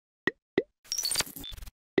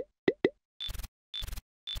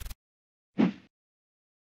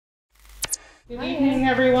Good evening,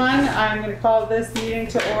 everyone. I'm going to call this meeting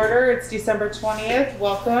to order. It's December 20th.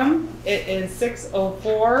 Welcome. It is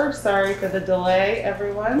 6:04. Sorry for the delay,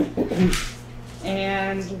 everyone.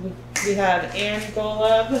 And we have Ann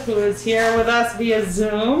Golub, who is here with us via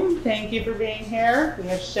Zoom. Thank you for being here. We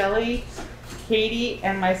have Shelley, Katie,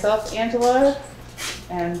 and myself, Angela.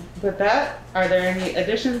 And with that, are there any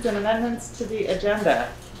additions and amendments to the agenda?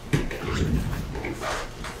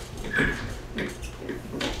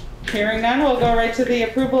 Hearing none, we'll go right to the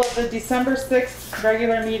approval of the December 6th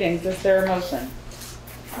regular meetings. Is there a motion?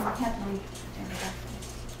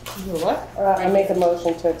 What? I make a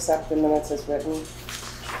motion to accept the minutes as written.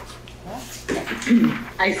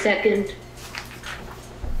 I second.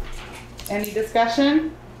 Any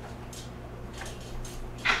discussion?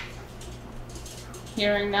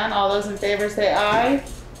 Hearing none, all those in favor say aye.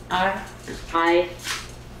 Aye. Aye.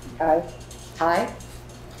 Aye. Aye.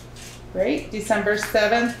 Great. December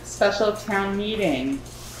 7th, special town meeting.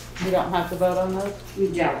 We don't have to vote on those? You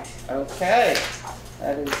don't. Okay.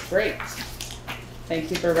 That is great.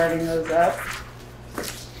 Thank you for writing those up.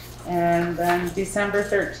 And then December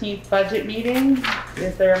 13th budget meeting.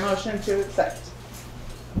 Is there a motion to accept?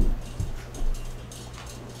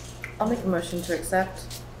 I'll make a motion to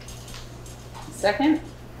accept. Second?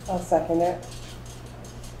 I'll second it.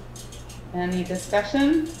 Any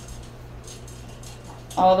discussion?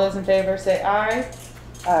 All those in favor say aye.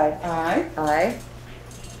 Aye. Aye. Aye.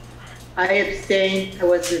 I abstain. I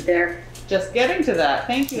wasn't there. Just getting to that.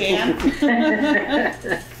 Thank you, Ann.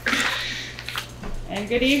 And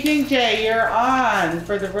good evening, Jay. You're on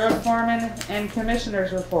for the road foreman and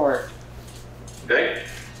commissioners report. Okay.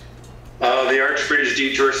 The Archbridge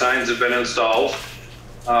detour signs have been installed.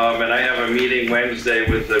 And I have a meeting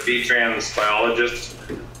Wednesday with the V-Trans biologist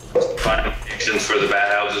to find connections for the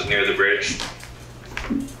bat houses near the bridge.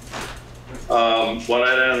 One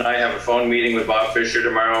item, and I have a phone meeting with Bob Fisher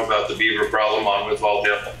tomorrow about the beaver problem on Withwald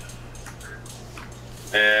Hill.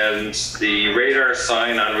 And the radar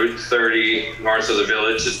sign on Route 30 north of the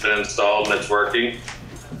village has been installed and it's working.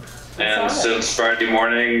 And since Friday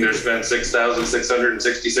morning, there's been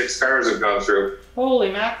 6,666 cars have gone through.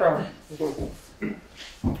 Holy mackerel.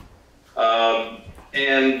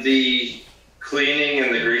 And the cleaning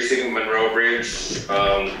and the greasing of Monroe Bridge,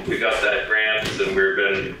 we got that grant and we've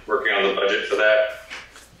been working on the budget for that.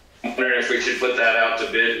 I'm wondering if we should put that out to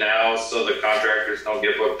bid now so the contractors don't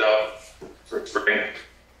get booked up for spring.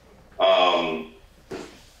 Want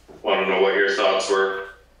to know what your thoughts were.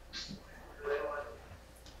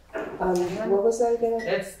 What was that again?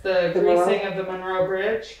 It's the greasing of the Monroe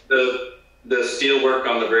Bridge. The steel work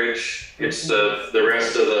on the bridge, it's the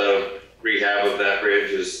rest of the rehab of that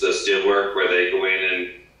bridge is the steel work where they go in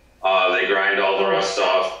and they grind all the rust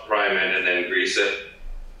off, prime it, and then grease it.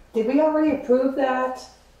 Did we already approve that?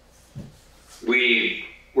 We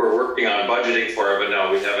were working on budgeting for it, but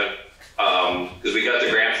no, we haven't, because we got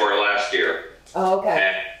the grant for it last year. Oh,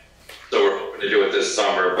 okay. And so we're hoping to do it this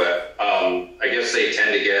summer, but I guess they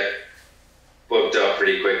tend to get booked up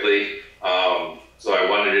pretty quickly. So I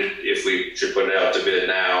wondered if we should put it out to bid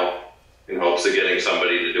now in hopes of getting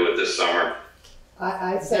somebody to do it this summer.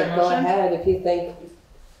 I'd say go ahead if you think.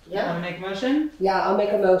 Yeah. Want to make a motion? Yeah, I'll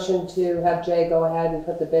make a motion to have Jay go ahead and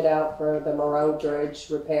put the bid out for the Monroe Bridge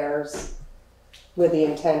repairs with the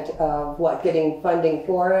intent of getting funding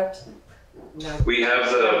for it. No. We have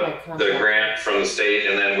the grant from the state,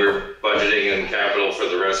 and then we're budgeting in capital for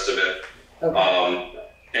the rest of it. Okay.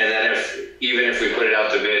 And then even if we put it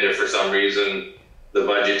out to bid, if for some reason the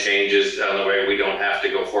budget changes down the way, we don't have to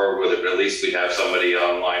go forward with it, but at least we have somebody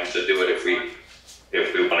online to do it if we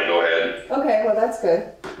want to go ahead. Okay, well that's good.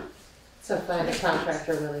 So find a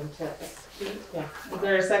contractor willing to. Yeah. Is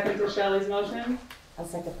there a second to Shelley's motion? I'll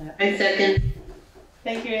second that. I second.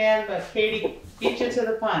 Thank you, Ann, but Katie beat you to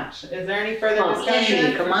the punch. Is there any further discussion?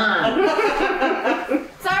 Katie, come on.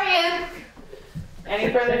 Sorry, Ann.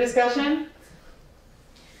 Any further discussion?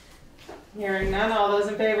 Hearing none, all those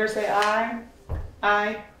in favor say aye.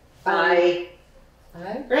 Aye. Aye.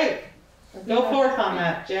 Aye. Great. Go forth on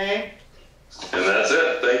that, Jay. And that's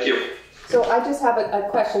it. Thank you. So I just have a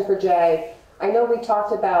question for Jay. I know we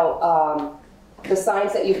talked about the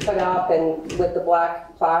signs that you put up and with the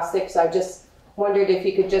black plastics. I just wondered if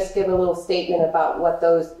you could just give a little statement about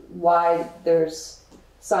why there's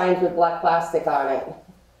signs with black plastic on it.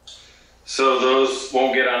 So those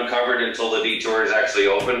won't get uncovered until the detour is actually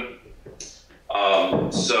open.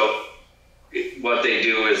 So what they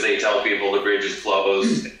do is they tell people the bridge is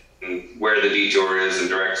closed and where the detour is and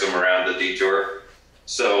directs them around the detour.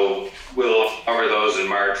 So we'll cover those in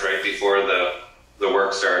March right before the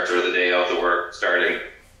work starts or the day of the work starting.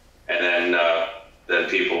 And then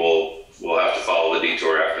people will we'll have to follow the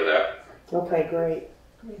detour after that. Okay, great.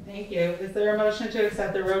 Great, thank you. Is there a motion to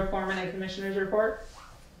accept the road foreman and commissioners report?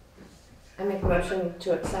 I make a motion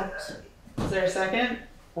to accept. Is there a second?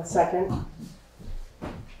 A second.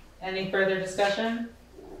 Any further discussion?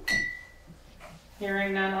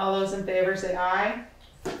 Hearing none, all those in favor say aye.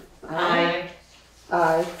 Aye.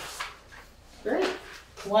 Aye. Great.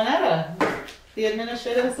 Juanetta, the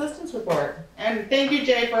administrative assistance report. And thank you,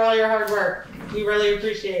 Jay, for all your hard work. We really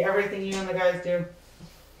appreciate everything you and the guys do.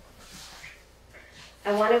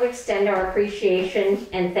 I want to extend our appreciation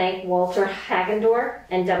and thank Walter Hagendorf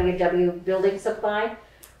and WW Building Supply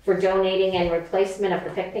for donating and replacement of the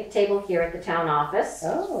picnic table here at the town office.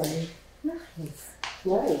 Oh, nice.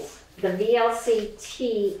 Nice. The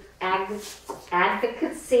VLCT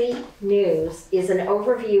Advocacy News is an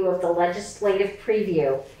overview of the legislative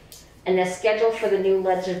preview and the schedule for the new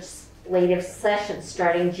legislative session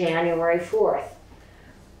starting January 4th.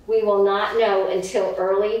 We will not know until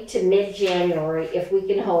early to mid-January if we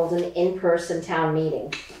can hold an in-person town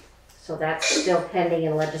meeting. So that's still pending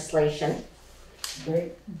in legislation.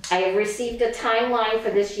 Great. I have received a timeline for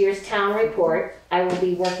this year's town report. I will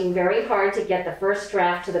be working very hard to get the first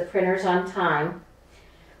draft to the printers on time.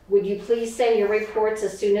 Would you please send your reports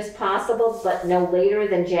as soon as possible, but no later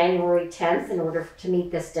than January 10th in order to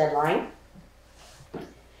meet this deadline?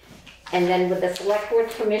 And then with the Select Board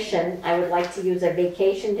Commission, I would like to use a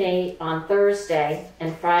vacation day on Thursday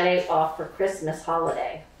and Friday off for Christmas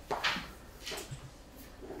holiday.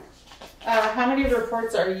 How many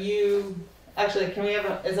reports are you, actually, can we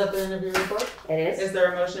have is that the interview report? It is? Is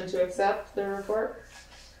there a motion to accept the report?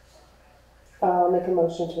 I'll make a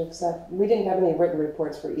motion to accept. We didn't have any written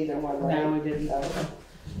reports for either one, right? No, we didn't. Okay.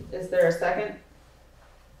 Is there a second?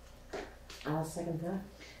 I'll second that.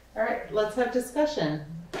 All right, let's have discussion.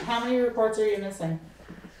 How many reports are you missing?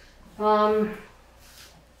 Um,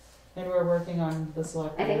 Maybe we're working on the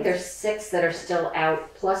select. I think there's 6 that are still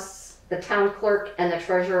out, plus the town clerk and the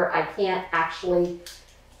treasurer. I can't actually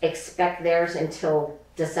expect theirs until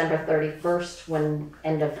December 31st when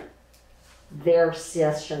end of their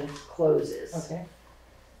session closes. Okay.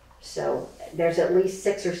 So there's at least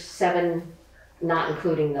 6 or 7, not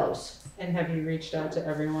including those. And have you reached out to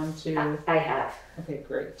everyone to? I have. Okay,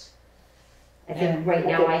 great. I think right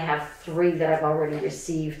now I have 3 that I've already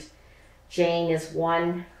received. Jane is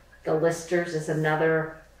one, the listers is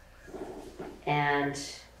another, and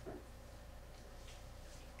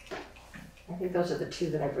I think those are the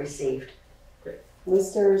 2 that I've received.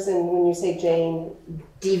 Listers, and when you say Jane,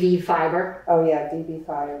 DV Fiber. oh yeah, DB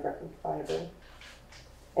Fiber.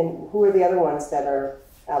 And who are the other ones that are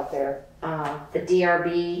out there? The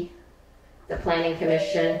DRB, the Planning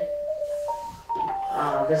Commission,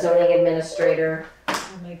 the Zoning Administrator,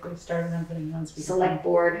 We started on putting on speaker. Select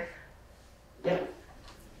Board. Yep.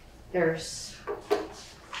 There's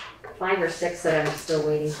 5 or 6 that I'm still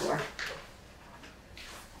waiting for.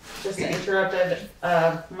 Just to interrupt,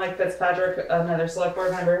 Mike Fitzpatrick, another select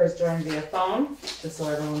board member, has joined via phone, just so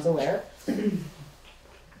everyone's aware.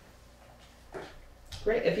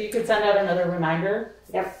 Great, if you could send out another reminder.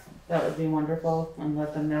 Yep. That would be wonderful, and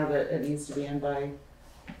let them know that it needs to be in by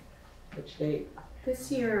which date.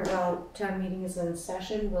 This year, while town meeting is in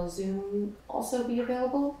session, will Zoom also be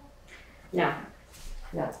available? No.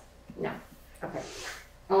 Okay.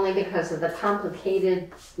 Only because of the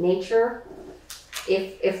complicated nature.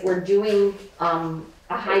 If we're doing a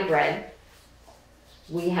hybrid,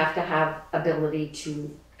 we have to have ability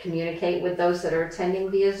to communicate with those that are attending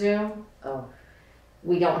via Zoom. Oh,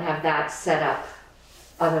 We don't have that set up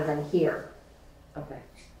other than here. okay.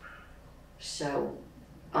 So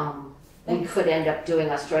we could end up doing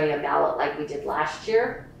Australian ballot like we did last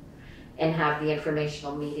year and have the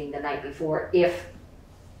informational meeting the night before if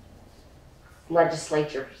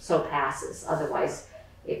legislature so passes. Otherwise,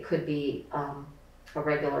 it could be a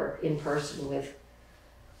regular in-person with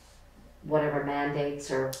whatever mandates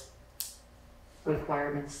or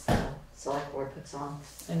requirements the select board puts on.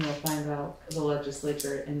 And we'll find out the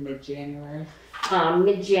legislature in mid-January.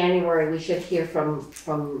 Mid-January, we should hear from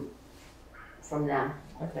them.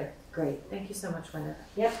 Okay. Great. Thank you so much, Wanda.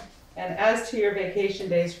 And as to your vacation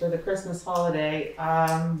days for the Christmas holiday,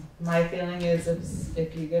 my feeling is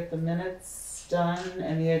if you get the minutes done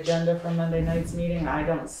and the agenda for Monday night's meeting, I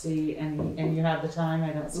don't see any, and you have the time,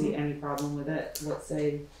 I don't see any problem with it. Let's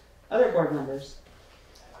say other board members.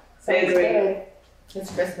 Sounds good.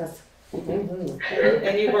 It's Christmas.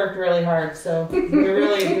 And you worked really hard, so we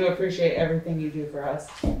really do appreciate everything you do for us.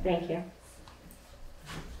 Thank you.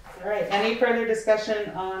 All right, any further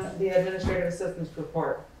discussion on the administrative assistance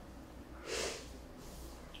report?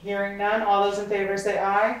 Hearing none, all those in favor say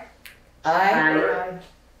aye. Aye. Aye.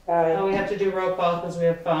 Aye. Oh, we have to do roll call because we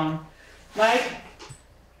have phone. Mike?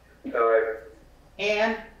 Aye.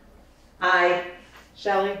 Ann? Aye.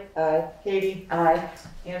 Shelley? Aye. Katie? Aye.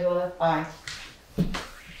 Angela? Aye.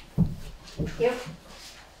 Thank you.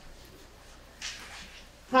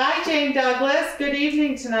 Hi, Jane Douglas. Good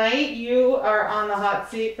evening tonight. You are on the hot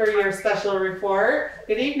seat for your special report.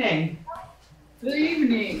 Good evening. Good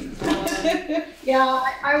evening. Yeah,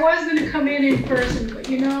 I was going to come in person, but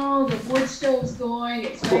you know, the wood stove's going.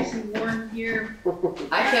 It's nice and warm here.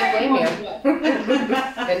 I can't blame you.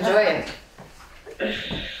 Enjoy it.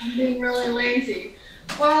 I'm being really lazy.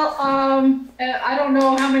 Well, I don't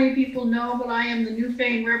know how many people know, but I am the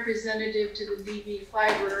Newfane representative to the DV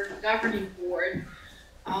Fiber Governing Board.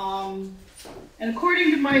 And according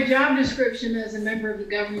to my job description as a member of the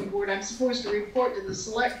governing board, I'm supposed to report to the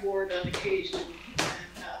select board on occasion. And,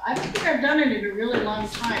 I don't think I've done it in a really long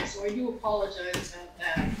time, so I do apologize about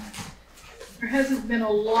that. There hasn't been a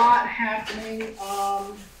lot happening.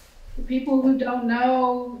 For people who don't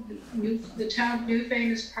know, the town of Newfane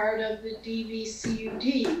is part of the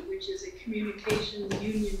DVCUD, which is a communications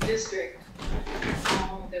union district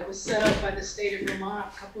that was set up by the state of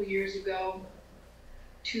Vermont a couple years ago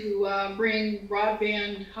to bring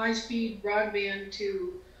broadband, high-speed broadband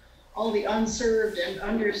to all the unserved and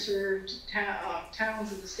underserved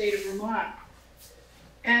towns in the state of Vermont.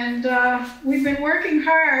 And we've been working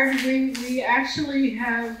hard. We actually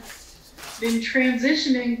have been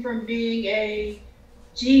transitioning from being a,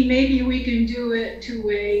 gee, maybe we can do it, to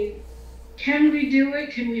a, can we do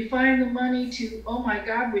it? Can we find the money? To, oh my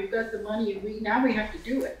God, we've got the money, and now we have to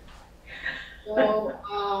do it. So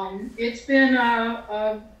it's been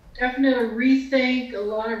a definite rethink, a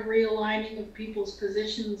lot of realigning of people's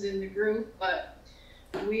positions in the group, but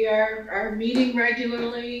we are meeting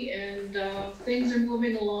regularly and things are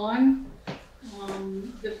moving along.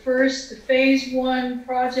 The phase 1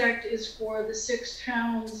 project is for the 6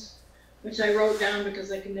 towns, which I wrote down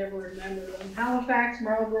because I can never remember them: Halifax,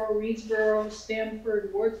 Marlborough, Reedsboro,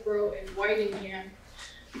 Stamford, Wardsboro, and Whitingham,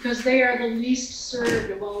 because they are the least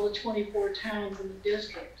served of all the 24 towns in the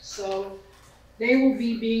district. So they will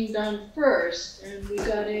be being done first, and we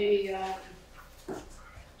got a, I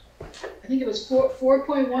think it was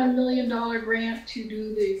 $4.1 million grant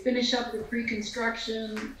to finish up the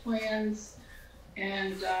pre-construction plans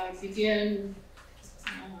and begin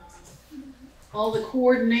all the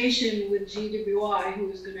coordination with GWI, who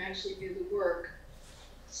is going to actually do the work.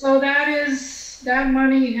 So that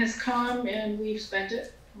money has come and we've spent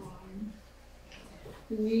it.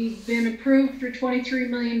 We've been approved for $23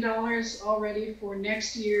 million already for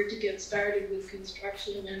next year to get started with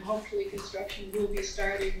construction, and hopefully construction will be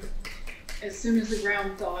starting as soon as the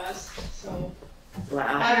ground thaws. So,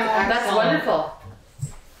 Wow, that's wonderful.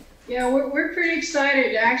 Yeah, we're pretty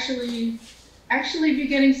excited to actually be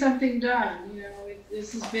getting something done. You know,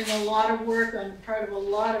 this has been a lot of work on the part of a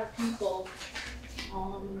lot of people.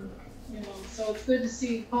 You know, so it's good to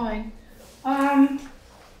see it going.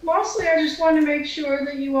 Mostly, I just want to make sure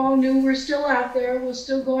that you all knew we're still out there. We're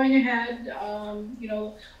still going ahead. You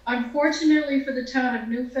know, unfortunately for the town of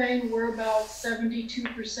Newfane, we're about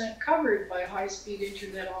 72% covered by high-speed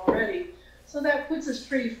internet already. So that puts us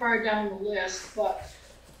pretty far down the list. But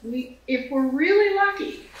if we're really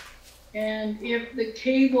lucky, and if the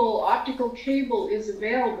optical cable is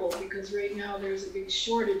available, because right now there's a big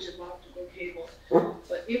shortage of optical cable.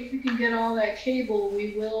 But if we can get all that cable,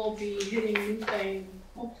 we will be hitting Newfane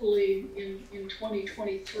hopefully in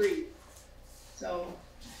 2023. So,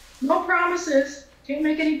 no promises, can't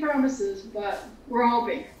make any promises, but we're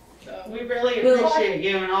hoping. So, We really appreciate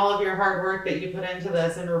you and all of your hard work that you put into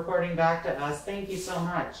this and reporting back to us. Thank you so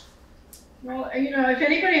much. well, you know, if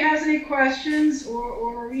anybody has any questions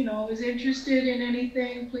or you know, is interested in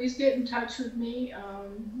anything, please get in touch with me.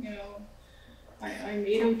 You know, I'm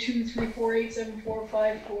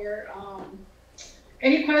 802-348-7454.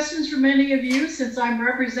 Any questions from any of you, since I'm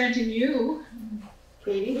representing you?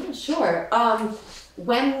 Katie? Sure.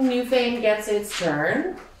 When Newfane gets its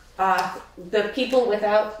turn, the people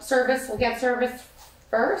without service will get service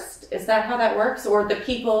first? Is that how that works? Or the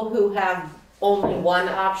people who have only one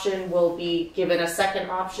option will be given a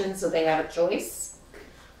second option so they have a choice?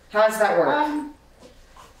 How does that work?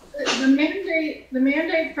 The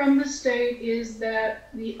mandate from the state is that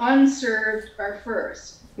the unserved are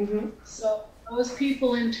first. Mm-hmm. So those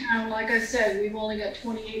people in town, like I said, we've only got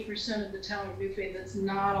 28% of the town of Newfane that's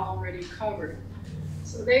not already covered.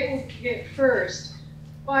 So they will get first.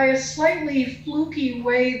 By a slightly fluky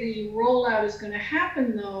way the rollout is going to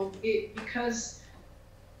happen, though, because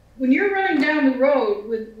when you're running down the road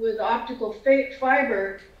with optical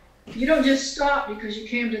fiber, you don't just stop because you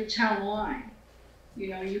came to the town line.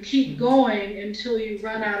 You keep going until you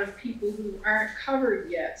run out of people who aren't covered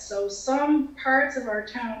yet. So some parts of our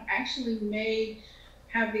town actually may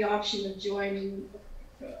have the option of joining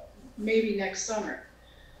maybe next summer.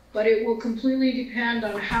 But it will completely depend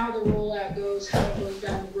on how the rollout goes, how it goes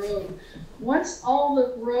down the road. Once all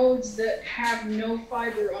the roads that have no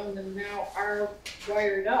fiber on them now are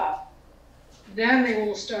wired up, then they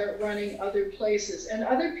will start running other places. And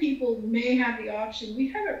other people may have the option. We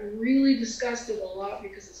haven't really discussed it a lot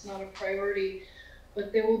because it's not a priority,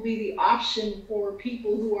 but there will be the option for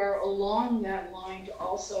people who are along that line to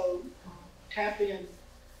also tap in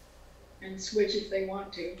and switch if they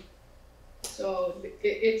want to. So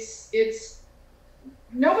it's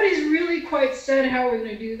nobody's really quite said how we're going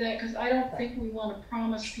to do that, because I don't think we want to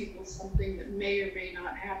promise people something that may or may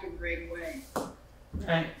not happen right away.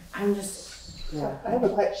 Right. I'm just, Yeah, I have a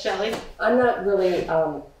question. Shelley? I'm not really,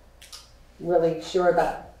 really sure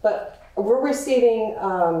about, but we're receiving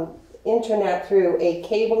internet through a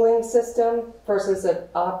cabling system versus an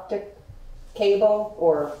optic cable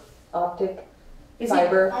or optic is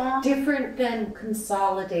fiber. it different than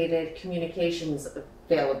consolidated communications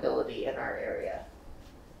availability in our area?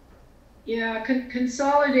 Yeah,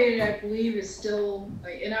 consolidated, I believe, is still,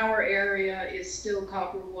 in our area, is still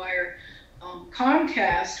copper wire.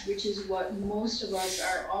 Comcast, which is what most of us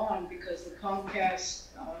are on, because the Comcast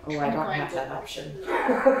Oh, I don't have that option.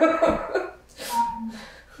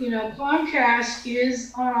 Comcast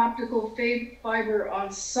is on optical fiber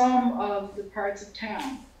on some of the parts of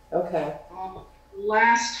town. Okay.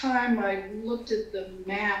 Last time I looked at the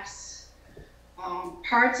maps,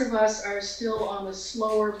 parts of us are still on a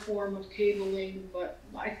slower form of cabling, but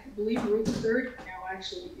I believe Route 30 now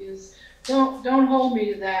actually is. Don't hold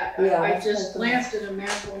me to that. Yeah, I just glanced at a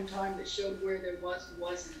map one time that showed where there was and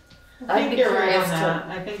wasn't. I think you're right on that.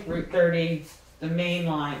 I think Route 30, the main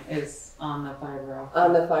line, is on the fiber optic.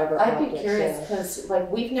 On the fiber I'd optics, be curious because,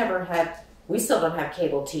 we still don't have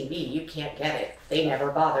cable TV. You can't get it. They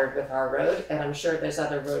never bothered with our road, and I'm sure there's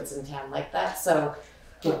other roads in town like that. So,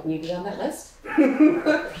 would we be on that list?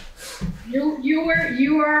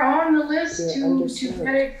 You are on the list to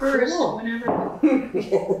get it first. Cool. Whenever.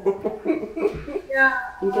 Yeah,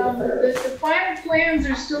 the final plans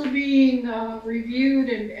are still being reviewed,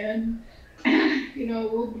 and it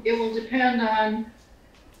will depend on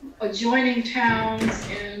adjoining towns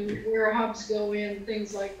and where hubs go in,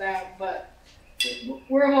 things like that. But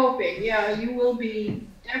we're hoping, you will be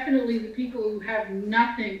definitely the people who have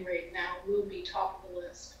nothing right now will be top of the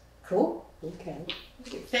list. Cool. Okay.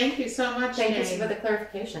 Thank you so much, Thank you Jane. for the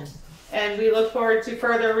clarification. And we look forward to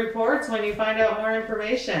further reports when you find out more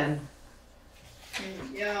information.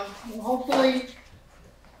 Yeah, well, hopefully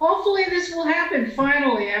this will happen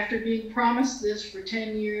finally, after being promised this for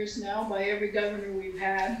 10 years now by every governor we've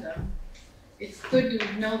had. It's good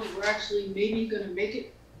to know that we're actually maybe going to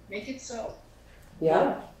make it so.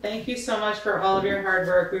 Yeah. Thank you so much for all of your hard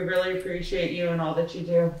work. We really appreciate you and all that you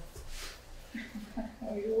do.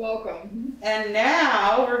 Oh, you're welcome. And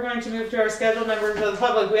now we're going to move to our scheduled members of the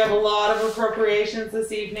public. We have a lot of appropriations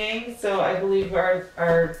this evening, so I believe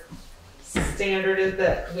our standard is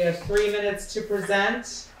that we have 3 minutes to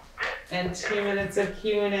present and 2 minutes of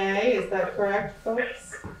Q&A. Is that correct,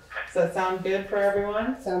 folks? Does that sound good for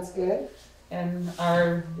everyone? Sounds good. And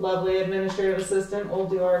our lovely administrative assistant will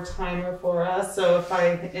do our timer for us. So if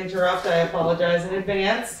I interrupt, I apologize in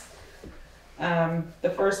advance. The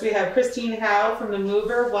first we have Christine Howe from the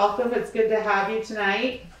Moover. Welcome. It's good to have you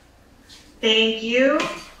tonight. Thank you.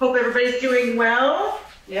 Hope everybody's doing well.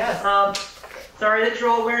 Yes. Sorry that you're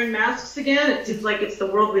all wearing masks again. It seems like it's the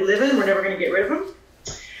world we live in. We're never going to get rid of them.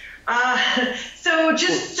 So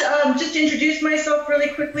just to introduce myself really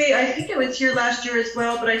quickly, I think I was here last year as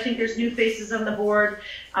well, but I think there's new faces on the board.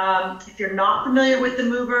 If you're not familiar with the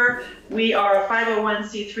Moover, we are a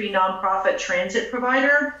 501c3 nonprofit transit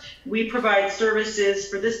provider. We provide services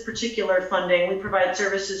for this particular funding. We provide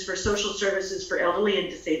services for social services for elderly and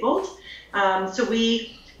disabled. So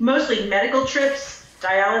we mostly medical trips,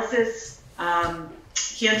 dialysis,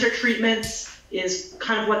 cancer treatments, is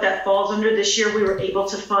kind of what that falls under. This year we were able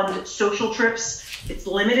to fund social trips. It's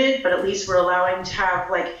limited, but at least we're allowing to have,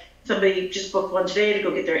 like, somebody just booked one today to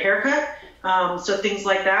go get their haircut. So things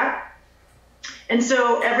like that. And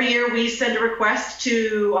so every year we send a request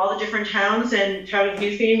to all the different towns, and town of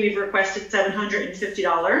Newfane, we've requested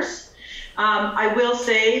 $750. I will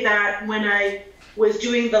say that when I was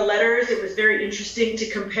doing the letters, it was very interesting to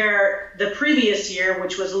compare the previous year,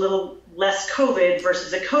 which was a little less COVID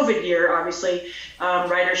versus a COVID year. Obviously,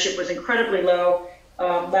 ridership was incredibly low.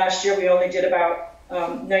 Last year we only did about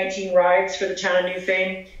 19 rides for the town of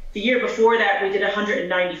Newfane. The year before that, we did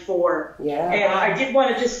 194. Yeah. And I did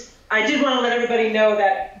want to let everybody know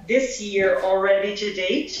that this year already to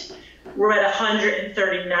date, we're at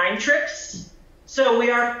 139 trips. So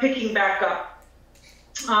we are picking back up.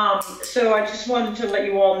 So I just wanted to let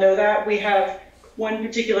you all know that. We have one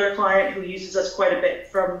particular client who uses us quite a bit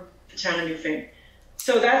from the town of Newfane.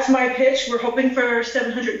 So that's my pitch. We're hoping for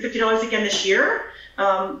 $750 again this year.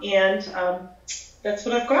 That's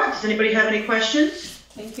what I've got. Does anybody have any questions?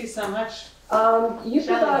 Thank you so much. You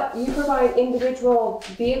provide individual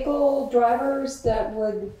vehicle drivers that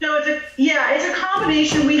would. No, it's a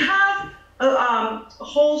combination. We have a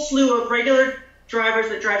whole slew of regular drivers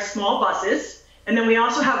that drive small buses, and then we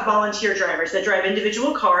also have volunteer drivers that drive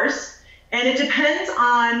individual cars. And it depends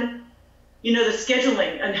on, the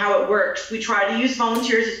scheduling and how it works. We try to use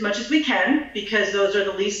volunteers as much as we can because those are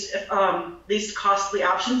the least costly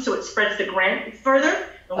options. So it spreads the grant further,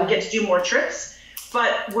 and we get to do more trips.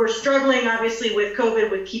 But we're struggling, obviously, with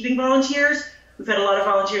COVID, with keeping volunteers. We've had a lot of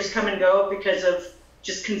volunteers come and go because of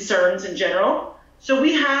just concerns in general. So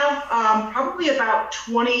we have probably about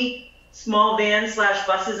 20 small vans /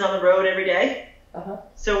 buses on the road every day.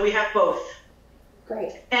 So we have both.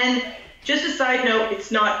 Great. And just a side note,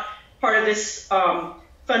 it's not part of this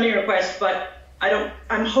funding request, but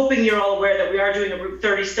I'm hoping you're all aware that we are doing a Route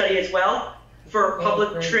 30 study as well for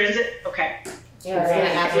public transit. Okay.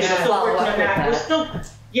 Yeah, We're still working on that.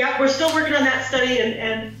 We're still working on that study,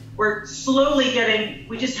 and we're slowly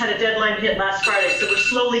we just had a deadline hit last Friday, so we're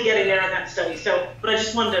slowly getting there on that study. So, but I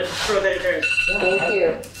just wanted to throw that in there. Thank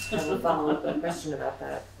you. I have a follow-up question about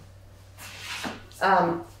that.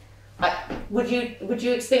 Would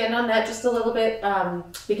you expand on that just a little bit?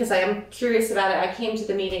 Because I am curious about it. I came to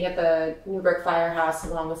the meeting at the Newburgh Firehouse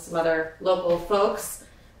along with some other local folks,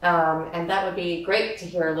 and that would be great to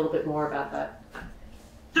hear a little bit more about that.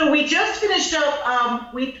 So we just finished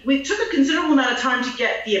up, we took a considerable amount of time to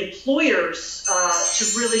get the employers, to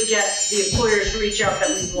really get the employers to reach out that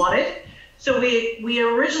we wanted. So we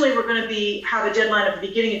originally were going to have a deadline at the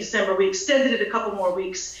beginning of December. We extended it a couple more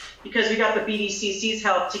weeks because we got the BDCC's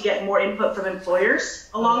help to get more input from employers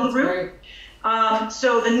along the route.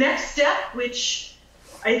 So the next step, which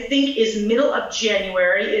I think is middle of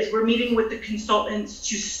January, is we're meeting with the consultants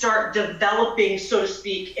to start developing, so to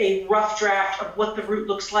speak, a rough draft of what the route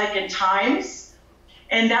looks like and times.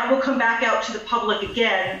 And that will come back out to the public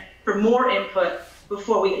again for more input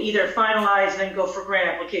before we either finalize and then go for grant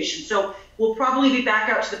application. So we'll probably be back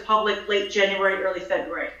out to the public late January, early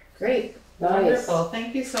February. Great. Nice. Wonderful.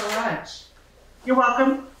 Thank you so much. You're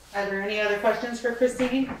welcome. Are there any other questions for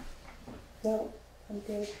Christine? No, I'm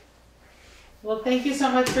good. Well, thank you so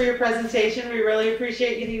much for your presentation. We really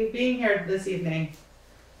appreciate you being here this evening.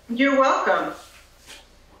 You're welcome.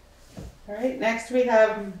 All right, next we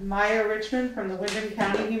have Meyer Richmond from the Windham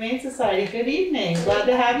County Humane Society. Good evening. Glad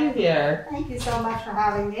to have you here. Thank you so much for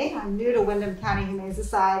having me. I'm new to Windham County Humane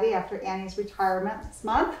Society after Annie's retirement this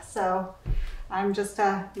month, so I'm just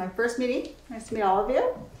my first meeting. Nice to meet all of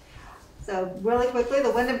you. So really quickly,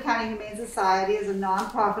 the Windham County Humane Society is a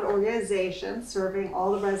nonprofit organization serving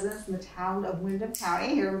all the residents in the town of Windham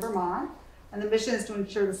County here in Vermont. And the mission is to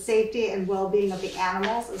ensure the safety and well-being of the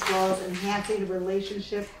animals, as well as enhancing the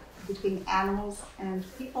relationship between animals and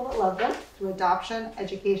people that love them through adoption,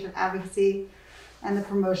 education, advocacy, and the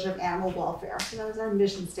promotion of animal welfare. So that is our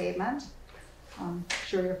mission statement. I'm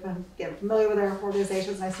sure you're getting familiar with our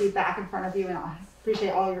organizations, and I see back in front of you, and I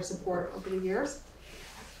appreciate all your support over the years.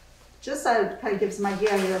 Just to kind of give some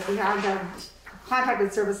idea here, if we have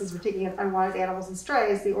contracted services for taking in unwanted animals and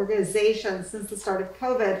strays, the organization, since the start of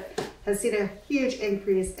COVID, has seen a huge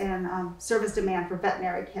increase in service demand for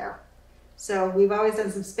veterinary care. So we've always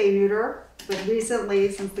done some spay-neuter, but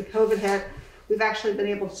recently, since the COVID hit, we've actually been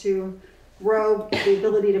able to grow the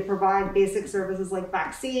ability to provide basic services like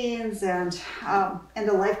vaccines and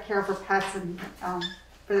end-of-life care for pets and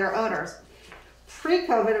for their owners.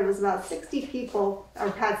 Pre-COVID, it was about 60 people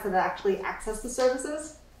or pets that actually accessed the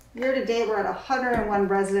services. Year to date, we're at 101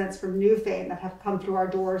 residents from Newfane that have come through our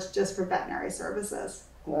doors just for veterinary services.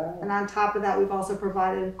 Wow. And on top of that, we've also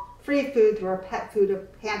provided free food through our pet food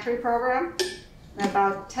pantry program. And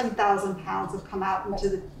about 10,000 pounds have come out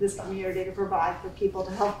into this community to provide for people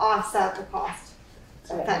to help offset the cost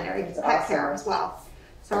of veterinary pet care as well.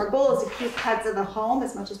 So our goal is to keep pets in the home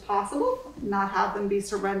as much as possible, not have them be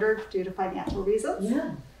surrendered due to financial reasons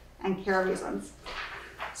and care reasons.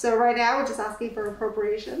 So right now, we're just asking for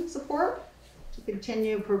appropriation support to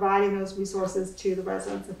continue providing those resources to the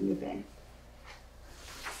residents of Newfane.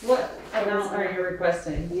 What amount are you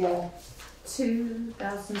requesting? Yeah.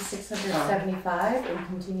 $2,675 in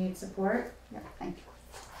continued support. Yeah, thank you.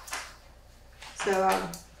 So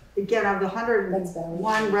again, of the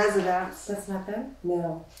 101 residents. That's not them?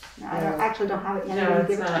 No. I actually don't have it yet. No, I'm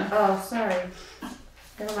it's gonna give it to not. Oh, sorry.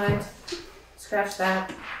 Never mind. Scratch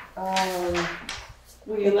that.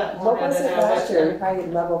 Will you let What was Juanetta it know last what year? your- Probably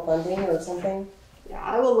level funding or something? Yeah,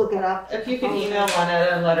 I will look it up. If you could email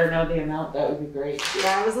Juanetta and let her know the amount, that would be great.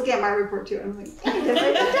 Yeah, I was looking at my report too. I'm like, hey, you did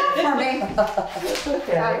write that down for me.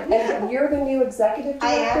 Okay. And you're the new executive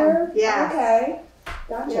I director? am, yes. Okay,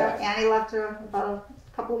 gotcha. Yeah, Annie left her about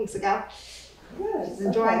a couple weeks ago. Good. She's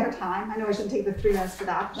enjoying her time. I know I shouldn't take the 3 minutes for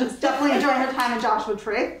that. She's definitely enjoying her time in Joshua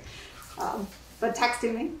Tree. But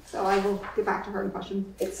texting me, so I will get back to her in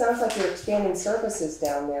question. It sounds like you're expanding services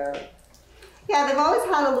down there. Yeah, they've always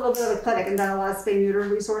had a little bit of a clinic and done a lot of spay-neuter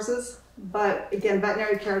resources. But again,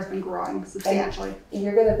 veterinary care has been growing substantially. And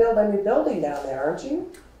you're gonna build a new building down there, aren't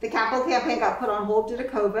you? The capital campaign got put on hold due to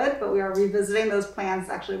COVID, but we are revisiting those plans.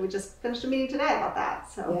 Actually, we just finished a meeting today about that.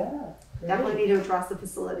 So Yeah. definitely need to address the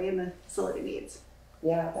facility and the facility needs.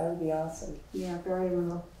 Yeah, that would be awesome. Yeah, very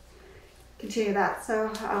well. Continue that. So,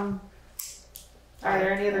 Are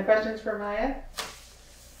there any other questions for Maya?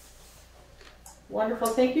 Wonderful.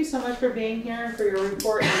 Thank you so much for being here and for your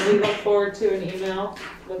report. And we look forward to an email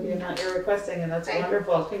with the amount you're requesting, and that's Thank you.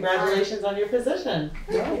 wonderful. Congratulations on your position.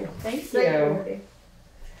 Yeah. Thank you.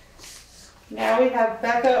 Now we have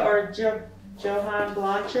Becka or Johann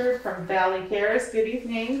Blanchard from Valley Cares. Good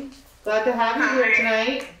evening. Glad to have you here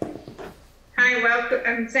tonight. Hi,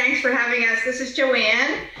 welcome. Thanks for having us. This is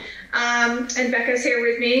Joanne, and Becca's here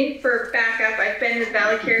with me for backup. I've been with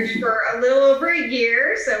Valley Cares for a little over a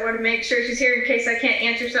year, so I want to make sure she's here in case I can't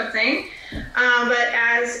answer something. But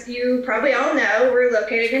as you probably all know, we're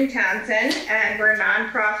located in Townsend, and we're a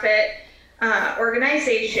nonprofit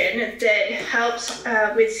organization that helps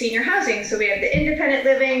with senior housing. So we have the independent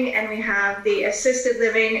living, and we have the assisted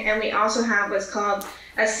living, and we also have what's called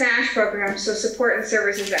a SASH program, so support and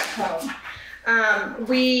services at home.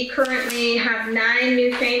 We currently have 9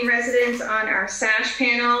 Newfane residents on our SASH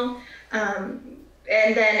panel.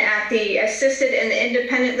 And then at the assisted and the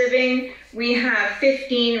independent living, we have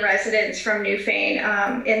 15 residents from Newfane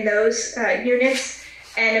in those units.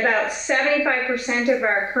 And about 75% of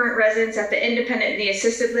our current residents at the independent and the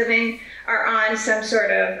assisted living are on some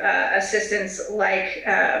sort of assistance like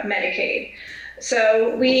Medicaid.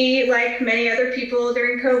 So we, like many other people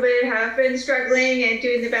during COVID, have been struggling and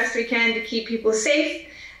doing the best we can to keep people safe.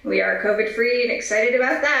 We are COVID-free and excited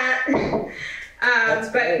about that.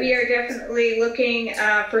 But we are definitely looking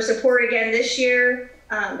for support again this year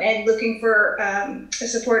and looking for a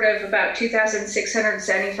support of about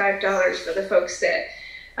 $2,675 for the folks that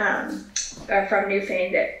are from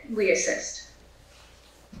Newfane that we assist.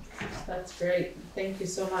 That's great. Thank you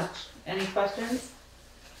so much. Any questions?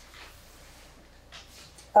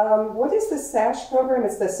 What is the SASH program?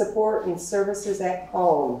 It's the support and services at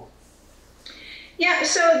home. Yeah,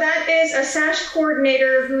 so that is a SASH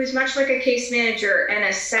coordinator who is much like a case manager and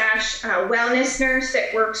a SASH wellness nurse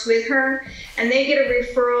that works with her. And they get a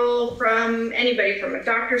referral from anybody, from a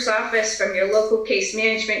doctor's office, from your local case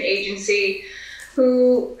management agency,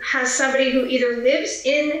 who has somebody who either lives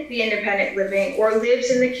in the independent living or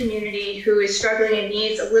lives in the community who is struggling and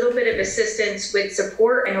needs a little bit of assistance with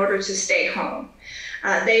support in order to stay home.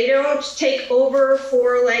 They don't take over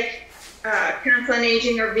for like Council on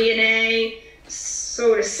Aging or VNA,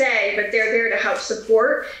 so to say, but they're there to help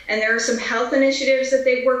support. And there are some health initiatives that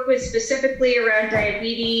they work with specifically around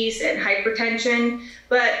diabetes and hypertension,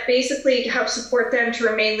 but basically to help support them to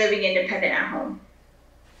remain living independent at home.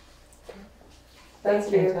 That's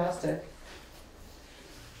fantastic.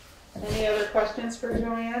 Any other questions for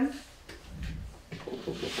Joanne?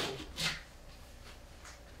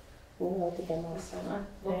 No, I think I'm all set.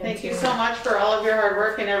 Well, thank you so much for all of your hard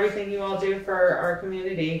work and everything you all do for our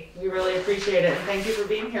community. We really appreciate it. And thank you for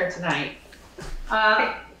being here tonight.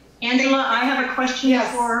 Angela, I have a question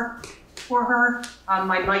Yes. for her.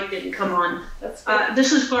 My mic didn't come on. That's good.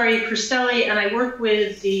 This is Gloria Cristelli, and I work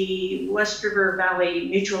with the West River Valley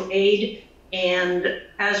Mutual Aid. And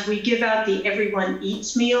as we give out the Everyone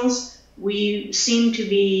Eats meals, we seem to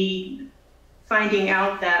be finding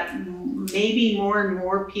out that maybe more and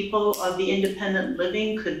more people of the independent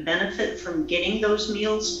living could benefit from getting those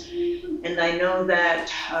meals. And I know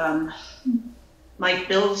that Mike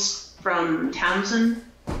Bills from Townsend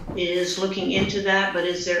is looking into that, but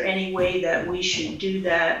is there any way that we should do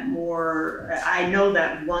that more? I know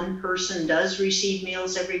that one person does receive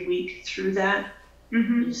meals every week through that.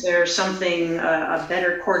 Mm-hmm. Is there something, a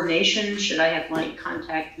better coordination? Should I have Mike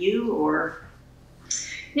contact you or?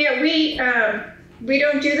 Yeah, we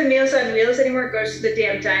don't do the Meals on Wheels anymore. It goes to the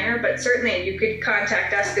Damn Diner, but certainly you could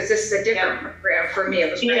contact us because this is a different program for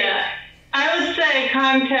meals, right? I would say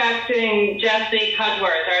contacting Jessie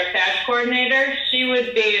Cudworth, our SATCH coordinator. She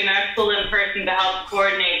would be an excellent person to help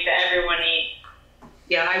coordinate the everyone eat.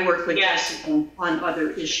 Yeah, I work with Jessica on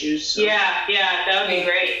other issues. So. Yeah, that would be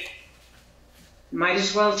great. Might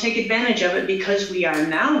as well take advantage of it because we are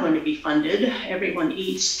now going to be funded. Everyone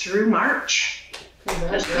eats through March.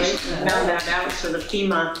 Congratulations. We found that out, so the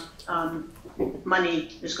FEMA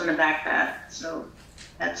money is going to back that. So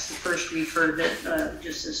that's the first we've heard it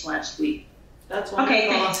just this last week. That's wonderful. Okay,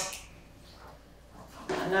 thanks.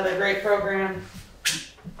 Another great program.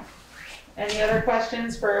 Any other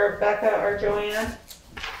questions for Becca or Joanne?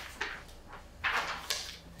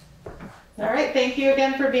 All right, thank you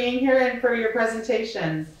again for being here and for your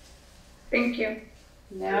presentation. Thank you.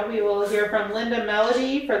 Now we will hear from Linda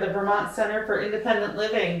Melody for the Vermont Center for Independent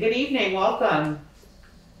Living. Good evening, welcome.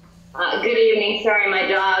 Good evening. Sorry, my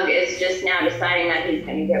dog is just now deciding that he's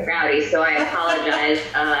going to get rowdy, so I apologize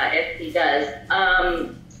if he does.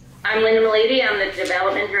 I'm Linda Melody. I'm the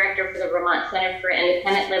Development Director for the Vermont Center for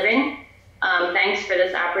Independent Living. Thanks for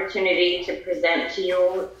this opportunity to present to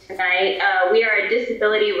you tonight. We are a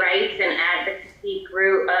disability rights and advocacy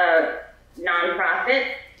group,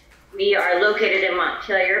 nonprofit. We are located in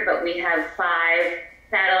Montpelier, but we have 5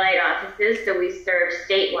 satellite offices, so we serve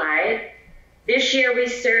statewide. This year we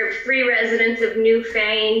served 3 residents of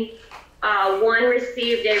Newfane. 1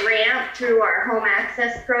 received a ramp through our home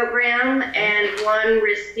access program, and 1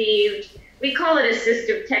 received, we call it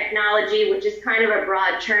assistive technology, which is kind of a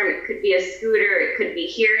broad term. It could be a scooter, it could be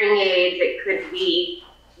hearing aids, it could be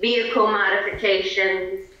vehicle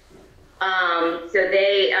modifications. So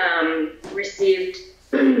they received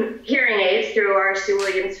hearing aids through our Sue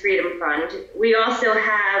Williams Freedom Fund. We also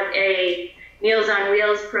have a Meals on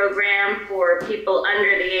Wheels program for people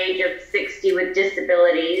under the age of 60 with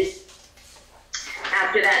disabilities.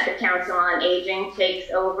 After that, the Council on Aging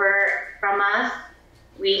takes over from us.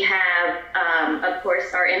 We have, of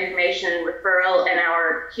course, our information and referral and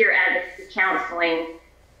our peer advocacy counseling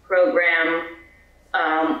program,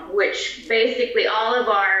 which basically all of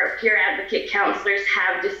our peer advocate counselors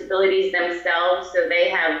have disabilities themselves, so they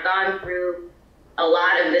have gone through a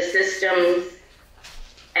lot of the systems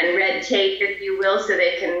and red tape, if you will, so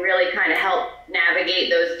they can really kind of help navigate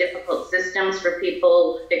those difficult systems for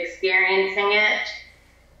people experiencing it.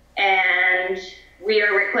 And we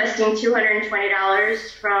are requesting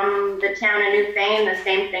 $220 from the town of Newfane, the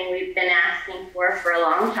same thing we've been asking for a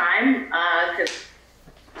long time, because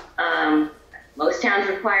most towns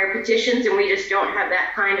require petitions and we just don't have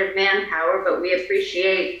that kind of manpower, but we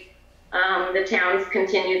appreciate the town's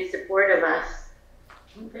continued support of us.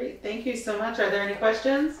 Great, thank you so much. Are there any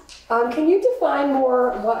questions? Can you define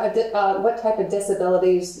more what type of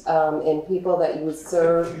disabilities in people that you would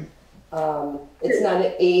serve? It's not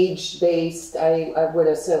an age-based, I would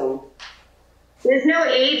assume. There's no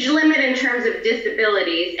age limit in terms of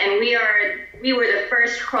disabilities, and we were the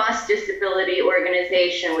first cross-disability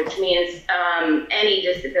organization, which means any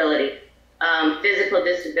disability, physical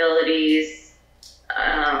disabilities,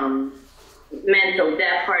 mental,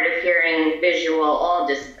 deaf, hard of hearing, visual, all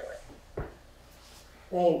disabilities.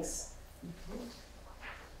 Thanks.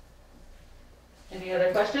 Any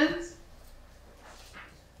other questions?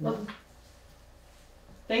 Well,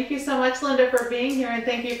 thank you so much, Linda, for being here, and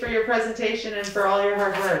thank you for your presentation and for all your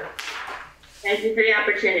hard work. Thank you for the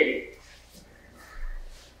opportunity.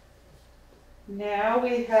 Now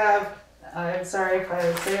we have, I'm sorry if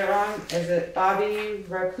I say it wrong, is it Bobbe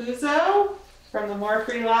Raqouzeos from the More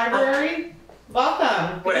Free Library?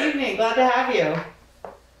 Welcome. Good evening. Glad to have you.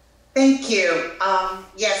 Thank you.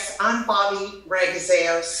 Yes, I'm Bobbe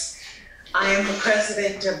Raqouzeos. I am the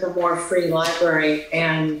president of the More Free Library,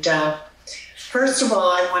 and first of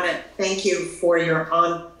all, I want to thank you for your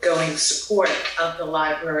ongoing support of the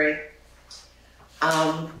library.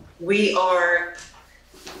 We are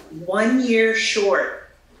 1 year short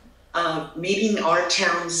of meeting our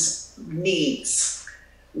town's needs.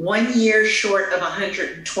 1 year short of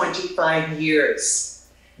 125 years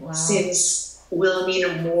since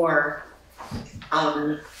Wilhelmina Moore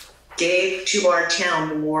gave to our town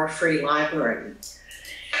the More Free Library.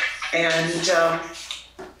 And,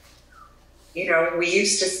 you know, we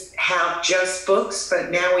used to have just books,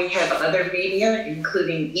 but now we have other media,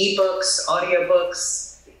 including ebooks,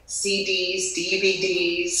 audiobooks, CDs,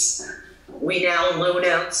 DVDs. We now loan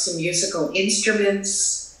out some musical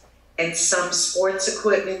instruments and some sports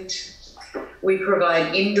equipment. We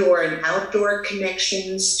provide indoor and outdoor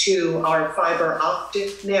connections to our fiber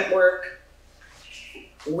optic network.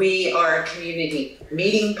 We are a community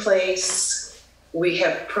meeting place. We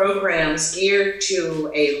have programs geared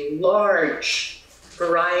to a large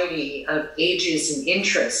variety of ages and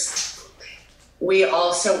interests. We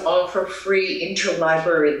also offer free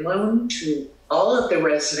interlibrary loan to all of the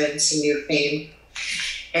residents in Newfane.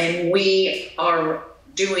 And we are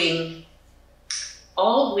doing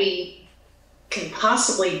all we can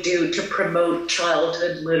possibly do to promote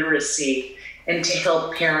childhood literacy and to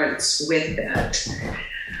help parents with that.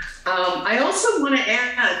 I also want to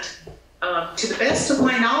add, to the best of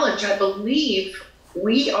my knowledge, I believe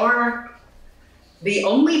we are the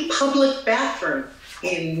only public bathroom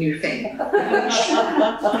in Newfane.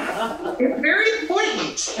 It's very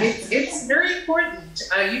important. It's very important.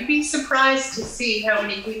 You'd be surprised to see how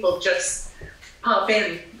many people just pop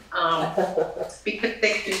in because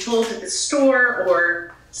they've been told at the store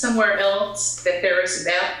or somewhere else that there is a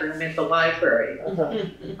bathroom at the library.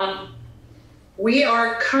 We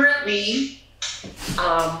are currently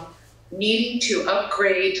needing to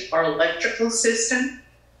upgrade our electrical system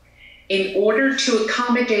in order to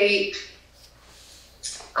accommodate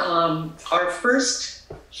our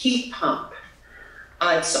first heat pump.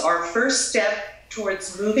 It's our first step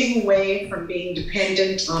towards moving away from being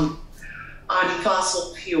dependent on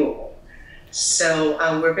fossil fuel. So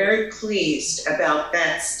we're very pleased about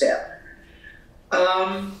that step.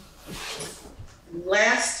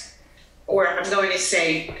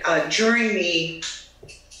 During the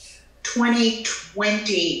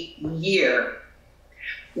 2020 year,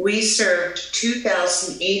 we served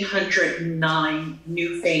 2,809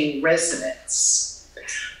 Newfane residents.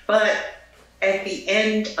 But at the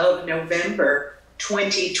end of November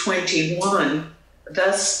 2021,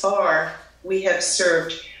 thus far, we have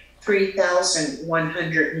served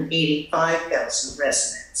 3,185,000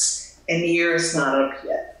 residents, and the year is not up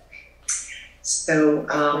yet. So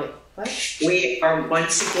we are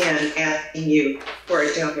once again asking you for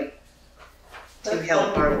a donation to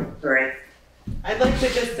help our library. I'd like to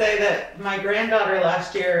just say that my granddaughter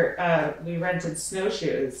last year, we rented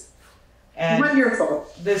snowshoes. And wonderful.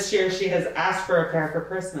 This year she has asked for a pair for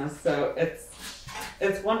Christmas, so it's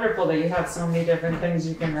wonderful that you have so many different things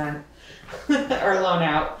you can rent or loan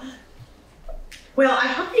out. Well, I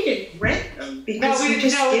hope you didn't rent them because we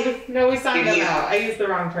signed them out. I used the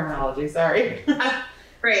wrong terminology. Sorry.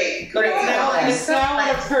 Great. It's now one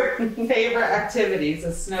of her favorite activities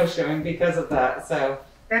is snowshoeing because of that. So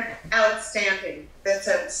that's outstanding. That's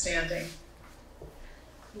outstanding.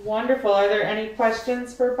 Wonderful. Are there any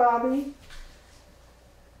questions for Bobbe?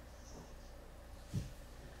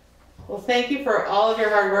 Well, thank you for all of your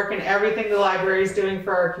hard work and everything the library is doing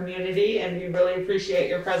for our community, and we really appreciate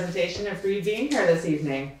your presentation and for you being here this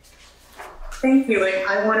evening. Thank you, and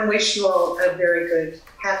I want to wish you all a very good,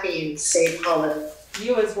 happy, and safe holiday.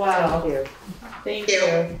 You as well. Thank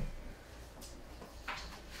you.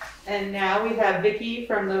 And now we have Vickie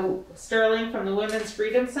from Sterling from the Women's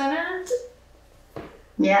Freedom Center.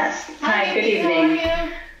 Yes. Hi, good evening.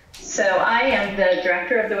 So I am the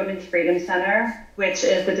director of the Women's Freedom Center, which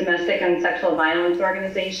is the domestic and sexual violence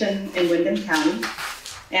organization in Windham County.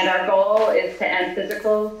 And our goal is to end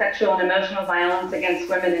physical, sexual, and emotional violence against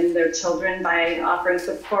women and their children by offering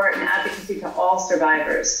support and advocacy to all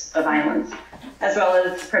survivors of violence, as well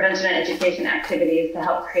as prevention and education activities to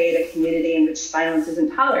help create a community in which violence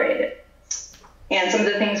isn't tolerated. And some of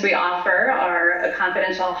the things we offer are a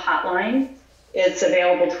confidential hotline. It's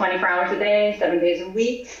available 24 hours a day, 7 days a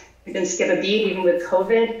week. We didn't skip a beat even with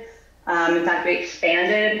COVID. In fact, we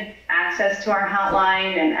expanded access to our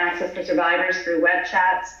hotline and access for survivors through web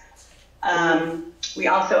chats. We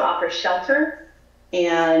also offer shelter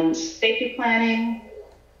and safety planning.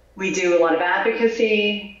 We do a lot of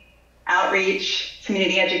advocacy, outreach,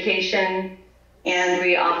 community education, and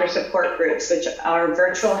we offer support groups, which are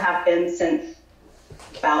virtual, have been since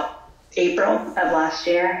about April of last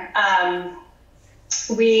year.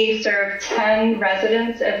 We serve 10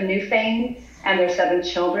 residents of Newfane and their 7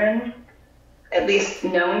 children, at least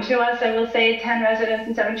known to us, I will say 10 residents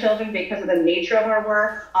and 7 children because of the nature of our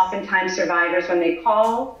work. Oftentimes survivors, when they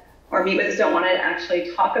call or meet with us, don't want to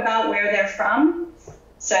actually talk about where they're from.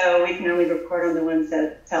 So we can only report on the ones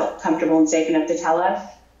that felt comfortable and safe enough to tell us.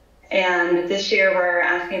 And this year we're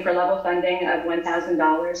asking for level funding of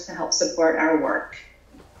 $1,000 to help support our work.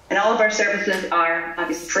 And all of our services are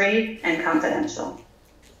obviously free and confidential.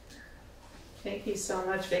 Thank you so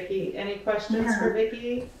much, Vickie. Any questions for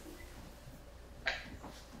Vickie?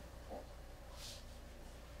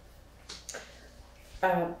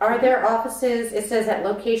 Are there offices, it says at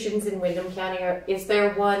locations in Windham County, is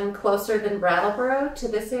there one closer than Brattleboro to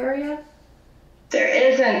this area? There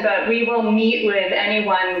isn't, but we will meet with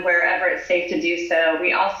anyone wherever it's safe to do so.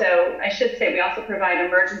 We also, I should say, we also provide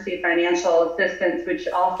emergency financial assistance, which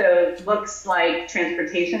also looks like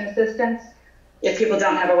transportation assistance if people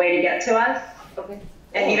don't have a way to get to us. Okay.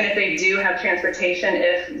 And even if they do have transportation,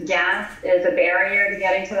 if gas is a barrier to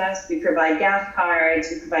getting to us, we provide gas cards,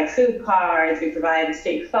 we provide food cards, we provide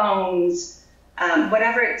state phones,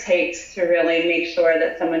 whatever it takes to really make sure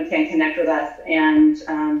that someone can connect with us and,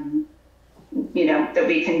 that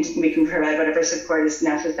we can provide whatever support is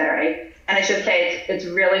necessary. And I should say it's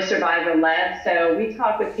really survivor led. So we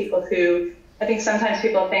talk with people who, I think sometimes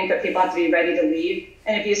people think that people have to be ready to leave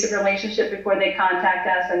an abusive relationship before they contact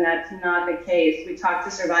us, and that's not the case. We talk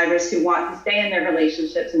to survivors who want to stay in their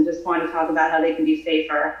relationships and just want to talk about how they can be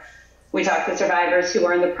safer. We talk to survivors who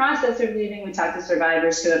are in the process of leaving. We talk to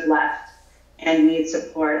survivors who have left and need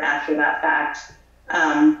support after that fact.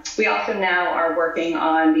 We also now are working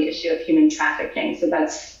on the issue of human trafficking. So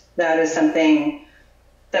that is something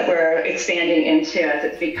that we're expanding into as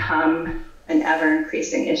it's become an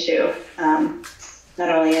ever-increasing issue, not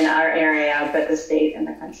only in our area, but the state and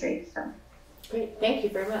the country. So. Great, thank you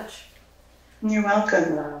very much. You're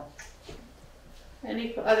welcome.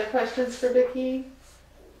 Any other questions for Vickie?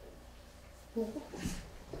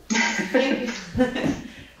 Thank you.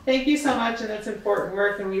 Thank you so much, and it's important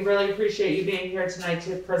work, and we really appreciate you being here tonight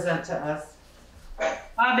to present to us.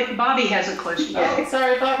 Bobbe has a question. Oh,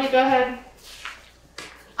 sorry, Bobbe, go ahead.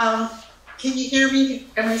 Can you hear me?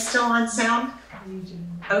 Am I still on sound?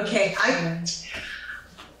 Okay,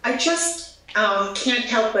 I just can't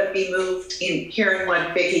help but be moved in hearing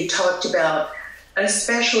what Vickie talked about,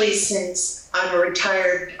 especially since I'm a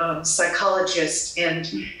retired psychologist,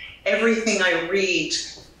 and everything I read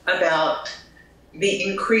about the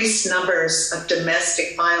increased numbers of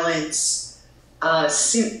domestic violence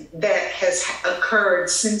that has occurred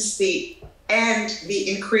since the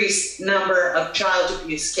increased number of child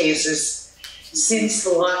abuse cases since the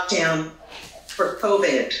lockdown for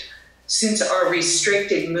COVID, since our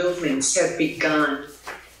restricted movements have begun.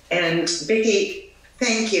 And Vickie,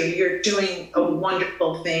 thank you. You're doing a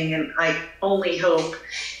wonderful thing, and I only hope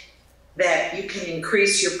that you can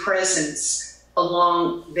increase your presence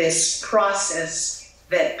along this process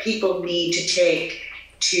that people need to take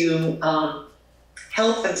to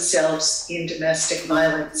help themselves in domestic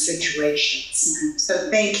violence situations. Mm-hmm. So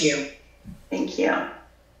thank you. Thank you. Yes,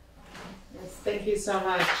 thank you so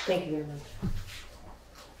much. Thank you very much.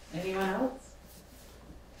 Anyone else?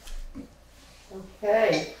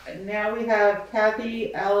 Okay, now we have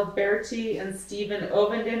Kathy Aliberti and Stephen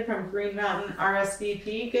Ovenden from Green Mountain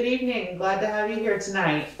RSVP. Good evening, glad to have you here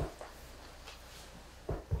tonight.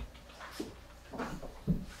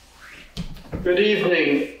 Good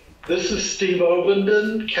evening. This is Steve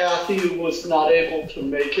Ovenden. Kathy was not able to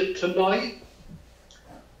make it tonight.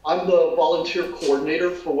 I'm the volunteer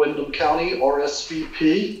coordinator for Windham County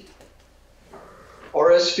RSVP.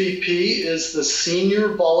 RSVP is the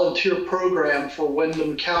senior volunteer program for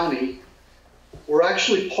Windham County. We're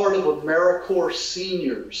actually part of AmeriCorps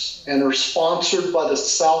Seniors and are sponsored by the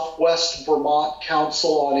Southwest Vermont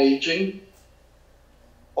Council on Aging.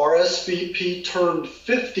 RSVP turned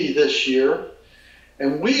 50 this year,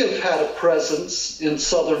 and we have had a presence in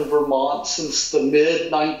southern Vermont since the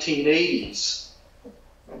mid-1980s.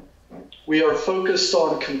 We are focused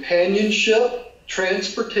on companionship,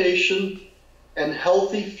 transportation, and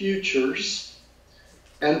healthy futures,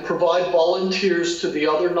 and provide volunteers to the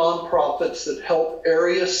other nonprofits that help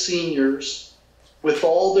area seniors with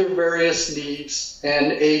all their various needs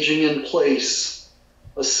and aging in place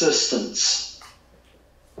assistance.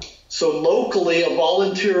 So locally, a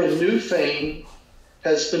volunteer in Newfane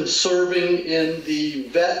has been serving in the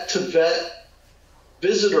vet-to-vet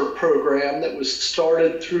visitor program that was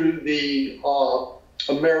started through the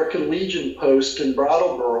American Legion post in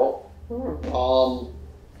Brattleboro.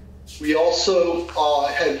 We also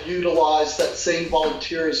have utilized that same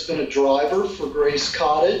volunteer has been a driver for Grace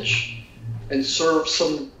Cottage and served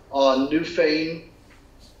some Newfane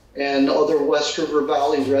and other West River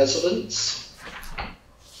Valley residents.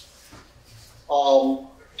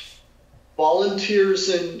 Volunteers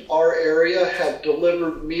in our area have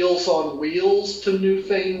delivered Meals on Wheels to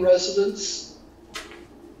Newfane residents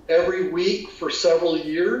every week for several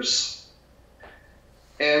years.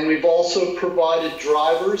 And we've also provided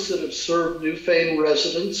drivers that have served Newfane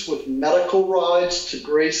residents with medical rides to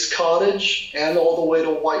Grace Cottage and all the way to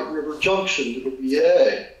White River Junction to the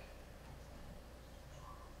VA.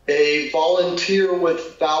 A volunteer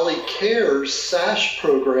with Valley Care's SASH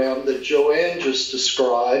program that Johann just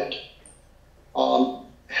described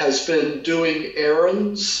has been doing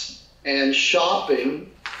errands and shopping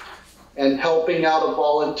and helping out a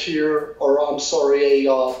volunteer, or I'm sorry,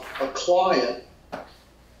 a client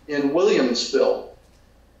in Williamsville,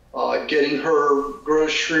 getting her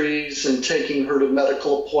groceries and taking her to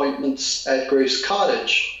medical appointments at Grace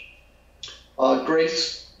Cottage.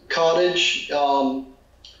 Grace Cottage,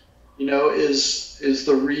 is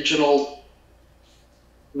the regional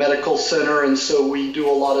medical center, and so we do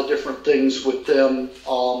a lot of different things with them.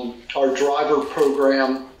 Our driver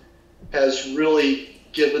program has really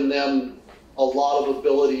given them a lot of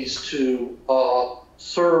abilities to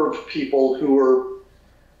serve people who are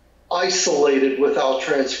isolated without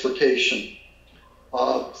transportation.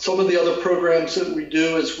 Some of the other programs that we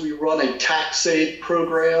do is we run a tax aid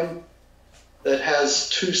program that has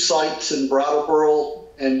 2 sites in Brattleboro,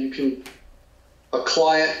 and a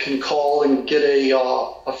client can call and get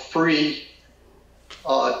a free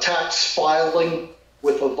tax filing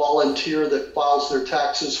with a volunteer that files their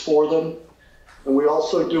taxes for them. And we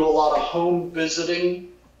also do a lot of home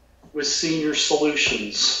visiting with Senior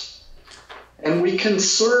Solutions. And we can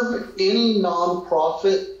serve any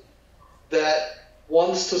nonprofit that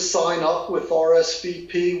wants to sign up with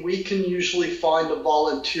RSVP. We can usually find a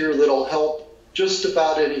volunteer that'll help just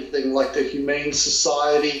about anything, like the Humane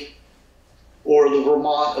Society or the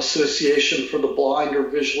Vermont Association for the Blind or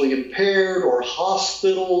Visually Impaired, or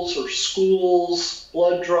hospitals or schools,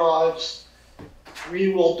 blood drives.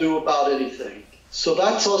 We will do about anything. So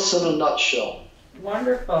that's us in a nutshell.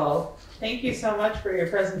 Wonderful. Thank you so much for your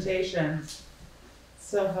presentation.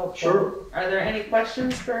 So helpful. Sure. Are there any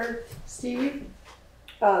questions for Steve?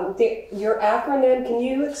 Your acronym, can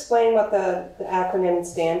you explain what the acronym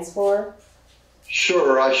stands for?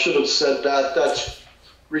 Sure, I should have said that. That's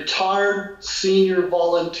Retired Senior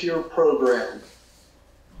Volunteer Program.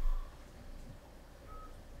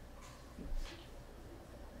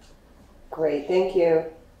 Great, thank you.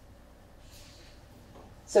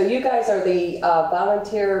 So you guys are the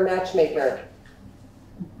volunteer matchmaker.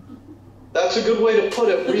 That's a good way to put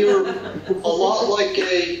it. We are a lot like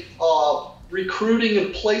a recruiting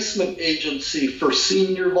and placement agency for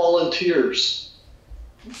senior volunteers.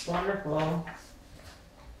 That's wonderful.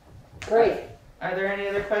 Great. Are there any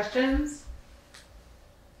other questions?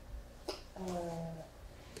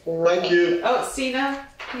 Thank you. Oh, Sina,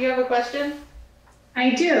 do you have a question?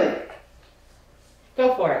 I do.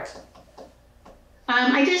 Go for it.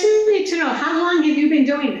 I just need to know, how long have you been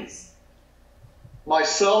doing this?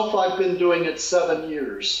 Myself, I've been doing it 7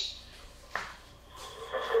 years.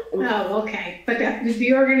 Oh, okay. But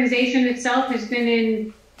the organization itself has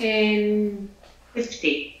been in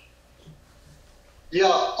 50.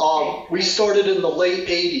 Yeah, we started in the late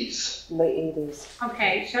 80s. Late 80s.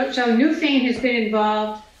 Okay, so Newfane has been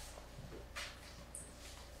involved.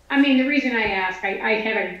 I mean, the reason I ask, I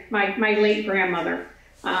had my late grandmother.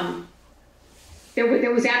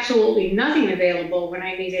 There was absolutely nothing available when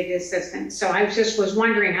I needed assistance. So I just was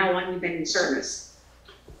wondering how long you've been in service.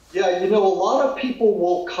 Yeah, a lot of people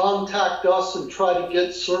will contact us and try to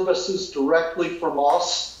get services directly from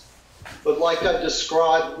us. But like I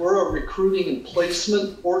described, we're a recruiting and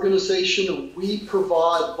placement organization, and we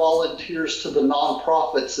provide volunteers to the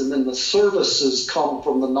nonprofits, and then the services come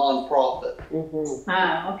from the nonprofit. Mm-hmm.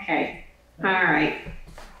 Oh, okay. All right.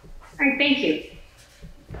 All right, thank you.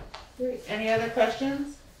 Great. Any other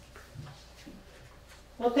questions?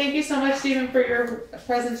 Well, thank you so much, Stephen, for your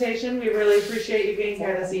presentation. We really appreciate you being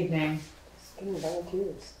here this evening.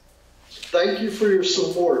 Thank you for your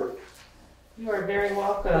support. You are very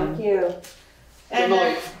welcome. Thank you.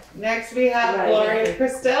 And next we have Gloria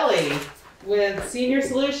Cristelli with Senior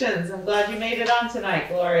Solutions. I'm glad you made it on tonight,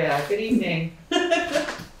 Gloria. Good evening.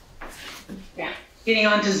 Yeah, getting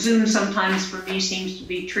onto Zoom sometimes for me seems to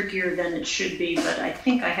be trickier than it should be, but I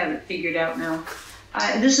think I have it figured out now.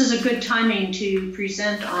 This is a good timing to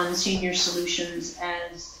present on Senior Solutions.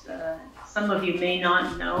 As some of you may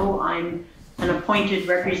not know, I'm an appointed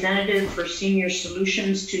representative for Senior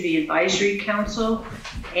Solutions to the Advisory Council,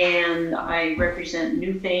 and I represent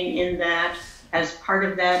Newfane in that. As part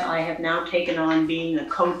of that, I have now taken on being a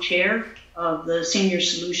co-chair of the Senior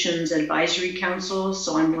Solutions Advisory Council,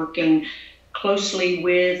 so I'm working closely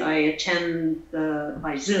with, I attend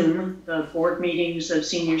by Zoom, the board meetings of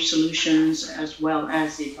Senior Solutions as well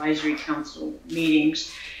as the Advisory Council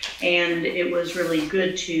meetings. And it was really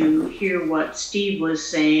good to hear what Steve was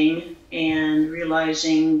saying and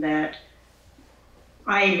realizing that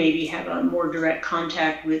I maybe have a more direct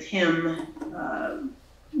contact with him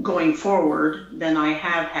going forward than I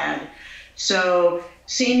have had. So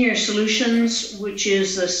Senior Solutions, which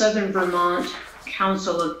is the Southern Vermont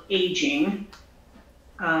Council of Aging,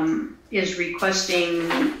 is requesting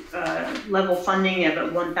level funding of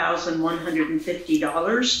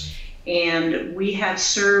 $1,150. And we have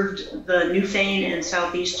served the Newfane and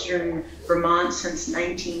Southeastern Vermont since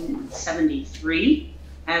 1973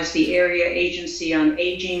 as the Area Agency on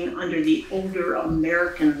Aging under the Older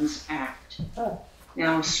Americans Act. Oh.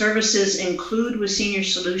 Now, services include with Senior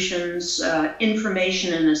Solutions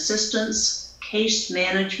information and assistance, case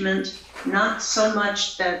management, not so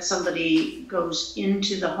much that somebody goes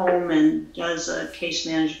into the home and does a case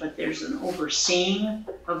management, but there's an overseeing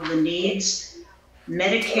of the needs.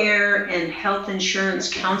 Medicare and health insurance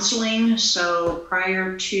counseling. So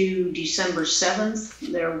prior to December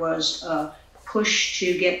 7th, there was a push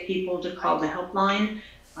to get people to call the helpline.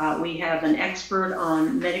 We have an expert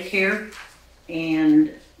on Medicare,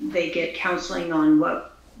 and they get counseling on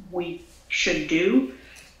what we should do.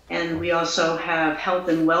 And we also have health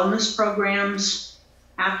and wellness programs,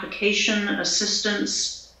 application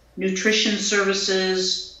assistance, nutrition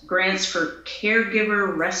services, grants for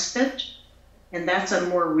caregiver respite. And that's a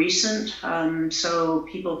more recent, so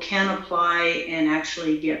people can apply and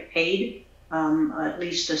actually get paid, at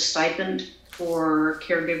least a stipend for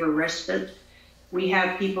caregiver respite. We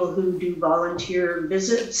have people who do volunteer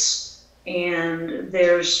visits, and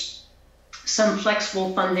there's some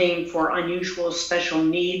flexible funding for unusual special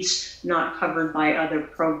needs not covered by other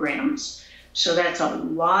programs. So that's a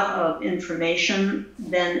lot of information.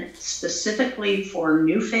 Then specifically for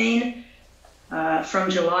Newfane, from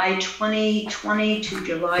July 2020 to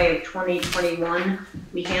July of 2021,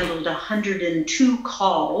 we handled 102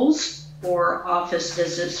 calls for office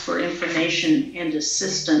visits for information and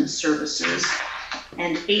assistance services,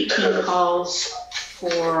 and 18 calls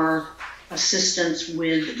for assistance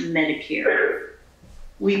with Medicare.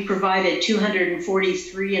 We provided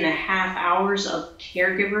 243.5 hours of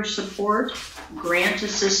caregiver support, grant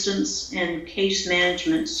assistance, and case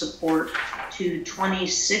management support to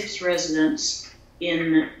 26 residents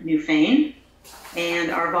in Newfane.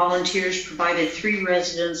 And our volunteers provided 3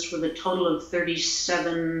 residents with a total of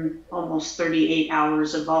 37, almost 38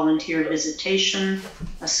 hours of volunteer visitation,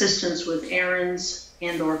 assistance with errands,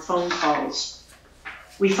 and or phone calls.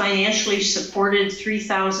 We financially supported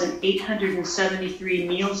 3,873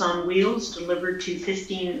 Meals on Wheels delivered to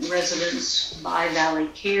 15 residents by Valley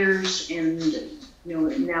Cares, and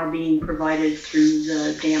now being provided through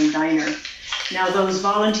the Dam Diner. Now, those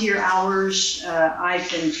volunteer hours, I've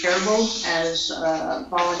been terrible as a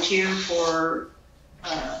volunteer for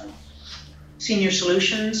Senior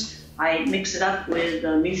Solutions. I mix it up with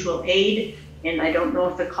mutual aid, and I don't know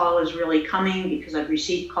if the call is really coming because I've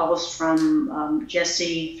received calls from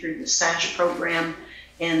Jesse through the SASH program,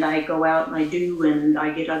 and I go out and I do, and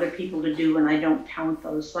I get other people to do, and I don't count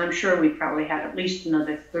those. So I'm sure we probably had at least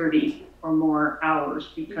another 30 or more hours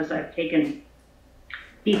because I've taken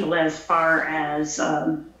people as far as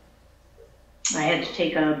I had to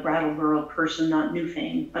take a Brattleboro person, not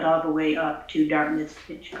Newfane, but all the way up to Dartmouth,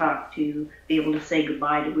 Hitchcock to be able to say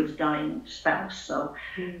goodbye to his dying spouse. So,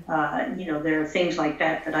 there are things like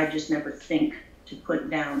that that I just never think to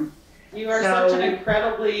put down. You are such an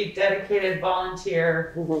incredibly dedicated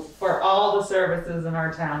volunteer for all the services in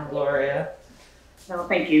our town, Gloria. So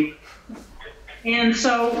thank you. And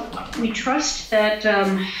so we trust that,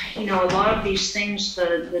 a lot of these things,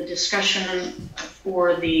 the discussion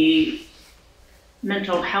for the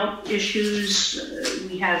mental health issues,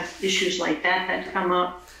 we have issues like that come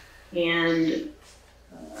up, and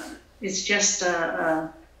it's just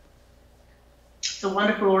a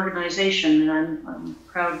wonderful organization, and I'm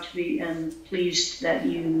proud to be and pleased that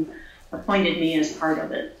you appointed me as part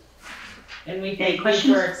of it. And we thank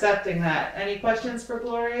you for accepting that. Any questions for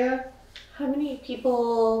Gloria? How many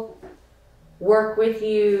people work with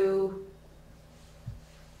you,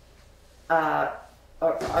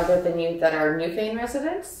 other than you, that are Newfane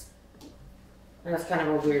residents? And that's kind of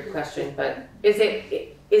a weird question, but is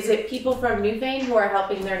it people from Newfane who are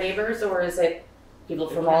helping their neighbors, or is it people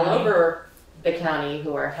from all over the county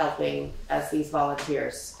who are helping as these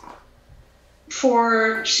volunteers?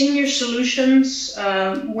 For Senior Solutions,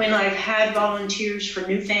 when I've had volunteers for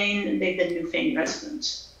Newfane, they've been Newfane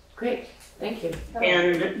residents. Great, thank you.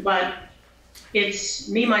 But it's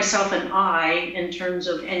me, myself, and I in terms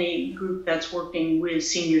of any group that's working with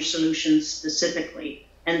Senior Solutions specifically.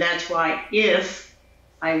 And that's why if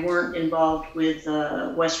I weren't involved with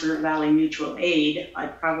West River Valley Mutual Aid,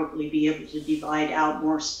 I'd probably be able to divide out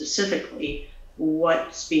more specifically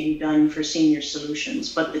what's being done for Senior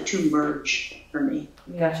Solutions, but the two merge for me.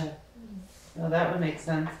 Gotcha. Well, that would make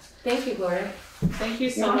sense. Thank you, Gloria. Thank you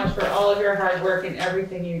so much for all of your hard work and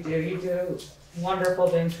everything you do. You do wonderful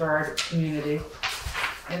things for our community.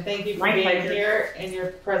 And thank you for being here and your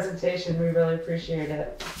presentation. We really appreciate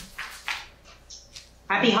it.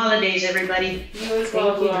 Happy holidays, everybody. You as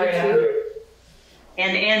well, Gloria.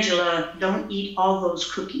 And Angela, don't eat all those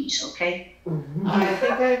cookies, okay? I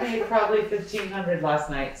think I made probably 1,500 last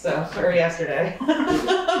night, or yesterday.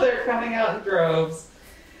 They're coming out in droves.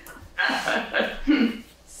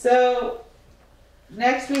 So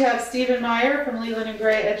next we have Stephen Meyer from Leland and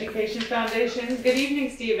Gray Education Foundation. Good evening,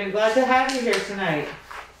 Stephen. Glad to have you here tonight.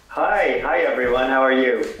 Hi everyone. How are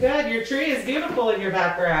you? Good. Your tree is beautiful in your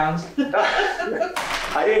background.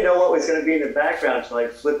 I didn't know what was going to be in the background until I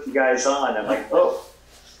flipped you guys on. I'm like, oh,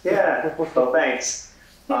 yeah. Well, thanks.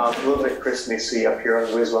 A little bit Christmassy up here on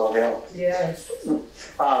Wiswell Hill. Yes.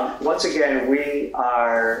 Once again, we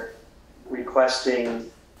are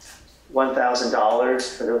requesting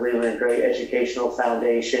 $1,000 for the Leland and Gray Educational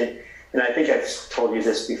Foundation. And I think I've told you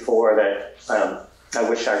this before that I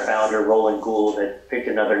wish our founder, Roland Gould, had picked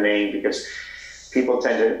another name because people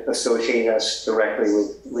tend to associate us directly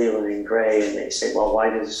with Leland and Gray, and they say, well, why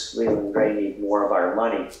does Leland and Gray need more of our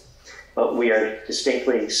money? But we are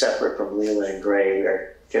distinctly separate from Leland and Gray. We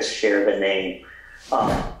are just share the name.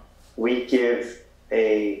 We give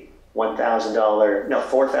a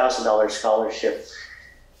 $4,000 scholarship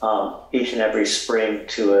each and every spring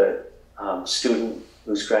to a student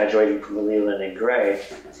who's graduating from Leland and Gray.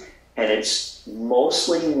 And it's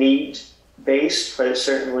mostly need-based, but it's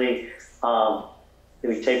certainly,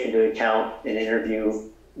 we take into account an interview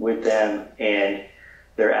with them and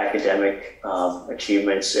their academic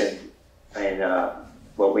achievements and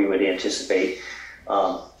what we would anticipate,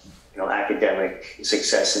 academic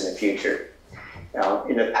success in the future. Now,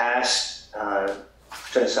 in the past,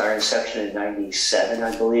 since our inception in '97,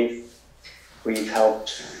 I believe, we've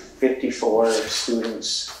helped 54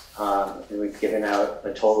 students. And we've given out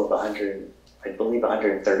a total of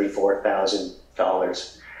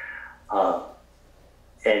 $134,000.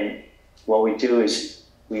 And what we do is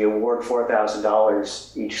we award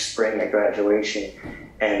 $4,000 each spring at graduation,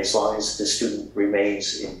 and as long as the student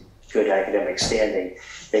remains in good academic standing,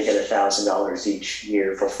 they get $1,000 each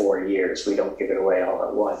year for 4 years. We don't give it away all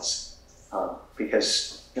at once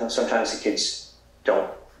because sometimes the kids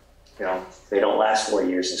don't last 4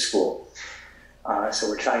 years in school. So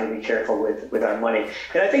we're trying to be careful with our money.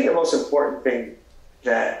 And I think the most important thing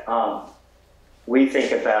that we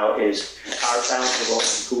think about is our founder,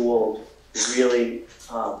 Roland Gould, really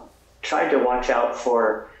tried to watch out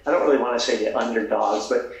for, I don't really want to say the underdogs,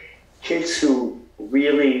 but kids who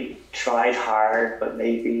really tried hard but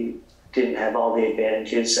maybe didn't have all the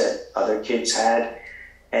advantages that other kids had.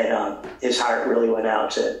 And his heart really went out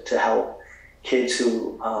to help kids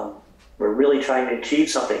who were really trying to achieve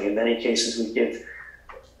something. In many cases, we give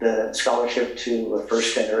the scholarship to a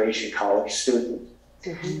first-generation college student.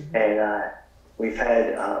 Mm-hmm. And we've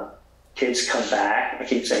had kids come back. I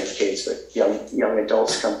keep saying kids, but young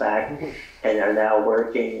adults come back and are now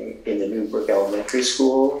working in the Newbrook Elementary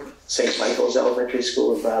School, St. Michael's Elementary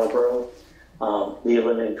School in Brattleboro,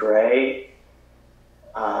 Leland and Gray.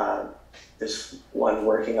 There's one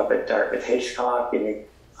working up at Dartmouth Hitchcock in the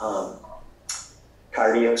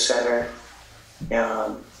cardio center.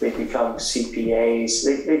 They've become CPAs.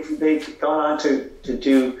 They've gone on to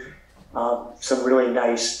do some really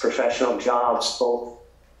nice professional jobs, both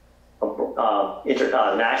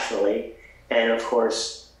nationally and, of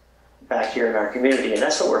course, back here in our community. And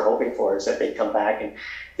that's what we're hoping for, is that they come back and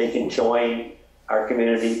they can join our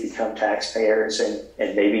community, become taxpayers,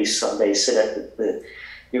 and maybe someday sit at the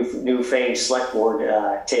Newfane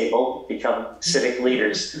Selectboard table, become civic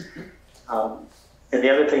leaders. And the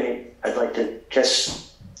other thing I'd like to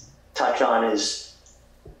just touch on is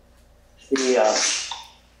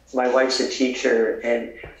my wife's a teacher,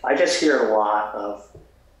 and I just hear a lot of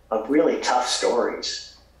really tough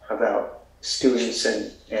stories about students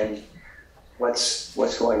and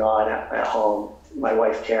what's going on at home. My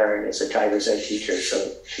wife Karen is a Tiger's Ed teacher,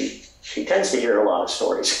 so she tends to hear a lot of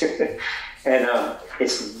stories. And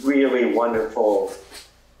it's really wonderful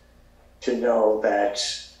to know that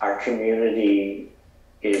our community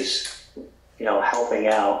is, helping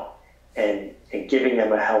out and giving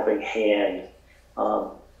them a helping hand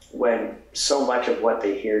when so much of what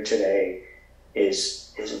they hear today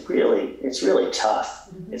is really tough.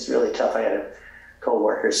 Mm-hmm. It's really tough. I had a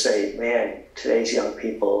coworker say, "Man, today's young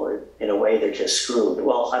people, in a way, they're just screwed."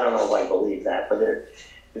 Well, I don't know if I believe that, but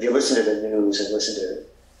if you listen to the news and listen to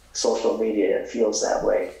social media, it feels that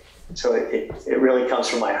way. So it really comes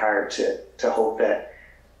from my heart to hope that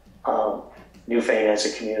Newfane as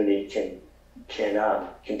a community can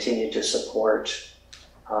continue to support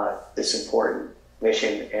this important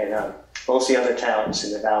mission, and most of the other towns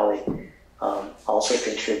in the valley also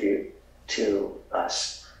contribute to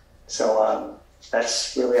us. So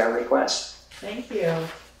that's really our request. Thank you.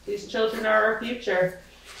 These children are our future.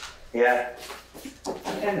 Yeah.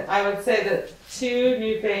 And I would say that 2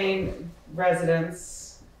 Newfane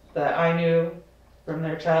residents that I knew from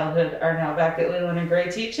their childhood are now back at Leland and Gray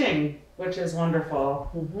teaching, which is wonderful.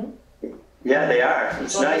 Mm-hmm. Yeah, they are.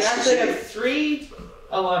 It's Well, nice we to actually see. have 3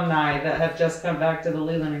 alumni that have just come back to the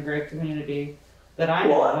Leland and Gray community that I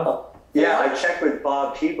know of. Yeah, I checked with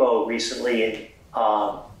Bob Thibodeau recently, and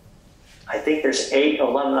I think there's 8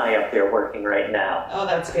 alumni up there working right now. Oh,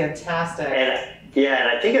 that's fantastic. And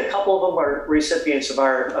I think a couple of them are recipients of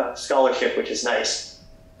our scholarship, which is nice.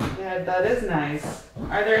 Yeah, that is nice.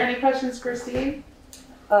 Are there any questions, Christine?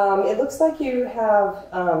 It looks like you have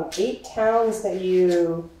 8 towns that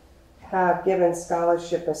you have given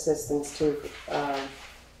scholarship assistance to.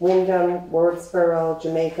 Windham, Wardsboro,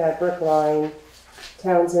 Jamaica, Brookline,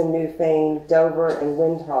 Townsend, Newfane, Dover, and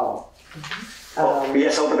Windham.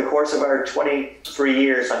 Yes, over the course of our 23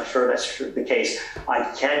 years, I'm sure that's the case. I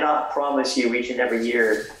cannot promise you each and every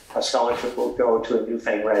year a scholarship will go to a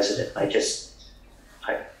Newfane resident. I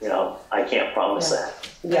can't promise that.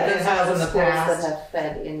 Yeah, It has in the schools past. that have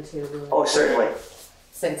fed into. Oh, certainly.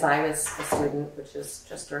 Since I was a student, which is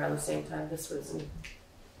just around the same time this was.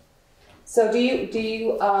 So do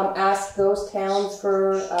you ask those towns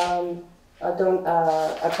for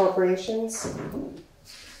appropriations?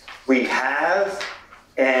 We have,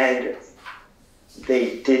 and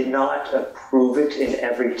they did not approve it in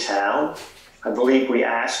every town. I believe we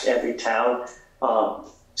asked every town a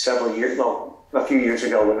few years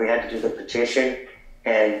ago when we had to do the petition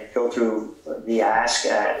and go through the ask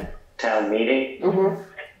at town meeting. Mm-hmm.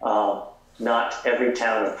 Not every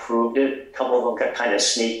town approved it. A couple of them got kind of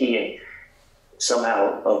sneaky and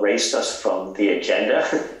somehow erased us from the agenda.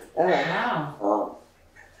 Oh, wow.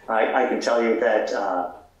 I can tell you that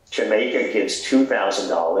Jamaica gives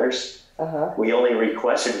 $2,000. We only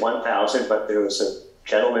requested $1,000, but there was a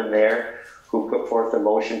gentleman there who put forth a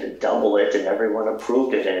motion to double it, and everyone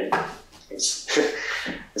approved it. And it's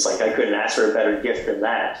like I couldn't ask for a better gift than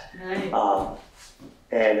that.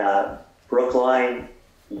 Nice. Brookline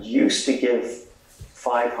used to give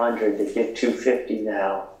 $500. They give $250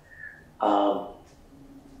 now.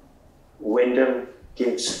 Windham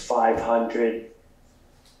gives $500.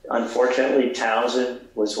 Unfortunately, Townsend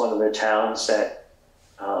was one of the towns that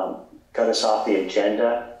got us off the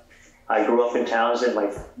agenda. I grew up in Townsend. My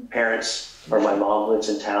mom lives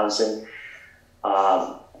in Townsend.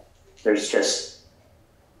 There's just,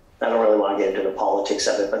 I don't really want to get into the politics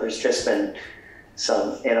of it, but there's just been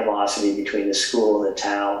some animosity between the school and the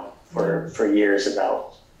town for years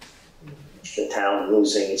about the town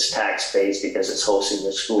losing its tax base because it's hosting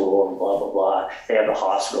the school and blah, blah, blah. They have the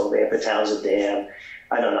hospital, they have the Townsend Dam.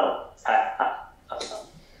 I don't know.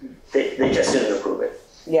 They just didn't approve it.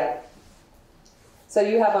 Yeah. So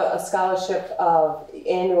you have a scholarship of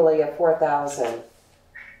annually of $4,000.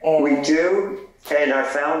 We do, and our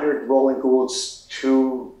founder, Roland Gould's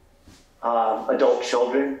 2 adult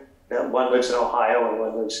children. One lives in Ohio and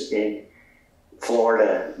one lives in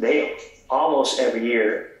Florida. They almost every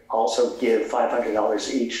year also give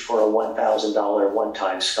 $500 each for a $1,000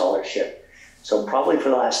 one-time scholarship. So probably for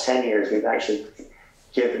the last 10 years, we've actually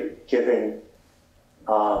given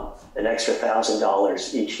an extra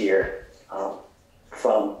 $1,000 each year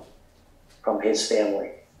from his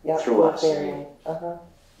family through us.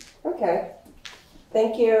 Okay.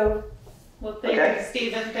 Thank you. Well, thank you,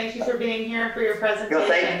 Stephen. Thank you for being here for your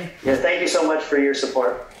presentation. Thank you so much for your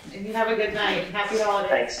support. And you have a good night. Happy holidays.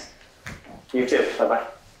 Thanks. You too. Bye-bye.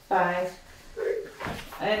 Bye.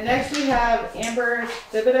 And next we have Amber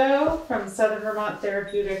Thibodeau from Southern Vermont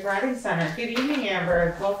Therapeutic Riding Center. Good evening,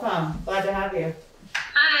 Amber. Welcome. Glad to have you.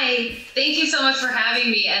 Hi, thank you so much for having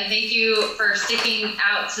me, and thank you for sticking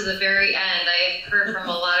out to the very end. I heard from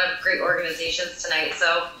a lot of great organizations tonight,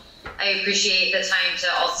 so I appreciate the time to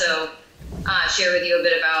also share with you a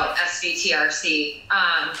bit about SVTRC.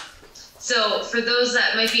 So for those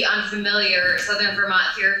that might be unfamiliar, Southern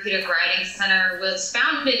Vermont Therapeutic Riding Center was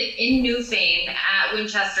founded in Newfane at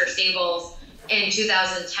Winchester Stables in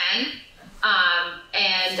 2010.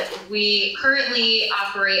 And we currently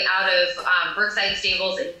operate out of Brookside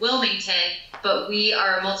Stables in Wilmington, but we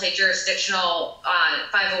are a multi-jurisdictional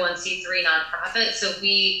 501c3 nonprofit. So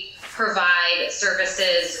we provide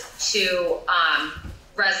services to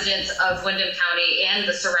residents of Windham County and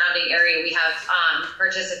the surrounding area. We have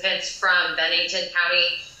participants from Bennington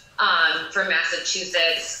County, from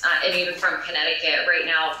Massachusetts, and even from Connecticut right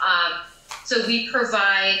now. So we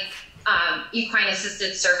provide equine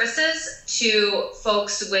assisted services to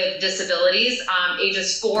folks with disabilities,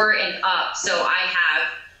 ages 4 and up. So I have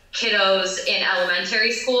kiddos in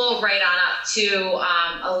elementary school right on up to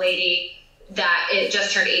a lady that it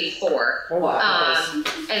just turned 84. Oh, wow.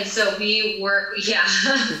 And so we work,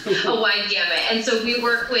 a wide gamut. And so we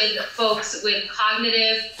work with folks with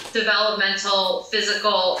cognitive, developmental,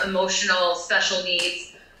 physical, emotional, special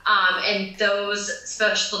needs. And those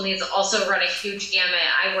special needs also run a huge gamut.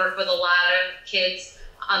 I work with a lot of kids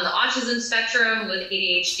on the autism spectrum with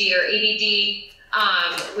ADHD or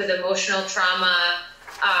ADD, with emotional trauma,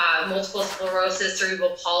 multiple sclerosis,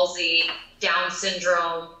 cerebral palsy, Down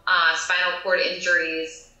syndrome, spinal cord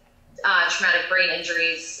injuries, traumatic brain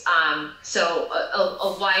injuries. So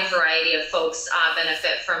a wide variety of folks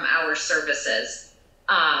benefit from our services.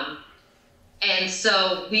 And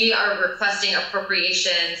so we are requesting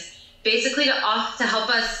appropriations basically to help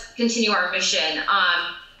us continue our mission.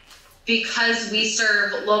 Because we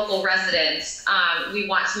serve local residents, we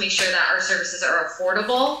want to make sure that our services are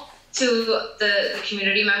affordable to the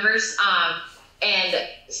community members. And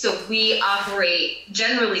so we operate,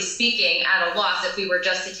 generally speaking, at a loss if we were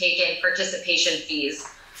just to take in participation fees.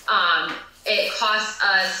 It costs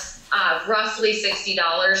us roughly $60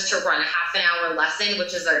 to run a half-an-hour lesson,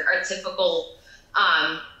 which is our typical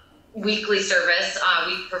weekly service.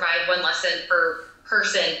 We provide one lesson per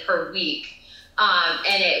person per week.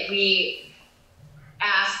 And we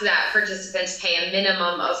ask that participants pay a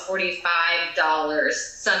minimum of $45.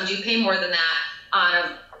 Some do pay more than that on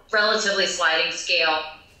a relatively sliding scale.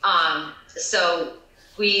 So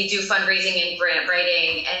we do fundraising and grant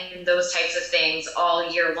writing and those types of things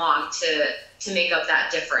all year long to make up that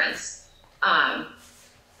difference.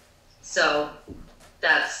 So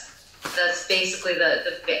that's basically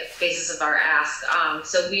the basis of our ask.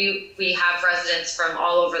 So we have residents from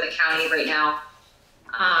all over the county right now.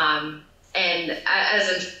 And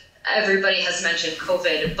as everybody has mentioned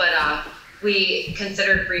COVID, but we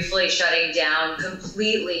considered briefly shutting down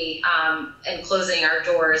completely and closing our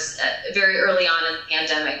doors very early on in the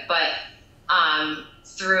pandemic. But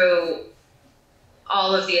through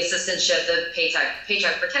all of the assistantship, the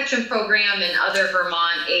Paycheck Protection Program and other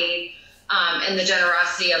Vermont aid, and the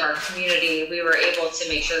generosity of our community, we were able to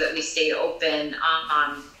make sure that we stayed open.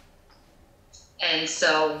 And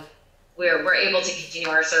so we're able to continue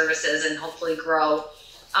our services and hopefully grow.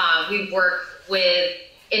 We work with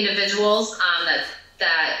individuals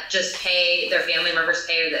that just pay, their family members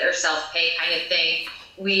pay, or self-pay kind of thing.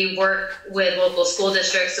 We work with local school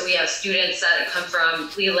districts, so we have students that come from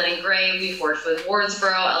Leland and Gray. We've worked with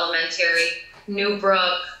Wardsboro Elementary,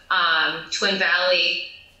 Newbrook, Twin Valley.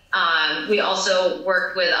 We also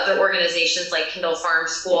work with other organizations like Kindle Farm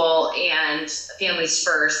School and Families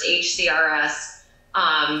First, HCRS,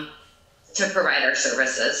 to provide our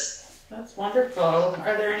services. That's wonderful.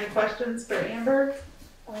 Are there any questions for Amber?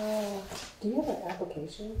 Do you have an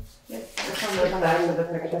application? Yes, it's on the back of the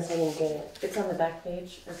picture. I guess I didn't get it. It's on the back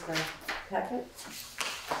page of the packet.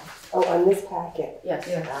 Oh, on this packet? Yes.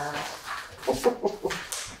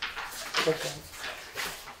 Okay.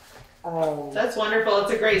 That's wonderful.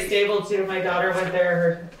 It's a great stable too. My daughter went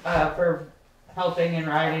there for helping and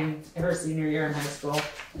riding her senior year in high school.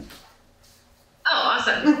 Oh,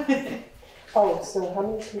 awesome. Oh, so how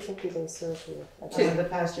many people do they serve here? Two, the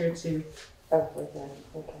past year, two. Oh,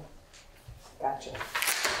 okay. Gotcha.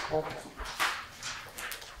 Okay.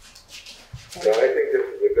 No, I think this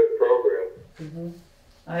is a good program. Mm-hmm.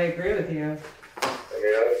 I agree with you. I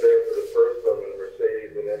mean, I was there for the first one when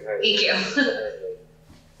Mercedes and then had. Thank you.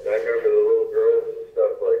 And I remember the little girls and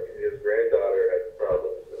stuff, like his granddaughter had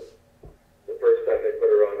problems. And the first time they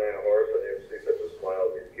put her on that horse, I didn't see such a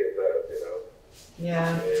smile these kids have, you know.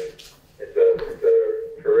 Yeah. I mean, it's a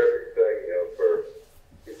terrific thing, you know, for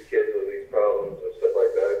these kids with these problems and stuff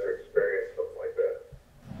like that to experience something like that.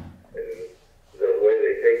 And the way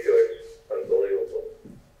they take to it is unbelievable.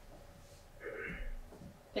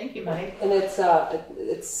 Thank you, Mike. And it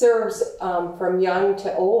serves from young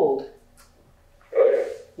to old. Oh,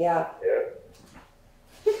 yeah. Yeah.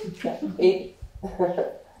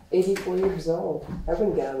 84 years old. I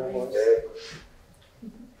wouldn't get on a horse.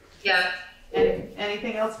 Yeah.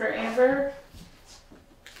 Anything else for Amber?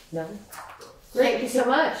 No. Thank you so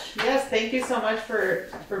much. Yes, thank you so much for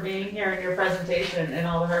being here and your presentation and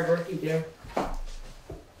all the hard work you do.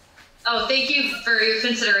 Oh, thank you for your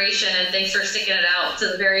consideration and thanks for sticking it out to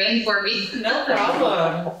the very end for me. No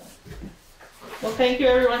problem. Well, thank you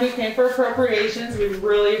everyone who came for appropriations. We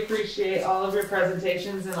really appreciate all of your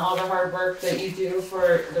presentations and all the hard work that you do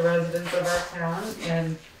for the residents of our town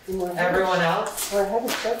and everyone else. We're ahead of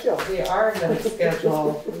schedule. We are ahead of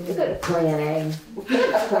schedule. Good planning.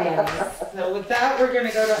 Good planning. So with that, we're going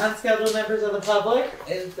to go to unscheduled members of the public.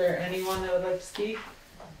 Is there anyone that would like to speak?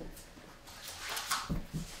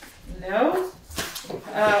 No?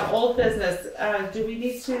 Old business. Do we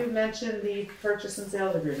need to mention the purchase and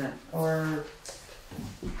sales agreement, or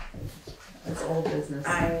it's old business?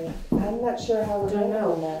 I'm not sure how we're doing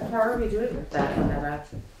on that. How are we doing with that, Annetta?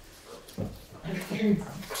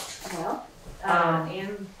 Well,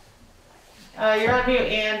 And You're on mute,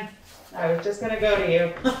 Ann. I was just gonna go to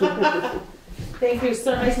you. Thank you,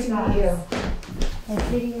 so nice to meet you.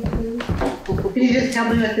 Can you just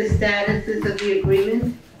tell me what the status is of the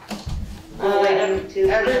agreement? We're waiting to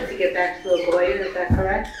get back to the lawyer, is that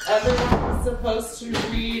correct? Everyone was supposed to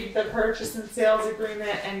read the purchase and sales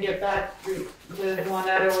agreement and get back with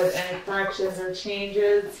Juanetta with any corrections or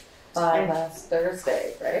changes. By last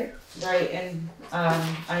Thursday, right? Right, and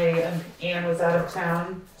Ann was out of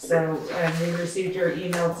town, and we received your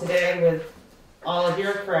email today with all of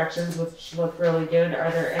your corrections, which look really good. Are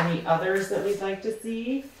there any others that we'd like to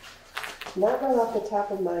see? Not right off the top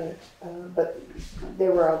of my, but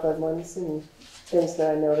there were other ones and things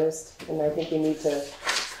that I noticed, and I think we need to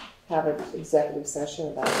have an executive session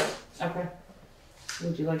about it. Okay.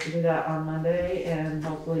 Would you like to do that on Monday and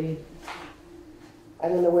hopefully? I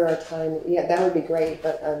don't know where our time, yeah, that would be great,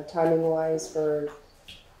 but timing wise for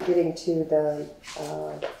getting to the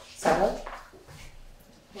seller?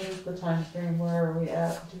 What is the time frame? Where are we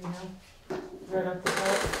at? Do you know? Right off the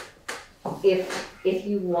top? If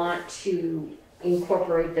you want to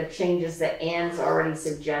incorporate the changes that Ann's already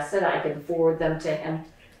suggested, I can forward them to him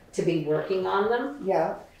to be working on them.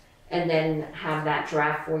 Yeah. And then have that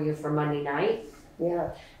draft for you for Monday night. Yeah.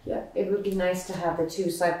 Yeah, it would be nice to have the two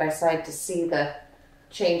side by side to see the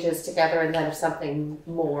changes together, and then if something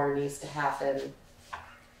more needs to happen.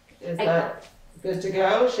 Is that good to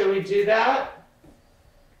go? Should we do that?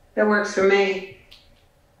 That works for me.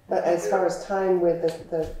 But as far as time with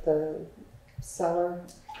the seller?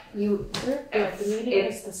 It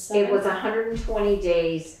was 120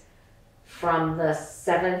 days from the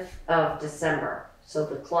 7th of December. So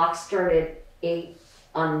the clock started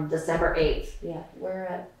on December 8th. Yeah, we're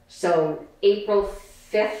at. So April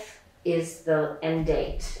 5th is the end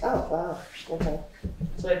date. Oh, wow. Okay.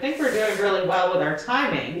 So I think we're doing really well with our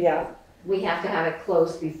timing. Yeah. We have to have it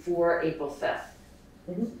closed before April 5th.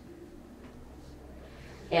 Mm-hmm.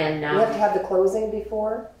 And you have to have the closing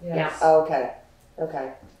before? Yes. Yeah. Oh, okay.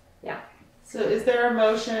 Okay. Yeah. So is there a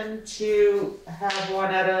motion to have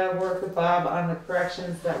Juanetta work with Bob on the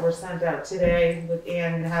corrections that were sent out today with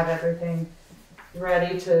Ann and have everything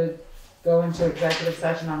ready to go into executive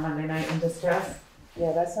session on Monday night and discuss?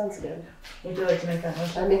 Yeah, that sounds good. Would you like to make that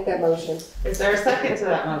motion? I make that motion. Is there a second to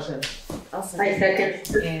that motion? I'll second. I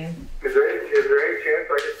second. Ann. Is there any chance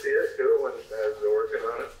I can see it too when as they're working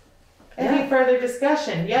on it? Any further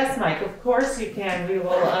discussion? Yes, Mike, of course you can. We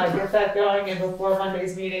will get that going, and before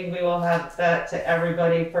Monday's meeting, we will have that to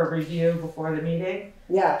everybody for review before the meeting.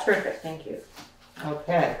 Yeah. Terrific, thank you.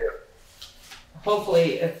 Okay.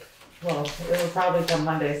 Hopefully, it will probably come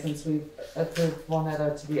Monday since we approved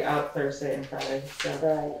Juanetta to be out Thursday and Friday. So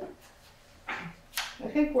right. I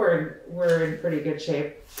think we're in pretty good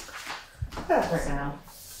shape right now.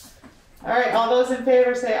 All right, all those in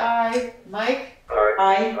favor say aye. Mike?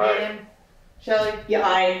 Aye. Ann? Shelley? Yeah,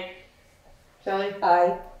 aye. Shelley?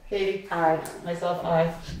 Aye. Katie? Aye. Myself,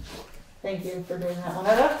 aye. Thank you for doing that,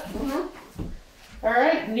 Juanetta. Mm-hmm. All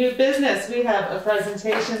right, new business. We have a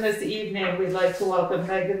presentation this evening. We'd like to welcome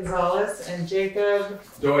Meg Gonzalez and Jacob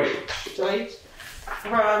Deutsch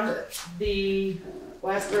from the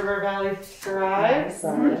West River Valley Thrive.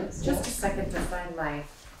 Mm-hmm. Just a second to find I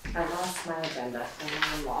lost my agenda and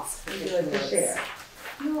I'm lost. Would you like to share?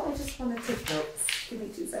 No, I just want to take notes. Give me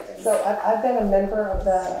 2 seconds. So I've been a member of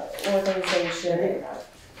the organization,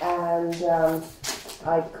 and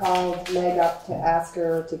I called Meg up to ask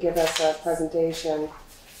her to give us a presentation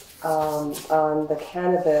on the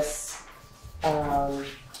cannabis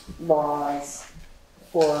laws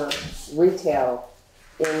for retail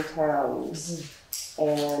in towns.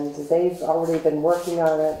 And they've already been working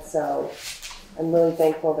on it, so I'm really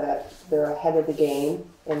thankful that they're ahead of the game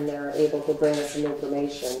and they're able to bring us some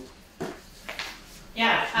information.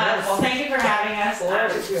 Yeah, well, thank you for having us.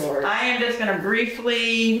 I am just going to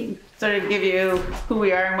briefly sort of give you who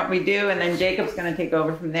we are and what we do, and then Jacob's going to take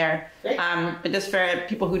over from there. But just for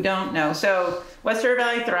people who don't know, so West River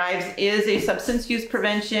Valley Thrives is a substance use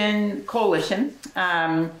prevention coalition.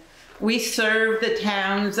 We serve the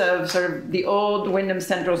towns of sort of the old Windham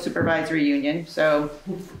Central Supervisory Union, so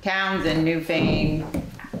towns in Newfane,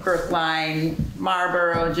 Brookline,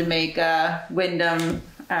 Marlboro, Jamaica, Windham,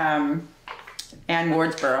 and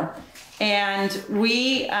Wardsboro. And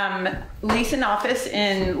we lease an office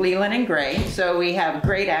in Leland and Gray, so we have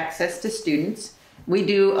great access to students. We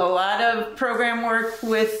do a lot of program work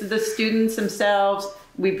with the students themselves.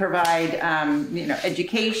 We provide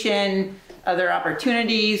education, other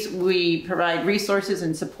opportunities. We provide resources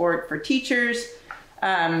and support for teachers.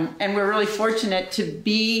 And we're really fortunate to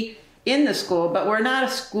be in the school, but we're not a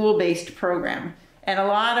school-based program. And a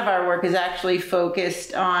lot of our work is actually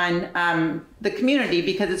focused on the community,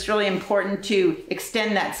 because it's really important to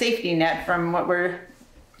extend that safety net from what we're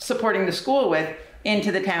supporting the school with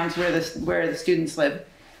into the towns where the students live.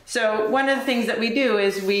 So one of the things that we do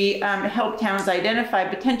is we help towns identify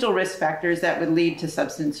potential risk factors that would lead to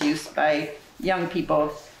substance use by young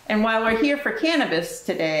people. And while we're here for cannabis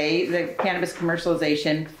today, the cannabis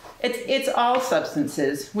commercialization, it's all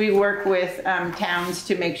substances. We work with towns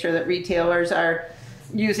to make sure that retailers are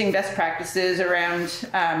using best practices around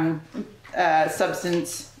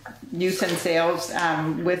substance use and sales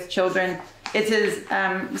with children.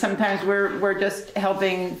 Sometimes we're just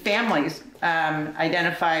helping families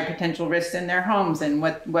identify potential risks in their homes and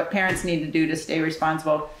what parents need to do to stay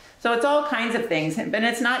responsible. So it's all kinds of things, but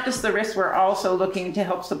it's not just the risks. We're also looking to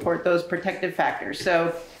help support those protective factors.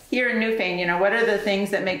 So here in Newfane, what are the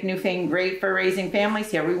things that make Newfane great for raising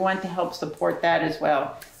families here? We want to help support that as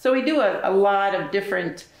well. So we do a lot of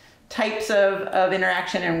different types of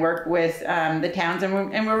interaction and work with the towns,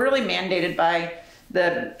 and we're really mandated by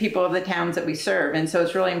the people of the towns that we serve. And so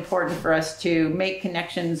it's really important for us to make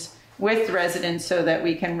connections with residents so that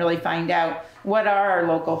we can really find out what are our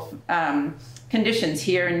local conditions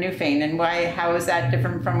here in Newfane, and how is that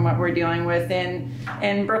different from what we're dealing with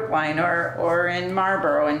in Brookline or in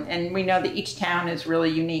Marlborough, and we know that each town is really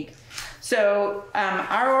unique. So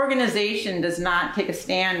our organization does not take a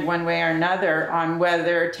stand one way or another on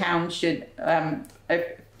whether towns should,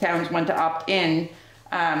 if towns want to opt in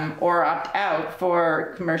or opt out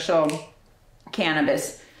for commercial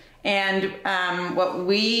cannabis. And what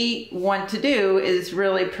we want to do is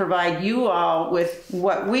really provide you all with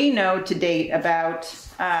what we know to date about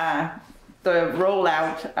the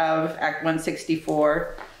rollout of Act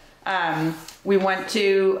 164. We want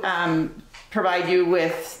to provide you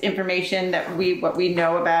with information that what we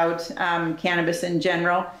know about cannabis in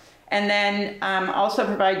general, and then also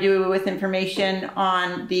provide you with information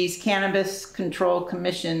on these cannabis control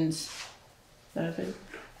commissions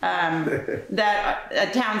that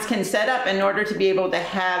towns can set up in order to be able to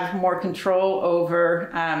have more control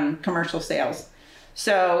over commercial sales.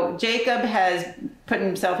 So Jacob has put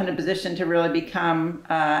himself in a position to really become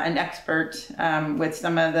an expert with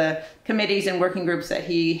some of the committees and working groups that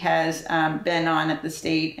he has been on at the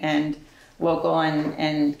state and local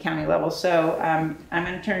and county level. So I'm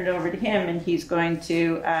going to turn it over to him, and he's going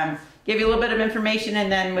to give you a little bit of information,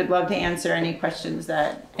 and then would love to answer any questions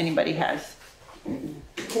that anybody has.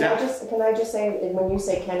 Can I just say, when you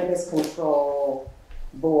say cannabis control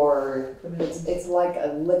board, it's like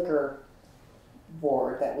a liquor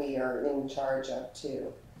board that we are in charge of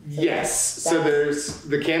too. Yes, so there's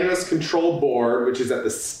the Cannabis Control Board, which is at the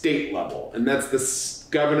state level, and that's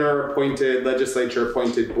the governor-appointed,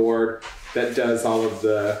 legislature-appointed board that does all of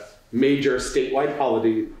the major statewide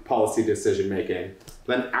policy decision-making.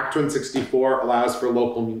 Then Act 164 allows for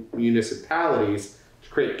local municipalities to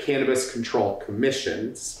create cannabis control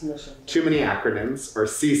commissions, too many acronyms, or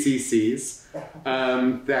CCCs,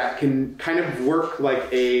 that can kind of work like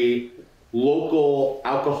a local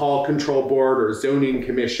alcohol control board or zoning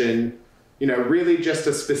commission, really just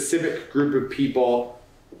a specific group of people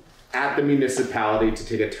at the municipality to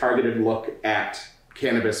take a targeted look at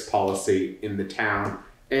cannabis policy in the town,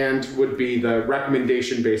 and would be the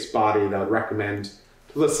recommendation-based body that would recommend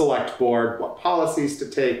to the select board what policies to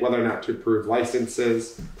take, whether or not to approve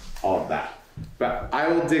licenses, all of that. But I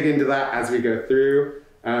will dig into that as we go through.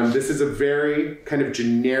 This is a very kind of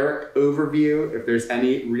generic overview. If there's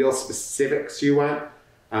any real specifics you want,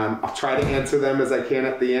 I'll try to answer them as I can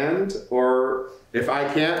at the end, or if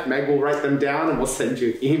I can't, Meg will write them down and we'll send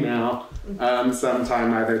you an email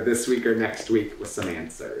sometime either this week or next week with some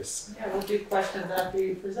answers. Yeah, we'll do questions after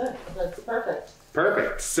you present. That's perfect.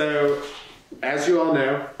 Perfect. So, as you all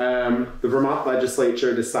know, the Vermont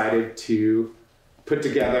legislature decided to put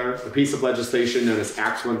together a piece of legislation known as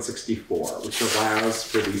Act 164, which allows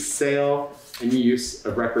for the sale and use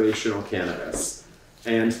of recreational cannabis.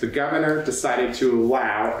 And the governor decided to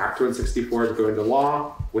allow Act 164 to go into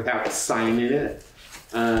law without signing it.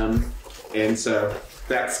 And so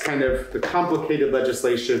that's kind of the complicated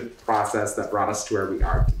legislation process that brought us to where we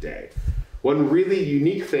are today. One really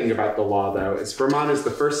unique thing about the law, though, is Vermont is the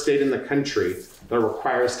first state in the country that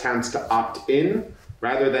requires towns to opt in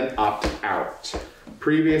rather than opt out.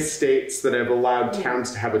 Previous states that have allowed towns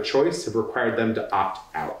to have a choice have required them to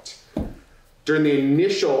opt out. During the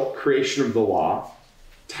initial creation of the law,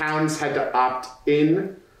 towns had to opt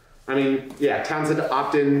in. Towns had to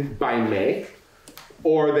opt in by May,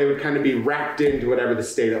 or they would kind of be wrapped into whatever the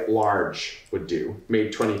state at large would do, May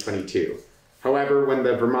 2022. However, when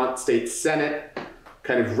the Vermont State Senate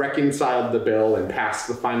kind of reconciled the bill and passed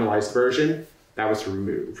the finalized version, that was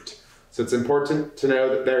removed. So it's important to know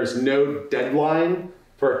that there's no deadline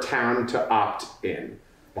for a town to opt in.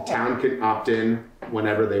 A town can opt in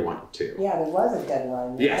whenever they want to. Yeah, there was a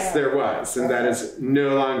deadline. Yes, there was, and that is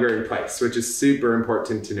no longer in place, which is super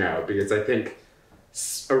important to know, because I think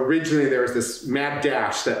originally there was this mad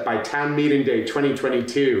dash that by town meeting day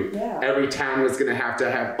 2022, every town was going to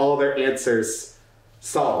have all their answers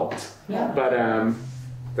solved. Yeah. But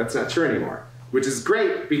that's not true anymore, which is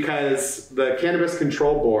great because the Cannabis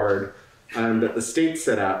Control Board that the state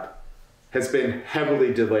set up has been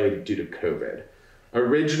heavily delayed due to COVID.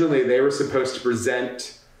 Originally, they were supposed to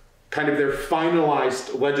present kind of their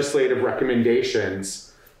finalized legislative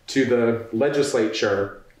recommendations to the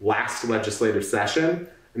legislature last legislative session,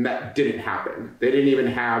 and that didn't happen. They didn't even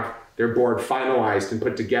have their board finalized and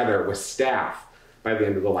put together with staff by the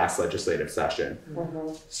end of the last legislative session.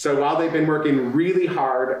 So while they've been working really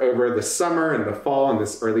hard over the summer and the fall and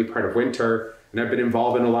this early part of winter, and I've been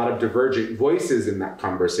involved in a lot of divergent voices in that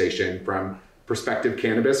conversation, from prospective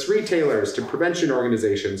cannabis retailers to prevention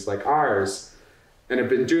organizations like ours, and have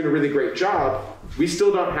been doing a really great job, we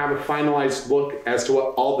still don't have a finalized look as to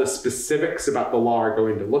what all the specifics about the law are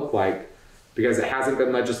going to look like, because it hasn't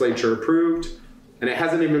been legislature approved and it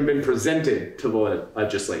hasn't even been presented to the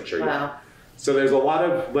legislature yet. So there's a lot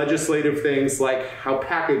of legislative things like how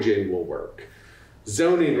packaging will work,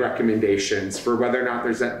 zoning recommendations for whether or not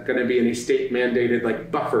there's going to be any state mandated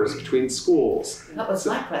like buffers between schools. That was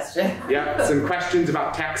my question. Yeah, some questions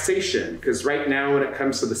about taxation, because right now when it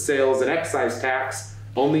comes to the sales and excise tax,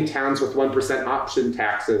 only towns with 1% option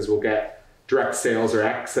taxes will get direct sales or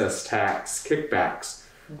excess tax kickbacks.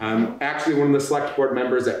 Actually, one of the select board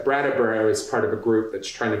members at Brattleboro is part of a group that's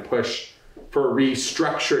trying to push for a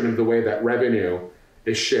restructuring of the way that revenue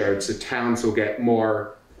is shared, so towns will get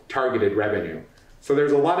more targeted revenue. So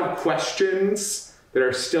there's a lot of questions that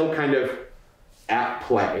are still kind of at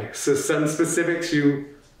play. So some specifics you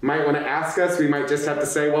might want to ask us, we might just have to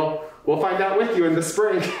say, well, we'll find out with you in the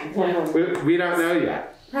spring. We don't know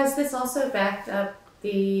yet. Has this also backed up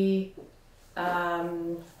the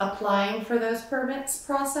applying for those permits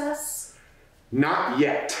process? Not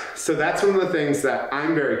yet. So that's one of the things that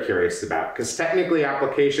I'm very curious about, because technically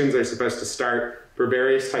applications are supposed to start for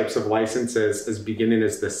various types of licenses as beginning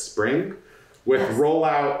as this spring, with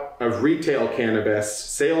rollout of retail cannabis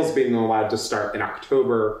sales being allowed to start in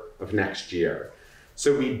October of next year.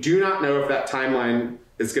 So we do not know if that timeline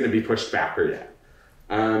is going to be pushed back or yet.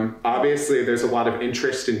 Obviously, there's a lot of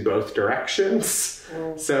interest in both directions,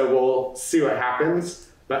 so we'll see what happens.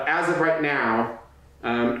 But as of right now,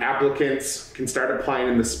 applicants can start applying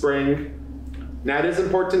in the spring. Now, it is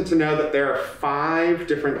important to know that there are 5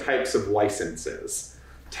 different types of licenses.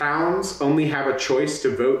 Towns only have a choice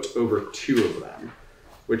to vote over 2 of them,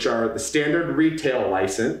 which are the standard retail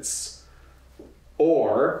license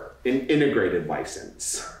or an integrated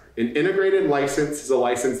license. An integrated license is a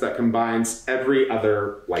license that combines every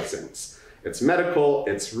other license. It's medical,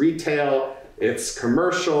 it's retail, it's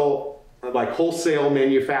commercial, like wholesale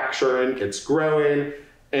manufacturing, it's growing,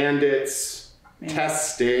 and it's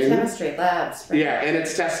testing. Chemistry labs. Right? Yeah, and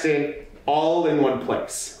it's testing all in one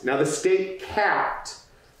place. Now the state capped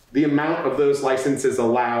the amount of those licenses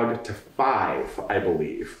allowed to 5, I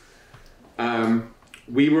believe.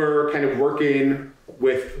 We were kind of working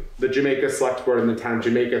with the Jamaica Select Board and the town of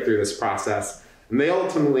Jamaica through this process, and they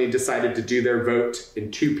ultimately decided to do their vote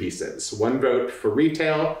in 2 pieces. One vote for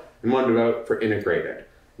retail and one vote for integrated.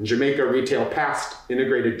 In Jamaica, retail passed,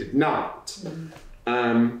 integrated did not.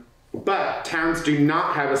 But towns do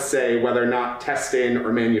not have a say whether or not testing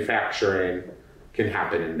or manufacturing can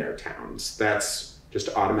happen in their towns. That's just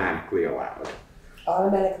automatically allowed.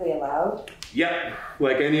 Automatically allowed? Yep,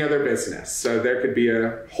 like any other business. So there could be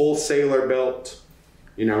a wholesaler built,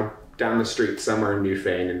 you know, down the street somewhere in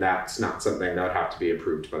Newfane, and that's not something that would have to be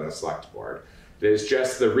approved by the select board. It is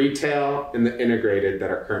just the retail and the integrated that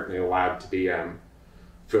are currently allowed to be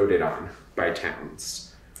voted on by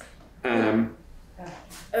towns.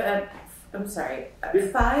 I'm sorry,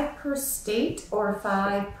 5 per state or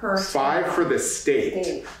 5 per 5 town? for the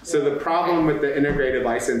state. So the problem with the integrated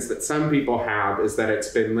license that some people have is that it's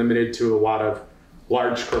been limited to a lot of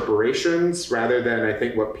large corporations rather than, I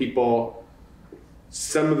think, what people,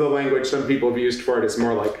 some of the language some people have used for it is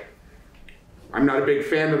more like, I'm not a big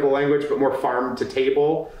fan of the language, but more farm to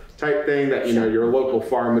table type thing that, you know, your local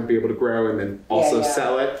farm would be able to grow and then also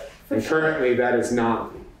sell it. And currently that is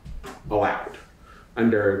not allowed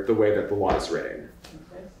under the way that the law is written.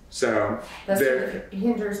 So that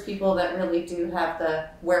hinders people that really do have the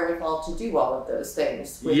wherewithal to do all of those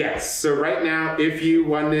things. Yes, so right now, if you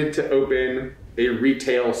wanted to open a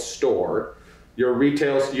retail store, your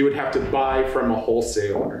retails, you would have to buy from a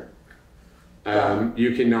wholesaler.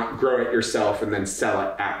 You cannot grow it yourself and then sell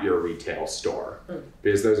it at your retail store,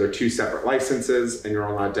 because those are two separate licenses, and you're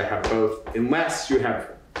allowed to have both unless you have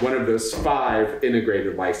one of those 5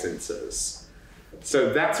 integrated licenses.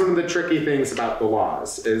 So that's one of the tricky things about the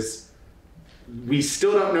laws, is we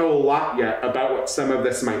still don't know a lot yet about what some of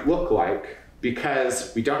this might look like,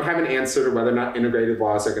 because we don't have an answer to whether or not integrated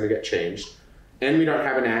laws are going to get changed, and we don't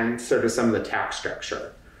have an answer to some of the tax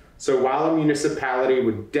structure. So while a municipality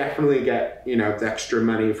would definitely get, the extra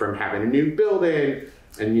money from having a new building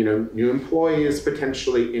and, new employees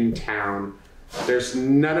potentially in town, there's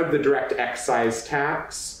none of the direct excise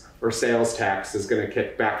tax or sales tax is going to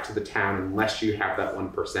kick back to the town unless you have that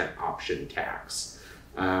 1% option tax.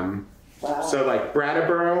 So like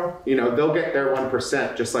Brattleboro, they'll get their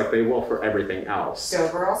 1% just like they will for everything else.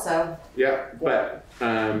 Dover also. Yeah, but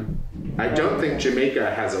I don't think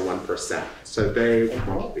Jamaica has a 1%, so they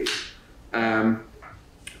won't be.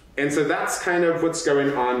 And so that's kind of what's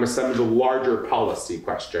going on with some of the larger policy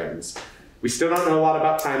questions. We still don't know a lot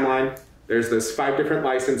about timeline. There's those 5 different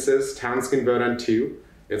licenses. Towns can vote on 2.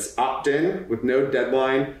 It's opt-in with no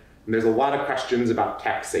deadline, and there's a lot of questions about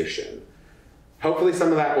taxation. Hopefully some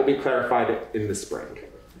of that will be clarified in the spring.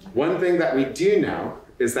 One thing that we do know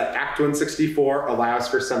is that Act 164 allows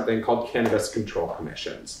for something called cannabis control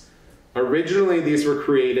commissions. Originally, these were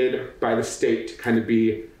created by the state to kind of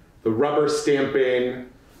be the rubber stamping,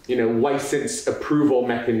 license approval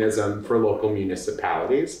mechanism for local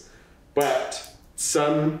municipalities. But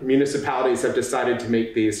some municipalities have decided to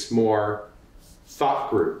make these more thought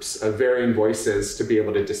groups of varying voices to be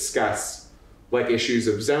able to discuss like issues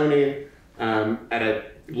of zoning, at a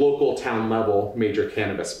local town level, major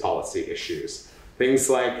cannabis policy issues. Things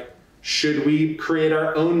like, should we create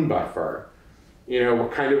our own buffer?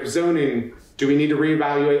 What kind of zoning, do we need to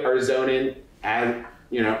reevaluate our zoning at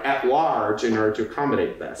large in order to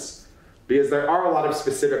accommodate this? Because there are a lot of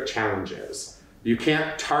specific challenges. You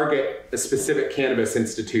can't target a specific cannabis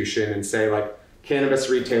institution and say like, cannabis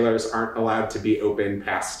retailers aren't allowed to be open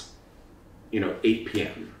past, 8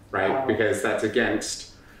 p.m., right? Wow. Because that's against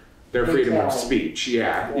their freedom of speech.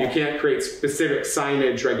 Yeah. You can't create specific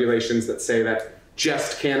signage regulations that say that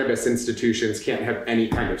just cannabis institutions can't have any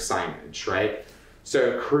kind of signage, right? So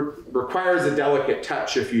it requires a delicate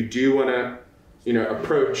touch if you do want to,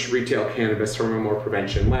 approach retail cannabis from a more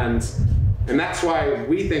prevention lens. And that's why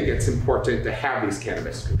we think it's important to have these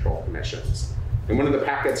cannabis control commissions. In one of the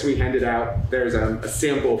packets we handed out, there's a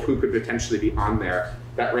sample of who could potentially be on there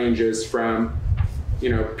that ranges from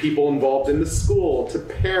people involved in the school, to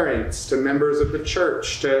parents, to members of the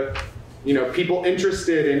church, to, people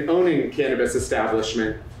interested in owning cannabis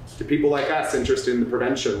establishment, to people like us interested in the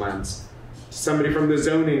prevention lens, to somebody from the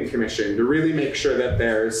zoning commission, to really make sure that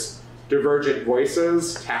there's divergent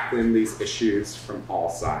voices tackling these issues from all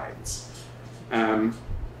sides. And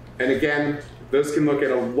again, those can look at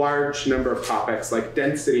a large number of topics like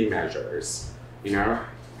density measures,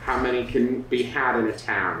 how many can be had in a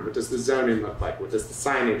town? What does the zoning look like? What does the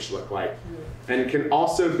signage look like? And can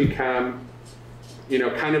also become,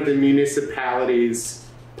 kind of the municipality's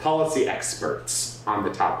policy experts on the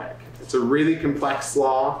topic. It's a really complex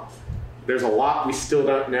law. There's a lot we still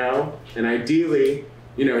don't know. And ideally,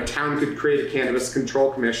 a town could create a cannabis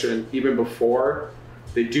control commission even before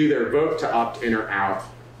they do their vote to opt in or out.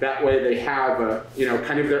 That way they have a,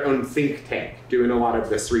 kind of their own think tank doing a lot of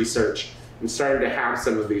this research and starting to have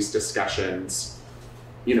some of these discussions,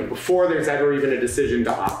 before there's ever even a decision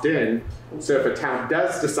to opt in. So if a town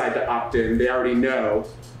does decide to opt in, they already know,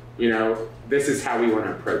 this is how we want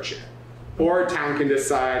to approach it. Or a town can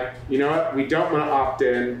decide, we don't want to opt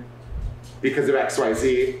in because of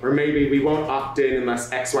XYZ, or maybe we won't opt in unless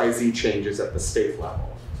XYZ changes at the state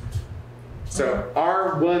level. So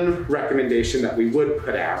our one recommendation that we would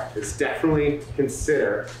put out is definitely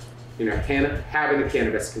consider having a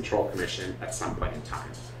cannabis control commission at some point in time.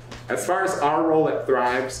 As far as our role at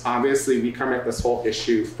Thrives, obviously we come at this whole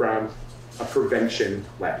issue from a prevention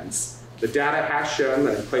lens. The data has shown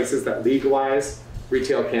that in places that legalize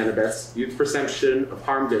retail cannabis, youth perception of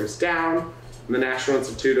harm goes down, and the National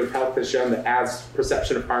Institute of Health has shown that as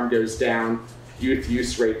perception of harm goes down, youth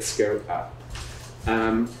use rates go up.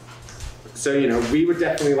 So, we would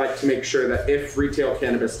definitely like to make sure that if retail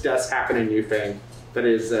cannabis does happen in Newfane, that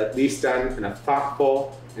it is at least done in a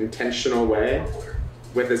thoughtful, intentional way,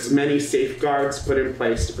 with as many safeguards put in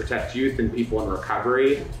place to protect youth and people in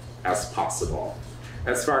recovery as possible.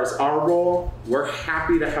 As far as our role, we're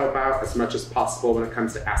happy to help out as much as possible when it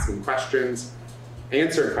comes to asking questions,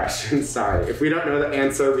 answering questions, sorry. If we don't know the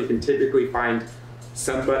answer, we can typically find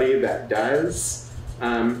somebody that does.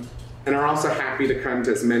 and are also happy to come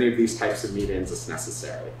to as many of these types of meetings as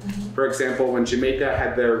necessary. For example, when Jamaica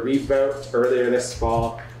had their revote earlier this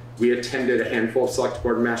fall, we attended a handful of select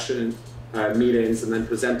board meetings and then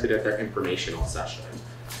presented at their informational session.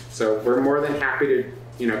 So we're more than happy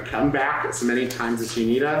to come back as many times as you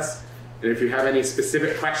need us. And if you have any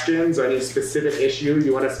specific questions or any specific issue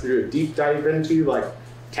you want us to do a deep dive into, like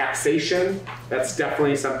taxation, that's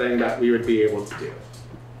definitely something that we would be able to do.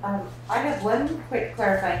 I have one quick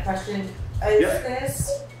clarifying question. Is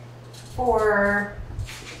this for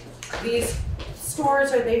these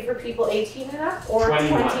stores, are they for people 18 and up or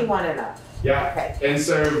 21 and up? Yeah. Okay. And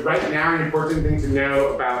so right now, an important thing to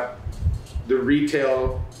know about the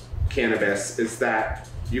retail cannabis is that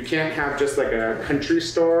you can't have just like a country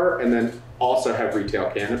store and then also have retail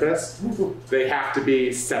cannabis. They have to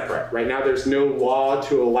be separate. Right now, there's no law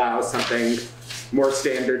to allow something more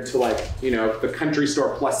standard to like, the country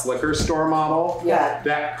store plus liquor store model. Yeah.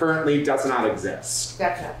 That currently does not exist.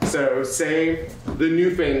 Gotcha. So say the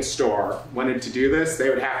Newfane store wanted to do this, they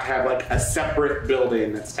would have to have like a separate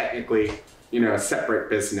building that's technically, a separate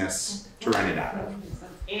business to run it out of.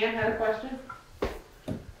 Anne had a question?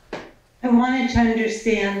 I wanted to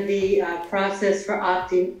understand the process for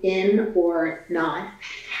opting in or not.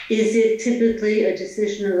 Is it typically a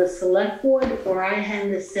decision of the select board, or I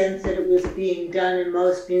had the sense that it was being done in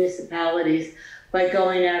most municipalities by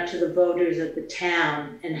going out to the voters of the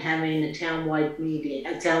town and having a townwide meeting,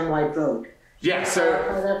 a townwide vote? Yeah, so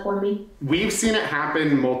that for me? We've seen it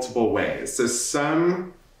happen multiple ways. So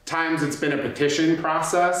sometimes it's been a petition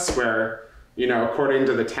process where, according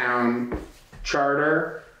to the town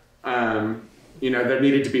charter, there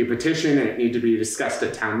needed to be a petition and it needed to be discussed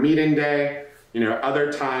at town meeting day.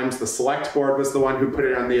 Other times the select board was the one who put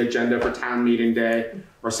it on the agenda for town meeting day.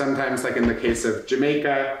 Or sometimes, like in the case of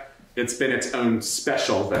Jamaica, it's been its own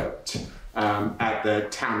special vote at the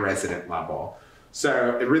town resident level.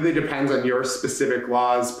 So it really depends on your specific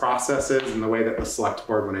laws, processes, and the way that the select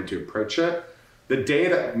board wanted to approach it. The day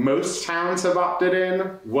that most towns have opted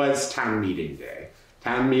in was town meeting day.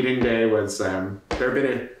 Town meeting day was, there have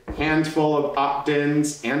been a handful of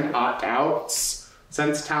opt-ins and opt-outs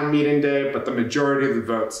since town meeting day, but the majority of the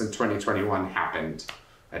votes in 2021 happened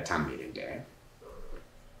at town meeting day.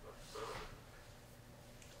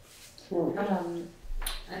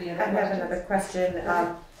 I have another question.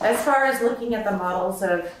 As far as looking at the models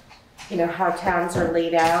of, how towns are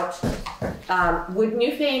laid out, would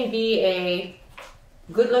Newfane be a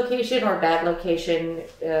good location or bad location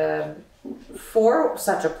for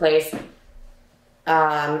such a place?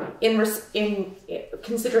 In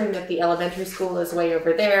considering that the elementary school is way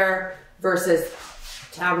over there versus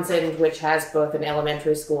Townsend, which has both an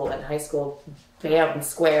elementary school and high school, bam,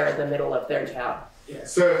 square in the middle of their town. Yeah.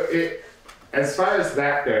 So as far as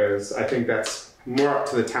that goes, I think that's more up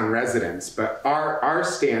to the town residents. But our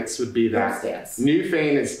stance would be that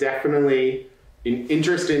Newfane is definitely an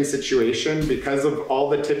interesting situation because of all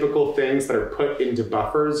the typical things that are put into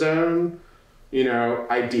buffer zone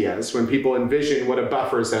ideas. When people envision what a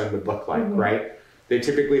buffer zone would look like, right? They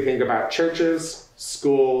typically think about churches,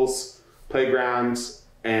 schools, playgrounds,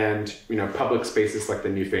 and public spaces like the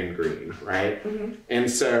Newfane Green, right? And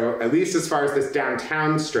so, at least as far as this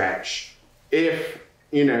downtown stretch, if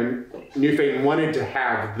Newfane wanted to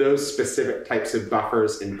have those specific types of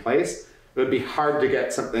buffers in place, it would be hard to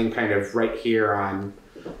get something kind of right here on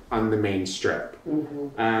the main strip.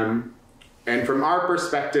 And from our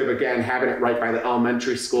perspective, again, having it right by the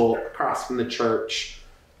elementary school, across from the church,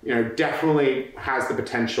 definitely has the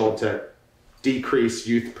potential to decrease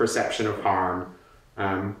youth perception of harm,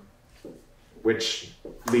 which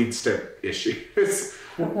leads to issues.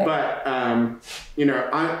 But, on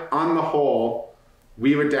the whole,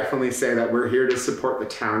 we would definitely say that we're here to support the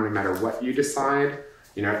town no matter what you decide.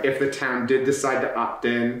 If the town did decide to opt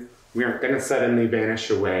in, we aren't going to suddenly vanish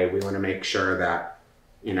away. We want to make sure that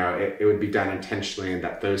it would be done intentionally and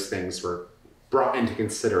that those things were brought into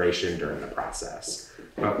consideration during the process.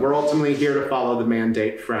 But we're ultimately here to follow the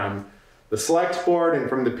mandate from the select board and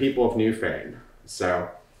from the people of Newfane. So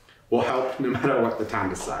we'll help no matter what the town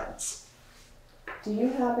decides. Do you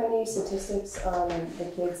have any statistics on the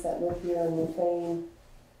kids that live here in Newfane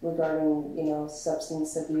regarding,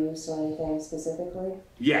 substance abuse or anything specifically?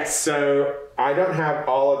 Yes, so I don't have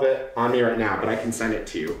all of it on me right now, but I can send it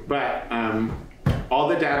to you. But all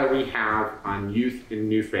the data we have on youth in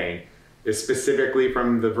Newfane is specifically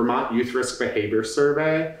from the Vermont Youth Risk Behavior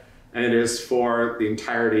Survey, and it is for the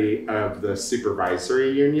entirety of the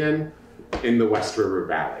supervisory union in the West River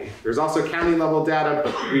Valley. There's also county level data,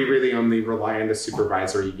 but we really only rely on the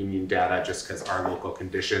supervisory union data just because our local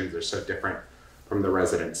conditions are so different from the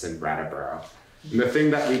residents in Brattleboro. And the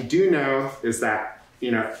thing that we do know is that,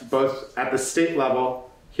 both at the state level,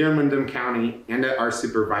 here in Windham County, and at our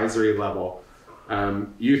supervisory level,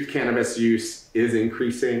 youth cannabis use is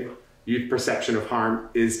increasing, youth perception of harm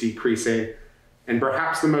is decreasing, and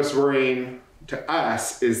perhaps the most worrying to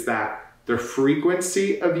us is that the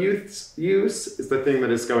frequency of youth use is the thing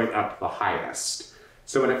that is going up the highest.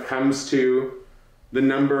 So when it comes to the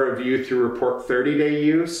number of youth who report 30-day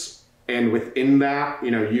use, and within that,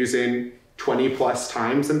 using 20 plus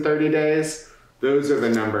times in 30 days, those are the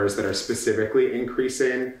numbers that are specifically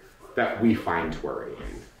increasing that we find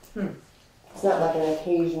worrying. It's not like an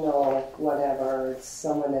occasional whatever, it's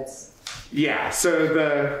someone that's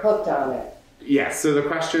hooked on it. Yes, so the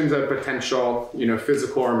questions of potential,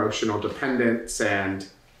 physical or emotional dependence and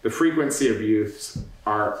the frequency of use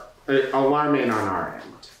are alarming on our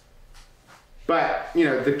end. But,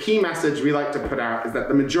 the key message we like to put out is that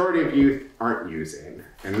the majority of youth aren't using,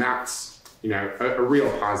 and that's, a real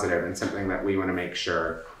positive and something that we want to make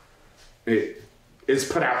sure it is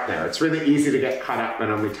put out there. It's really easy to get caught up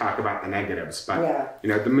and only talk about the negatives, but,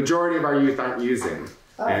 the majority of our youth aren't using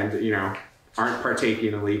and, aren't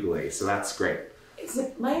partaking illegally, so that's great. Is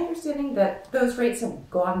it my understanding that those rates have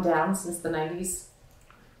gone down since the 90s,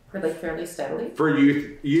 fairly steadily? For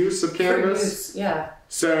youth use of cannabis? For use, yeah.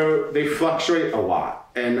 So they fluctuate a lot,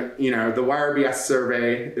 and the YRBS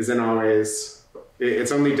survey isn't always,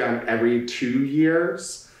 it's only done every 2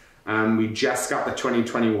 years. We just got the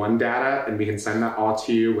 2021 data, and we can send that all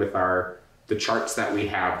to you with the charts that we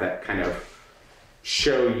have that kind of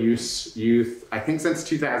show youth, I think since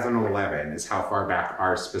 2011 is how far back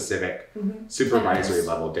our specific supervisory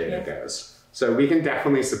level data goes. So we can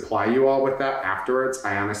definitely supply you all with that afterwards.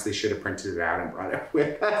 I honestly should have printed it out and brought it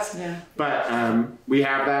with us. Yeah. But we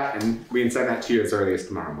have that, and we can send that to you as early as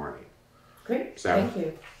tomorrow morning. Great, so, thank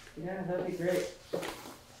you. Yeah, that'd be great.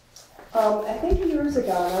 I think years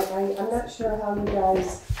ago, I'm not sure how you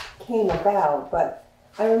guys came about, but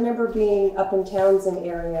I remember being up in Townsend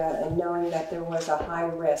area and knowing that there was a high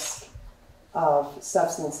risk of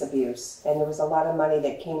substance abuse, and there was a lot of money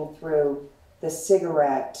that came through the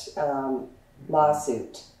cigarette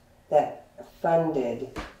lawsuit that funded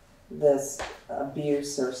this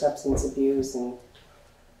abuse or substance abuse, and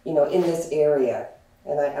in this area,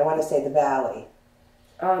 and I want to say the Valley.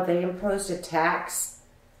 Oh, they imposed a tax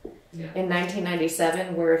in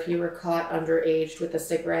 1997 where if you were caught underage with a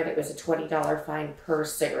cigarette, it was a $20 fine per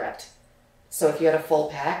cigarette. So if you had a full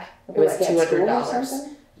pack, it was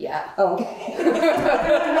 $200. Yeah. Oh, okay.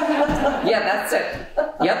 Yeah, that's it.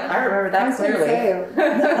 Yep, I remember that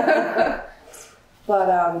clearly.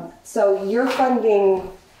 But so your funding,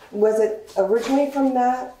 was it originally from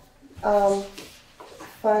that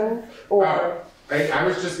fund, or? I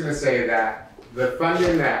was just going to say that the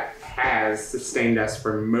funding that has sustained us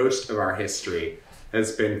for most of our history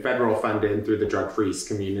has been federal funding through the Drug Free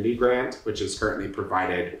Community Grant, which is currently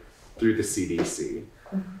provided through the CDC.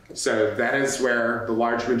 So that is where the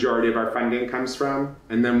large majority of our funding comes from.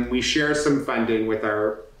 And then we share some funding with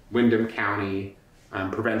our Windham County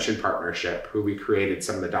Prevention Partnership, who we created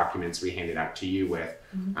some of the documents we handed out to you with.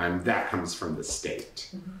 That comes from the state.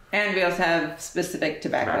 And we also have specific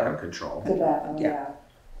tobacco control. Tobacco, yeah.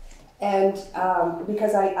 And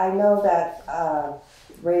because I know that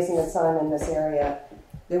raising a son in this area,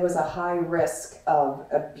 there was a high risk of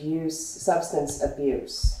abuse, substance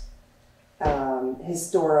abuse,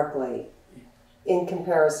 historically, in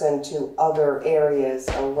comparison to other areas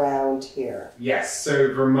around here. Yes,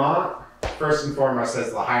 so Vermont, first and foremost,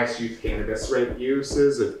 has the highest youth cannabis rate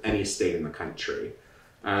uses of any state in the country.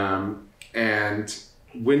 And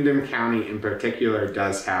Windham County in particular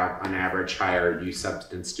does have, on average, higher youth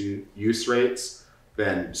substance use rates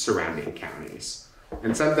than surrounding counties.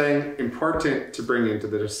 And something important to bring into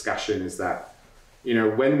the discussion is that,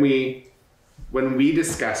 when we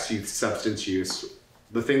discuss youth substance use,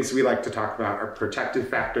 the things we like to talk about are protective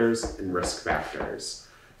factors and risk factors.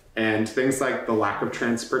 And things like the lack of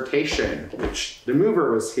transportation, which the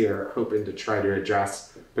Moover was here hoping to try to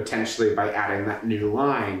address potentially by adding that new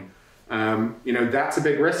line. That's a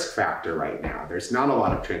big risk factor right now. There's not a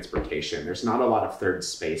lot of transportation. There's not a lot of third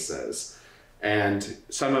spaces. And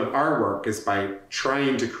some of our work is by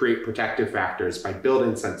trying to create protective factors, by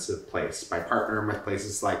building sense of place, by partnering with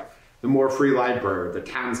places like the More Free Library, the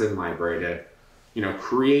Townsend Library to,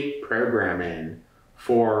 create programming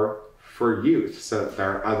for youth so that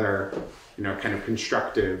there are other, kind of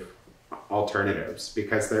constructive alternatives,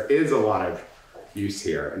 because there is a lot of use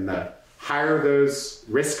here. And the higher those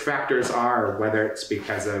risk factors are, whether it's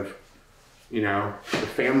because of, the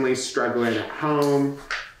family struggling at home,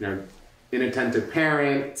 inattentive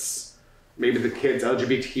parents, maybe the kid's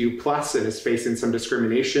LGBTQ plus and is facing some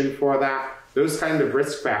discrimination for that. Those kind of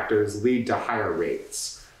risk factors lead to higher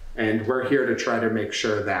rates. And we're here to try to make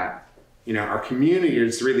sure that, you know, our community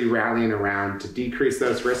is really rallying around to decrease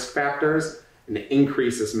those risk factors and to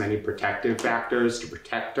increase as many protective factors to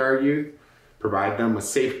protect our youth, provide them with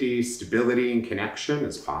safety, stability, and connection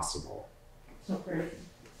as possible. Okay.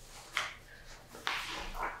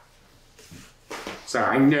 So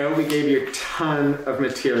I know we gave you a ton of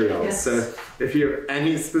materials. Yes. So if you have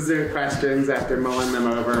any specific questions after mulling them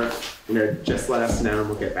over, you know, just let us know and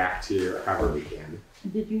we'll get back to you however we can.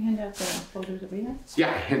 Did you hand out the folders that we had? Yeah,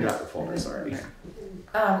 I handed out the folders already.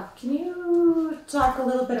 Can you talk a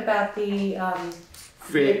little bit about the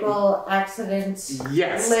vehicle accident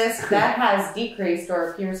Yes. list? That has decreased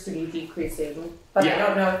or appears to be decreasing, but Yeah. I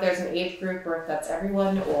don't know if there's an age group or if that's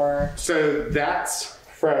everyone or... So that's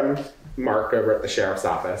from Mark over at the Sheriff's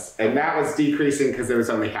Office, and that was decreasing because it was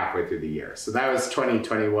only halfway through the year. So that was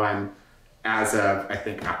 2021 as of, I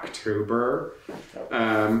think, October.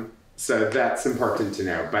 So that's important to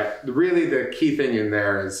know. But really the key thing in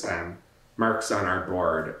there is Mark's on our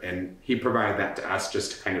board, and he provided that to us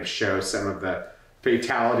just to kind of show some of the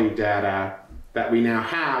fatality data that we now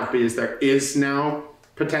have, because there is now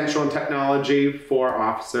potential and technology for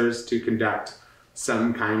officers to conduct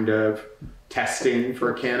some kind of testing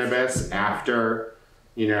for cannabis after,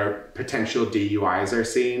 you know, potential DUIs are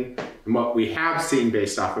seen. And what we have seen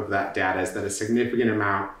based off of that data is that a significant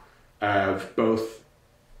amount of both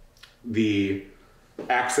the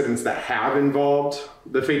accidents that have involved,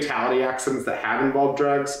 the fatality accidents that have involved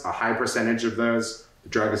drugs, a high percentage of those, the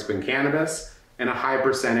drug has been cannabis, and a high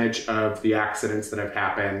percentage of the accidents that have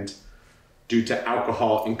happened due to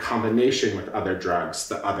alcohol in combination with other drugs,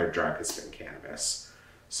 the other drug has been cannabis.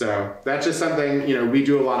 So that's just something, you know, we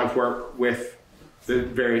do a lot of work with the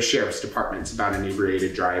various sheriff's departments about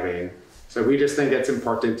inebriated driving. So we just think it's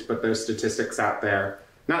important to put those statistics out there,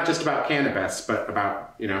 not just about cannabis, but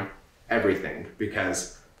about, you know, everything,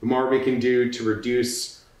 because the more we can do to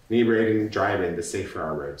reduce inebriating driving, the safer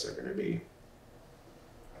our roads are going to be.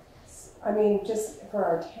 I mean, just for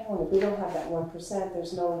our town, if we don't have that 1%,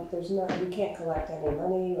 there's no, we can't collect any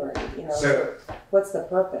money, or, you know, So, what's the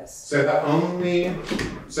purpose? So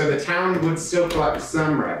the town would still collect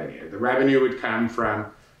some revenue. The revenue would come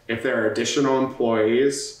from, if there are additional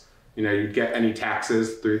employees, you know, you'd get any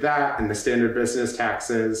taxes through that and the standard business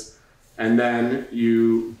taxes, and then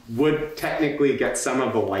you would technically get some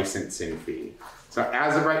of the licensing fee. So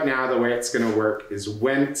as of right now, the way it's going to work is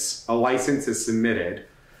once a license is submitted,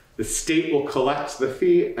 the state will collect the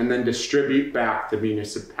fee and then distribute back to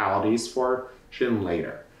municipalities for portion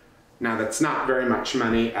later. Now that's not very much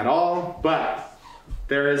money at all, but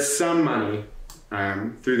there is some money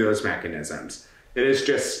through those mechanisms. It is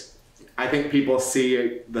just, I think people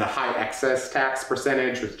see the high excess tax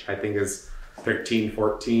percentage, which I think is 13,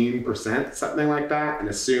 14%, something like that, and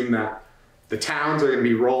assume that the towns are going to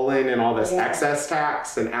be rolling in all this excess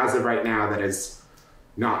tax, and as of right now, that is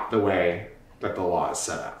not the way that the law is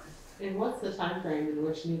set up. And what's the time frame in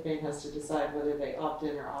which Newfane has to decide whether they opt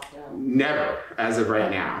in or opt out? Never, as of right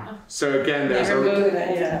now. So again, there's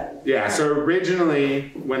so originally,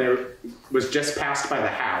 when it was just passed by the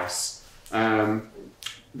House,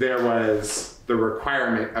 there was the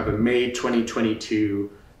requirement of a May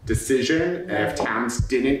 2022 decision, and if towns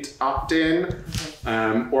didn't opt in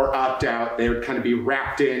or opt out, they would kind of be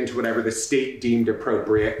wrapped into whatever the state deemed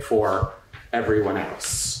appropriate for everyone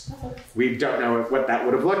else. We don't know what that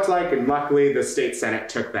would have looked like, and luckily the state Senate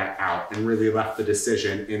took that out and really left the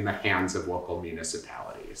decision in the hands of local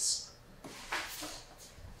municipalities.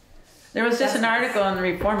 There was just an article in the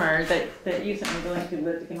Reformer that you sent me the link to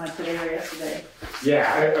that came out today or yesterday.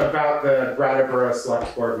 Yeah, about the Brattleboro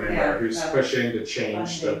Selectboard member who's pushing to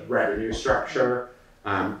change the revenue structure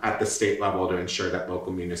at the state level to ensure that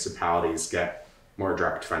local municipalities get more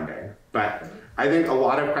direct funding. But I think a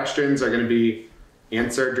lot of questions are going to be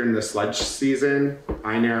answered during the sludge season.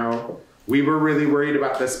 I know we were really worried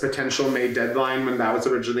about this potential May deadline when that was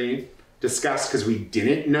originally discussed, because we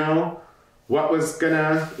didn't know what was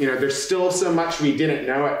gonna, you know, there's still so much we didn't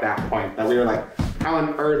know at that point that we were like, how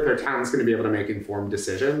on earth are towns gonna be able to make informed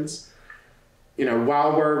decisions? You know,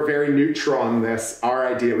 while we're very neutral on this, our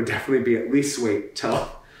idea would definitely be at least wait till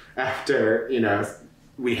after, you know,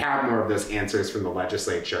 we have more of those answers from the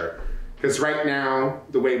legislature. Because right now,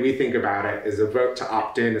 the way we think about it is a vote to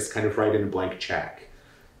opt in is kind of writing a blank check.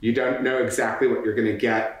 You don't know exactly what you're gonna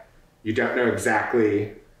get. You don't know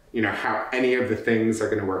exactly, you know, how any of the things are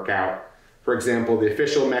gonna work out. For example, the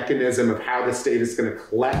official mechanism of how the state is gonna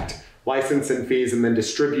collect license and fees and then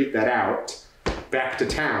distribute that out back to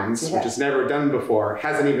towns, which is never done before,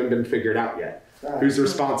 hasn't even been figured out yet. Right. Who's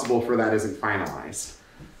responsible for that isn't finalized.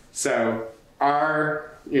 So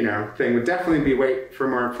our, thing would definitely be wait for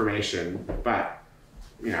more information, but,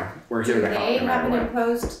 we're here Do to help they no have matter an what.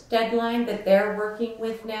 imposed deadline that they're working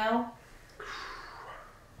with now?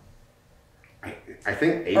 I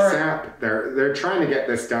think ASAP, they're trying to get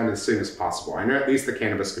this done as soon as possible. I know at least the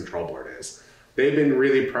Cannabis Control Board is. They've been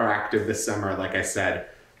really proactive this summer, like I said,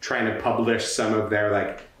 trying to publish some of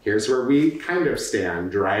their, here's where we kind of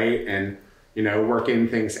stand, right? And, working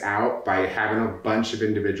things out by having a bunch of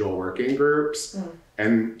individual working groups.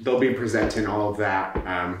 And they'll be presenting all of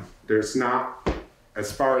that. There's not,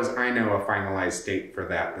 as far as I know, a finalized date for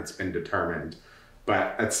that that's been determined.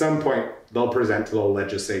 But at some point, they'll present to the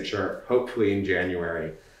legislature, hopefully in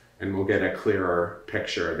January, and we'll get a clearer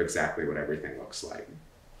picture of exactly what everything looks like.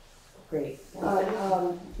 Great. I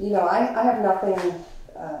have nothing.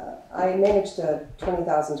 I managed a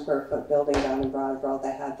 20,000 square foot building down in Brattleboro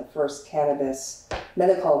that had the first cannabis,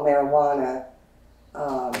 medical marijuana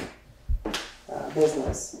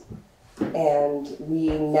business. And we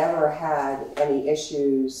never had any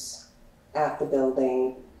issues at the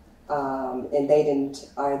building. And they didn't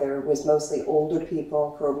either. It was mostly older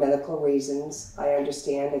people for medical reasons. I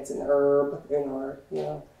understand it's an herb,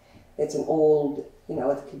 it's an old,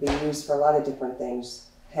 it could be used for a lot of different things,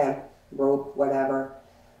 hemp, rope, whatever.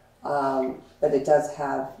 But it does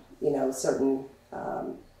have, certain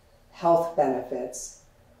health benefits.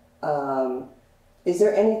 Is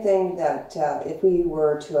there anything that if we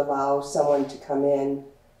were to allow someone to come in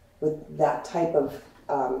with that type of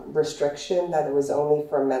restriction, that it was only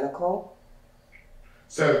for medical?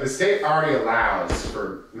 So the state already allows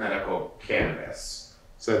for medical cannabis.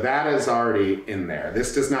 So that is already in there.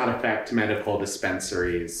 This does not affect medical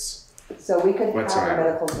dispensaries. So we could whatsoever. have a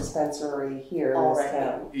medical dispensary here in this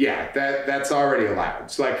town. Yeah, that's already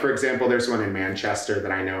allowed. So for example, there's one in Manchester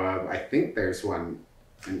that I know of. I think there's one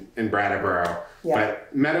in Brattleboro. Yeah.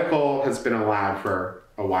 But medical has been allowed for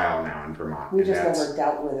a while now in Vermont. We just never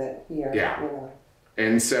dealt with it here. Yeah.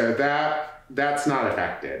 And so that's not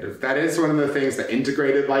affected. That is one of the things that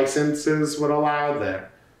integrated licenses would allow.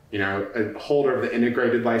 A holder of the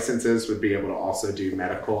integrated licenses would be able to also do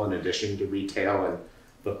medical in addition to retail and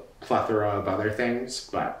the plethora of other things.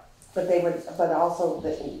 But they would, but also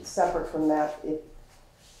separate from that,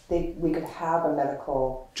 we could have a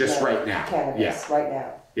medical right now. Cannabis right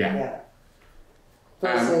now. Yeah.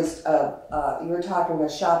 Versus you're talking a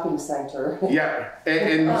shopping center. Yeah,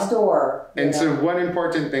 and a store. And so one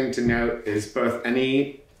important thing to note is both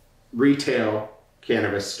any retail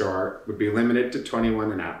cannabis store would be limited to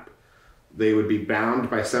 21 and up. They would be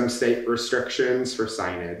bound by some state restrictions for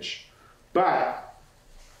signage, but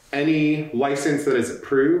any license that is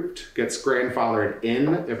approved gets grandfathered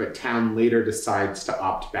in if a town later decides to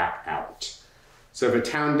opt back out. So if a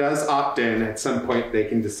town does opt in, at some point they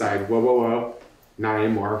can decide, whoa, not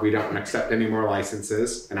anymore. We don't accept any more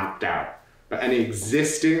licenses and opt out. But any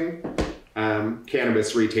existing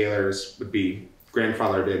cannabis retailers would be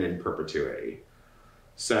grandfathered in perpetuity.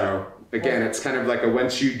 So again, it's kind of like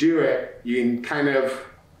once you do it, you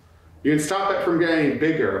can stop it from getting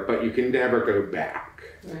bigger, but you can never go back.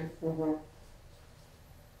 Right. Mm-hmm.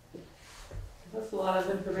 That's a lot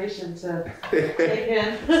of information to take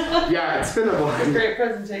in. Yeah, it's been a lot. Great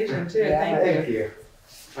presentation too. Yeah, thank you.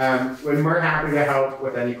 When we're happy to help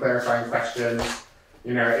with any clarifying questions,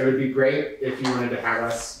 it would be great if you wanted to have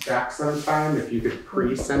us back sometime, if you could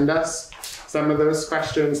pre-send us some of those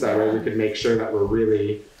questions. That way we could make sure that we're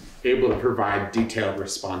really able to provide detailed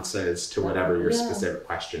responses to whatever your specific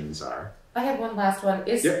questions are. I have one last one.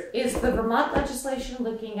 Is the Vermont legislation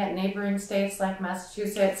looking at neighboring states like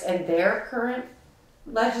Massachusetts and their current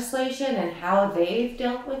legislation and how they've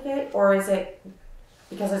dealt with it? Or is it,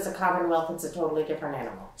 because it's a Commonwealth, it's a totally different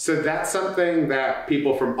animal? So that's something that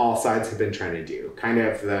people from all sides have been trying to do. Kind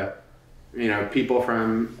of the, people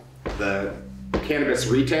from the cannabis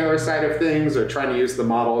retailer side of things are trying to use the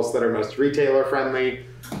models that are most retailer friendly.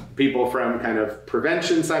 People from kind of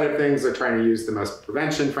prevention side of things are trying to use the most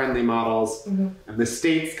prevention friendly models. Mm-hmm. And the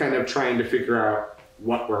state's kind of trying to figure out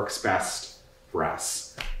what works best for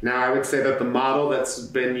us. Now, I would say that the model that's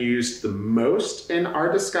been used the most in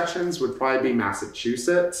our discussions would probably be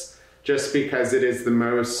Massachusetts, just because it is the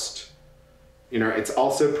most, it's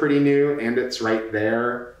also pretty new and it's right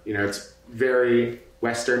there. It's very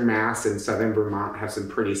Western Mass and Southern Vermont have some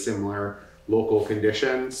pretty similar local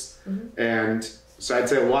conditions. Mm-hmm. And so I'd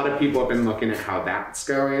say a lot of people have been looking at how that's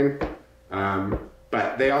going.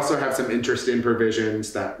 But they also have some interesting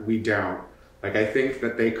provisions that we don't. I think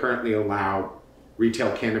that they currently allow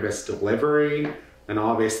retail cannabis delivery, And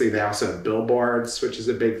obviously they also have billboards, which is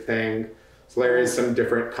a big thing. So there is some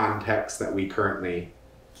different context that we currently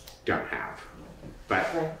don't have. But,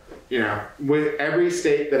 you know, with every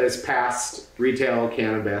state that has passed retail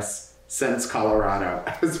cannabis since Colorado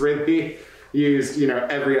has really used, you know,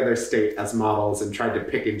 every other state as models and tried to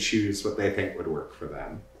pick and choose what they think would work for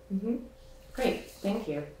them. Mm-hmm. Great, thank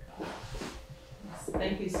you.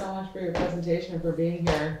 Thank you so much for your presentation and for being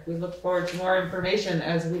here. We look forward to more information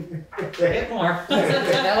as we get more.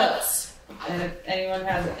 Develops. And if anyone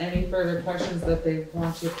has any further questions that they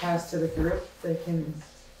want to pass to the group, they can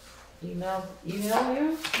email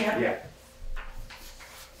you? Yeah.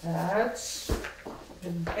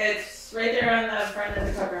 It's right there on the front of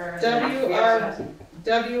the cover.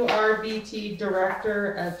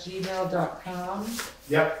 wrbtdirector@gmail.com.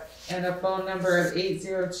 Yep. And a phone number of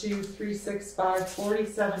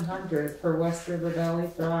 802-365-4700 for West River Valley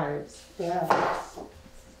Thrives. Yeah.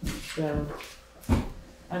 So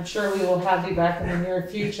I'm sure we will have you back in the near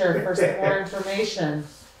future for some more information.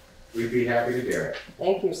 We'd be happy to do it.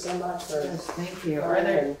 Thank you so much for. Yes, thank you. Are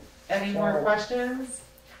there any more questions?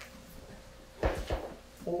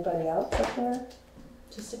 Anybody else up there?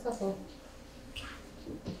 Just a couple.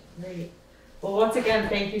 Great. Well, once again,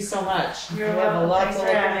 thank you so much. You're we have a lot welcome.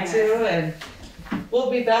 to Thanks look for into, and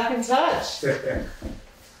we'll be back in touch.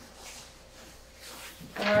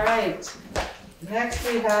 All right. Next,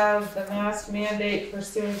 we have the mask mandate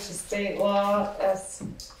pursuant to state law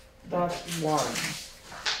S.1.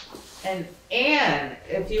 And Anne,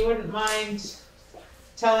 if you wouldn't mind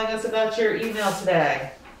telling us about your email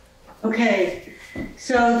today. Okay,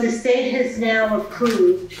 so the state has now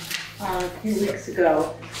approved a few weeks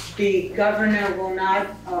ago, the governor will not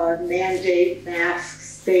mandate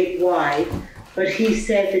masks statewide, but he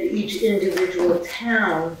said that each individual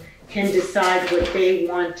town can decide what they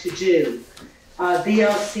want to do.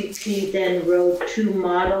 VLCT then wrote 2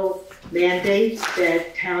 model mandates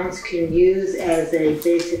that towns can use as a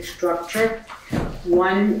basic structure.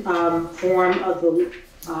 One form of the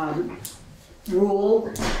rule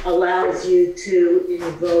allows you to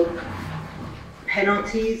invoke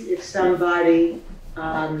penalties if somebody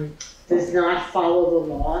does not follow the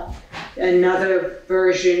law. Another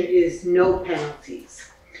version is no penalties.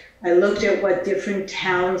 I looked at what different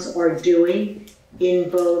towns are doing in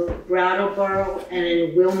both Brattleboro and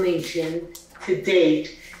in Wilmington to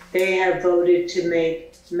date. They have voted to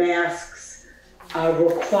make masks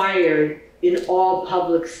required in all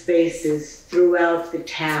public spaces throughout the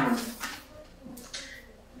town.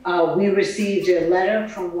 We received a letter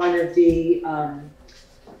from one of the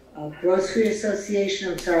grocery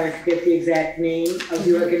association, I'm sorry, I forget the exact name of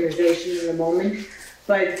the organization in a moment,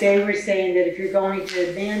 but they were saying that if you're going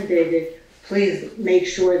to mandate it, please make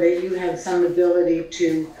sure that you have some ability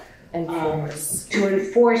to enforce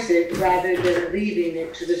it rather than leaving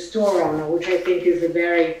it to the store owner, which I think is a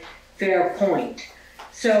very fair point.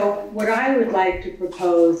 So what I would like to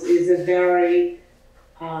propose is a very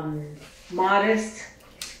modest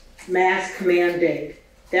mask mandate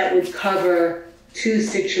that would cover 2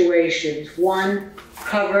 situations. One,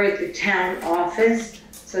 cover the town office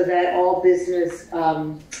so that all business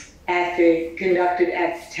conducted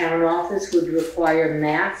at the town office would require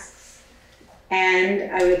masks.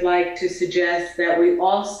 And I would like to suggest that we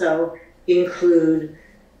also include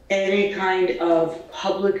any kind of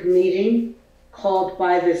public meeting called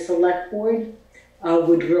by the Selectboard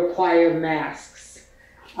would require masks.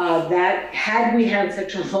 That, had we had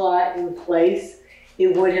such a law in place,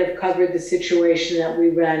 it would have covered the situation that we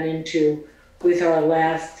ran into with our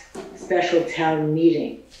last special town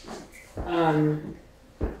meeting.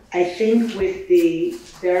 I think with the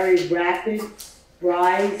very rapid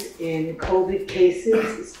rise in COVID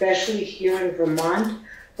cases, especially here in Vermont,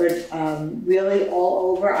 but really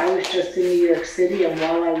all over. I was just in New York City, and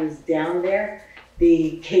while I was down there,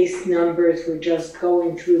 the case numbers were just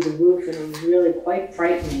going through the roof, and it was really quite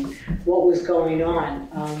frightening what was going on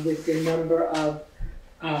with the number of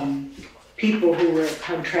people who were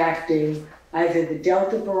contracting either the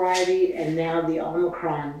Delta variety and now the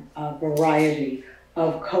Omicron variety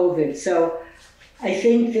of COVID. So I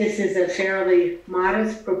think this is a fairly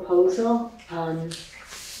modest proposal.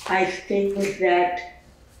 I think that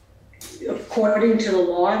according to the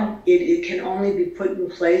law, it can only be put in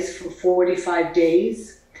place for 45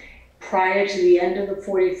 days. Prior to the end of the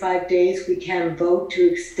 45 days, we can vote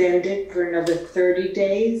to extend it for another 30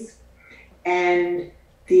 days. And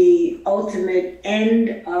the ultimate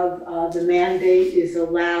end of the mandate is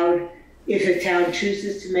allowed if a town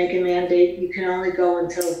chooses to make a mandate. You can only go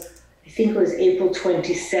until, I think it was April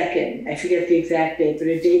 22nd. I forget the exact date, but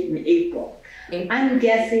a date in April. I'm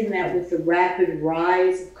guessing that with the rapid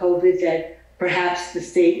rise of COVID, that perhaps the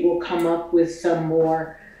state will come up with some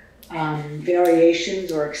more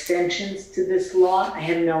variations or extensions to this law. I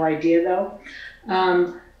have no idea though.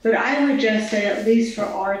 But I would just say, at least for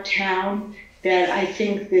our town, that I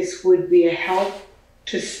think this would be a help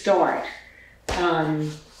to start.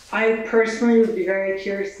 I personally would be very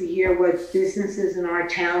curious to hear what businesses in our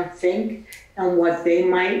town think and what they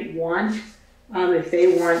might want, if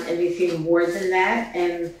they want anything more than that.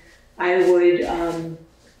 And I would,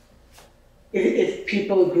 if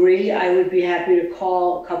people agree, I would be happy to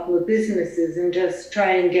call a couple of businesses and just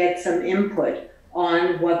try and get some input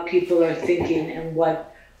on what people are thinking and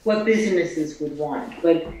what businesses would want.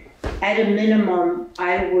 But at a minimum,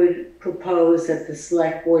 I would propose that the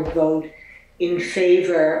select board vote in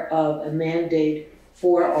favor of a mandate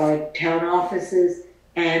for our town offices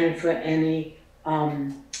and for any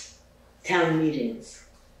town meetings.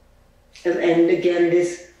 And again,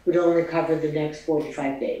 this would only cover the next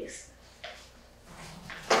 45 days.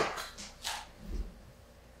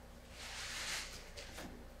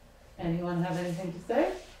 Anyone have anything to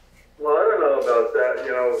say? Well, I don't know about that,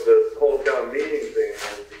 the whole town meeting thing,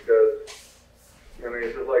 because, I mean,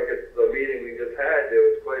 it's just like the meeting we just had, there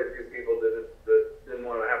was quite a few people that didn't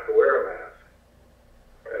want to have to wear a mask.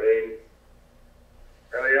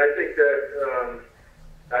 I think that,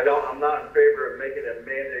 I'm not in favor of making it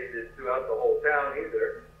mandated throughout the whole town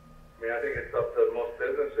either. I mean, I think it's up to most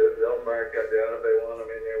businesses. They'll mark that down if they want them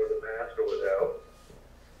in there with a mask or without.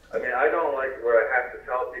 I mean, I don't like where I have to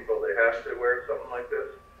tell people they have to wear something like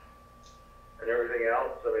this and everything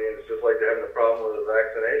else. I mean, it's just like they're having a problem with a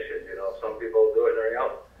vaccination. Some people do it and everything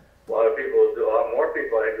else. A lot more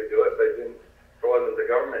people I think would do it, but it wasn't the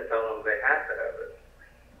government telling them they had to have it.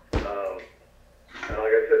 And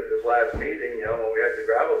like I said, this last meeting, when we had the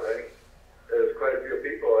gravel thing, there was quite a few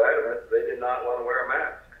people adamant they did not want to wear a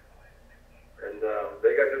mask. And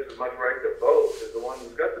they got just as much right to vote as the one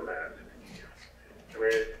who's got the mask. I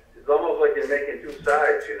mean, it's almost like you're making two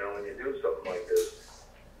sides, when you do something like this.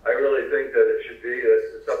 I really think that it should be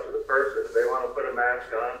that it's up to the person. If they want to put a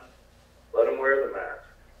mask on, let them wear the mask.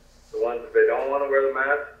 The ones, if they don't want to wear the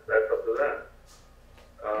mask, that's up to them.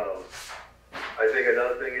 I think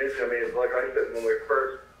another thing is, it's like I said,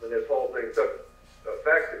 when this whole thing took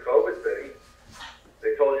effect, the COVID thing,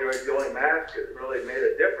 they told you the only mask that really made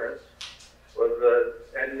a difference was the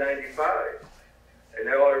N95. And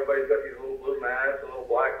now everybody's got these little blue masks, a little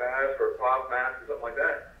black mask, or a cloth mask, or something like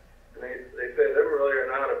that. And they say they really are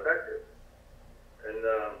not effective. And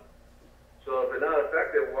so if they're not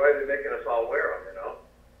effective, why are they making us all wear them,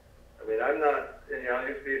 I mean, I'm not,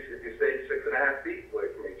 if you stay 6.5 feet away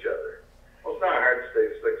from each other. Well, it's not hard to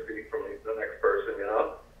stay 6 feet from the next person,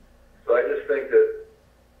 So I just think that,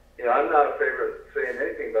 I'm not in favor of saying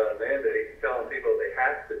anything about a mandate, telling people they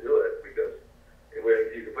have to do it, because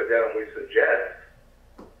you can put down, we suggest,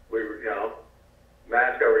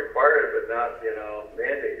 masks are required, but not,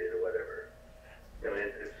 mandated or whatever. I mean,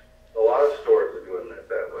 a lot of stores are doing it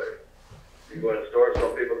that way. You go in a store,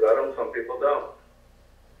 some people got them, some people don't.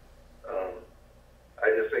 I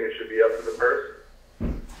just think it should be up to the person.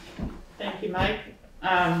 Thank you, Mike.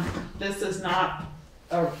 This is not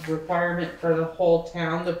a requirement for the whole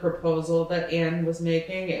town, the proposal that Ann was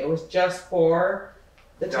making. It was just for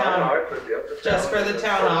the town, just for the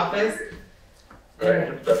town office. Right,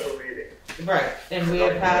 it's a special meeting. Right, and we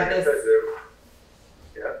have had this. There's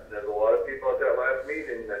a lot of people at that last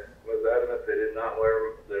meeting that was adamant they didn't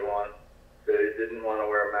want to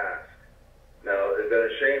wear a mask. Now, it'd been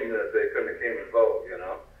a shame that they couldn't have came and vote,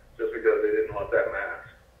 just because they didn't want that mask.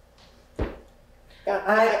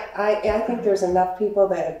 I think there's enough people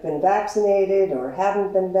that have been vaccinated or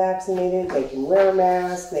haven't been vaccinated. They can wear a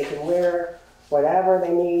mask, they can wear whatever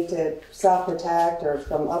they need to self-protect or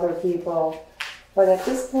from other people. But at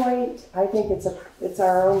this point, I think it's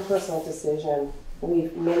our own personal decision.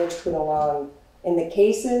 We've managed to get along. In the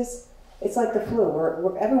cases, it's like the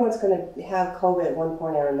flu. Everyone's going to have COVID at one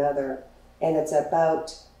point or another, and it's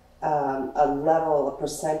about a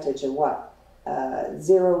percentage of what?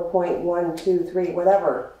 0.123,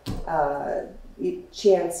 whatever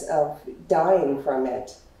chance of dying from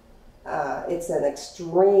it. It's an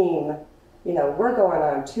extreme, we're going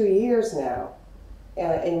on 2 years now.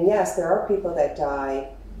 And yes, there are people that die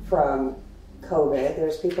from COVID.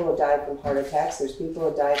 There's people who die from heart attacks. There's people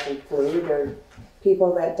who die from flu. There are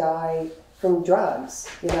people that die from drugs.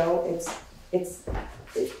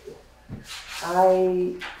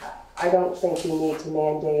 I don't think we need to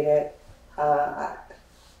mandate it.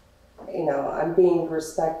 I'm being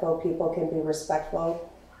respectful. People can be respectful.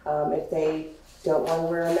 If they don't want to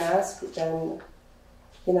wear a mask, then,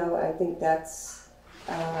 I think that's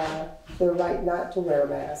their right not to wear a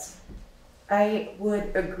mask. I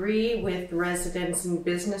would agree with residents and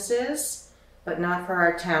businesses, but not for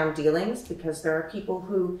our town dealings, because there are people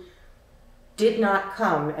who did not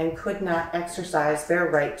come and could not exercise their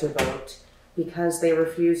right to vote because they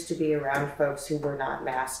refused to be around folks who were not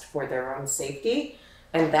masked for their own safety.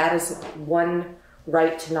 And that is one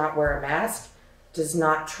right to not wear a mask does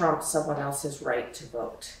not trump someone else's right to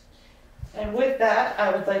vote. And with that,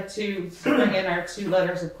 I would like to bring in our 2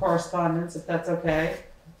 letters of correspondence, if that's okay,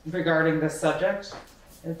 regarding this subject.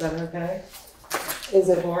 Is that okay? Is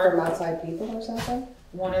it from outside people or something?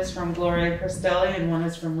 One is from Gloria Cristelli and one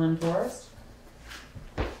is from Lynn Forrest.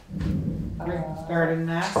 Regarding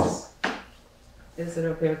masks. Is it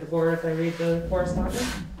okay with the board if I read the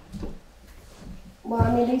correspondence? Well,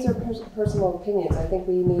 I mean, these are personal opinions. I think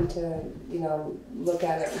we need to, look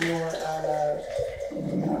at it more on a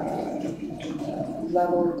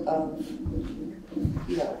level of,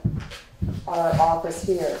 our office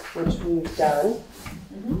here, which we've done.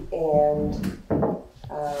 And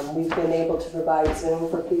we've been able to provide Zoom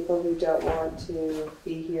for people who don't want to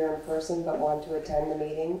be here in person but want to attend the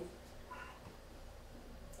meeting.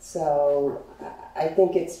 So I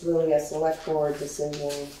think it's really a select board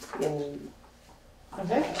decision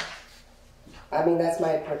Okay. I mean, that's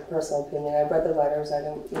my personal opinion. I've read the letters. I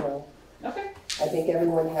don't, Okay. I think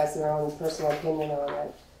everyone has their own personal opinion on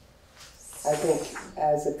it. I think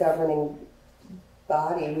as a governing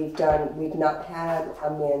body, we've not had a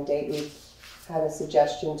mandate. We've had a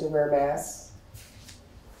suggestion to wear masks.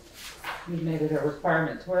 We've made it a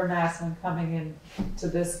requirement to wear masks when coming in to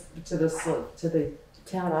the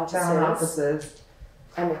town offices.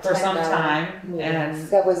 And for some time, and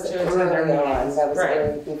that was to early on. That was right.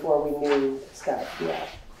 early before we knew stuff. Yeah.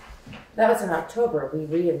 That was in October. We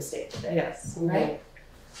reinstated it. Yes. Right.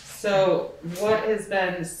 So what has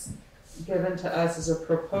been given to us is a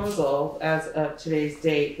proposal as of today's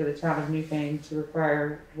date for the town of Newfane to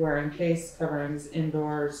require wearing face coverings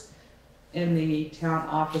indoors in the town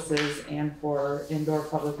offices and for indoor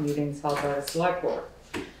public meetings held by the select board.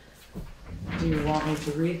 Do you want me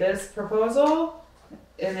to read this proposal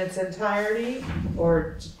in its entirety,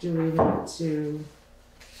 or do we want to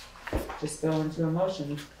just go into a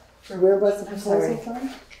motion? Where was the proposal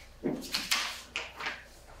from?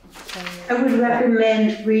 I would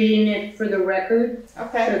recommend reading it for the record.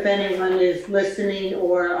 Okay. So if anyone is listening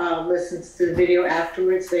or listens to the video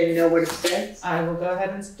afterwards, they know what it says. I will go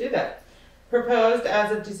ahead and do that. Proposed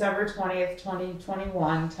as of December 20th,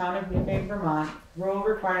 2021, Town of Newfane, Vermont, rule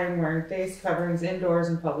requiring wearing face coverings indoors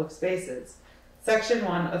in public spaces. Section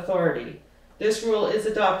 1, Authority. This rule is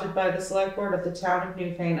adopted by the Select Board of the Town of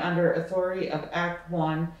Newfane under authority of Act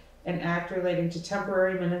 1, an act relating to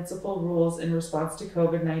temporary municipal rules in response to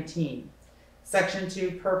COVID-19. Section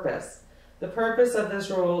 2, Purpose. The purpose of this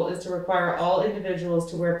rule is to require all individuals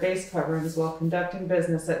to wear face coverings while conducting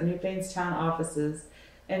business at Newfane's town offices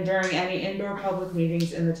and during any indoor public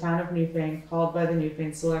meetings in the Town of Newfane called by the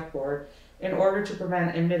Newfane Select Board, in order to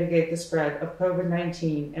prevent and mitigate the spread of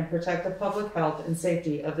COVID-19 and protect the public health and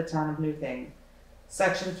safety of the town of Newfane.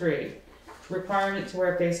 Section 3, requirement to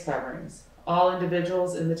wear face coverings. All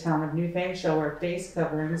individuals in the town of Newfane shall wear face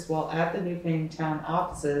coverings while at the Newfane town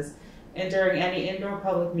offices and during any indoor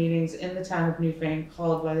public meetings in the town of Newfane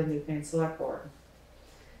called by the Newfane Select Board.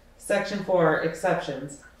 Section 4,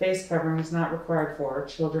 exceptions. Face covering is not required for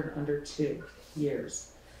children under 2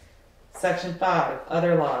 years. Section 5,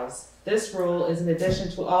 other laws. This rule is in addition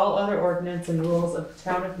to all other ordinance and rules of the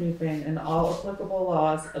town of Newfane and all applicable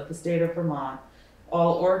laws of the state of Vermont.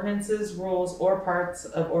 All ordinances, rules, or parts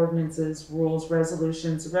of ordinances, rules,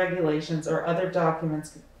 resolutions, regulations, or other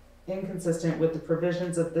documents inconsistent with the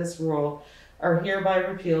provisions of this rule are hereby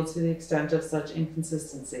repealed to the extent of such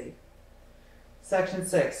inconsistency. Section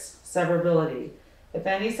 6, severability. If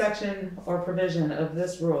any section or provision of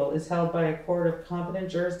this rule is held by a court of competent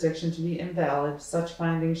jurisdiction to be invalid, such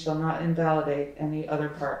findings shall not invalidate any other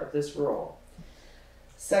part of this rule.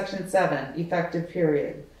 Section 7, effective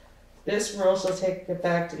period. This rule shall take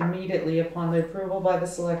effect immediately upon the approval by the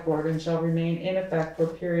Select Board and shall remain in effect for a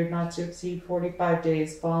period not to exceed 45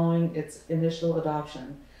 days following its initial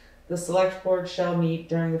adoption. The Select Board shall meet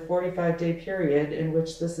during the 45-day period in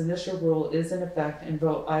which this initial rule is in effect and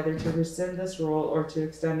vote either to rescind this rule or to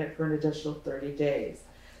extend it for an additional 30 days.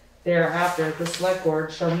 Thereafter, the Select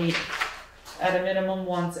Board shall meet at a minimum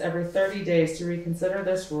once every 30 days to reconsider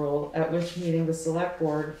this rule, at which meeting the Select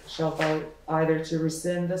Board shall vote either to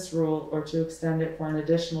rescind this rule or to extend it for an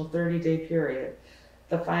additional 30-day period.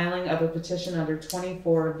 The filing of a petition under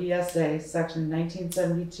 24 VSA Section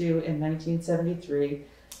 1972 and 1973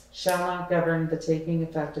 shall not govern the taking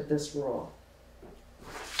effect of this rule.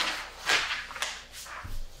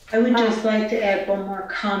 I would just like to add one more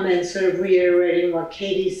comment, sort of reiterating what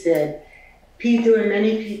Katie said. Pete, there were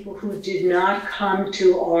many people who did not come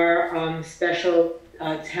to our special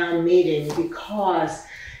town meeting because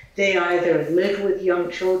they either live with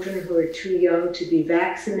young children who are too young to be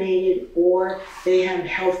vaccinated, or they have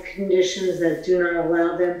health conditions that do not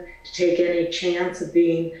allow them to take any chance of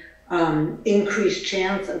being increased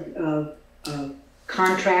chance of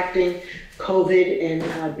contracting COVID,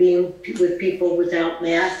 and being with people without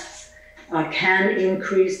masks can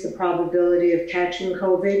increase the probability of catching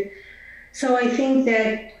COVID. So I think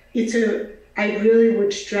that I really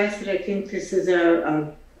would stress that I think this is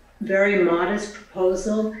a very modest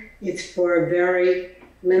proposal. It's for very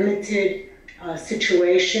limited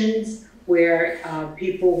situations where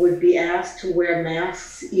people would be asked to wear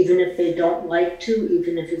masks, even if they don't like to,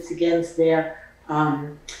 even if it's against their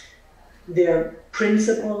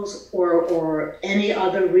principles or any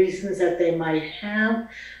other reasons that they might have.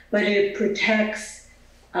 But it protects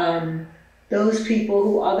those people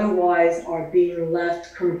who otherwise are being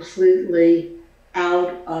left completely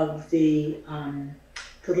out of the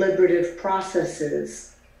deliberative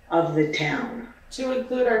processes of the town. To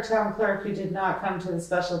include our town clerk, who did not come to the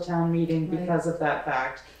special town meeting because of that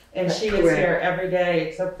fact. And she is here every day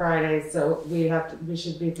except Friday, so we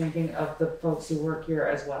should be thinking of the folks who work here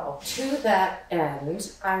as well. To that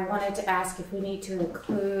end, I wanted to ask if we need to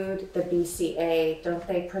include the BCA. Don't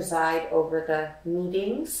they preside over the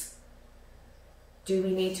meetings? Do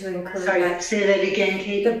we need to include that? Say that again,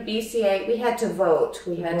 Kate. The BCA, we had to vote.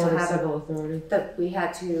 We had to have Civil Authority. We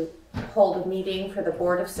had to hold a meeting for the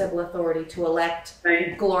Board of Civil Authority to elect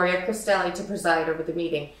Gloria Cristelli to preside over the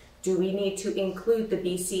meeting. Do we need to include the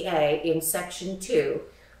BCA in Section 2,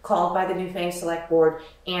 called by the Newfane Selectboard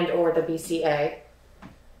and or the BCA,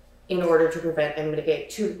 in order to prevent and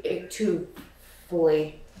mitigate, to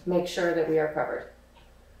fully make sure that we are covered?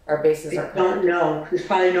 Our bases are covered. I don't know. There's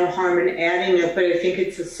probably no harm in adding it, but I think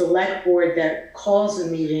it's the select board that calls a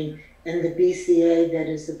meeting and the BCA that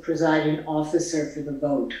is the presiding officer for the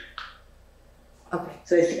vote. Okay.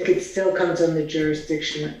 So I think it still comes on the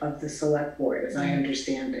jurisdiction of the select board, as I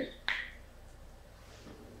understand it.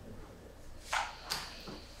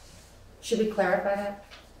 Should we clarify that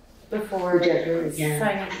before signing?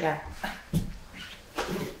 Yeah.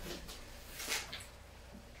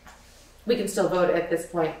 We can still vote at this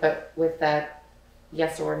point, but with that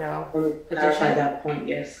yes or no Clarify that point,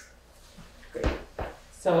 yes. Great.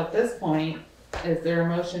 So at this point, is there a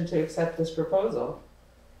motion to accept this proposal?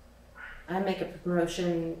 I make a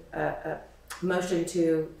motion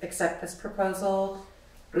to accept this proposal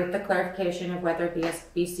with the clarification of whether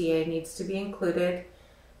BCA needs to be included,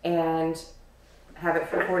 and have it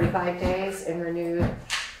for 45 days and renewed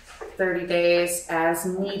 30 days as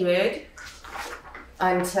needed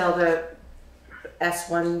until the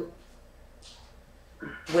S1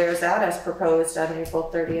 wears out as proposed on April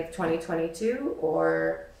 30th, 2022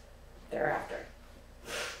 or thereafter.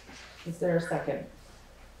 Is there a second?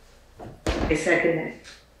 I second it.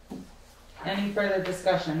 Any further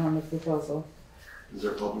discussion on the proposal? Is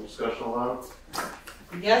there public discussion allowed?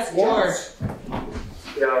 Yes, George.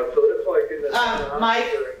 Yeah, so it's like in the.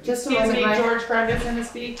 Mike, just excuse me, George Grundy's going to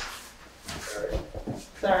speak.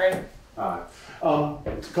 Sorry. Hi. A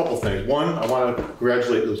couple things. One, I want to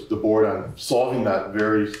congratulate the board on solving that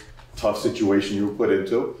very tough situation you were put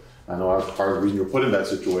into. I know I was part of the reason you were put in that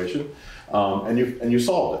situation, and you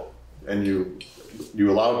solved it. And you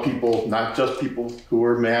allowed people, not just people who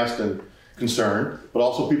were masked and concerned, but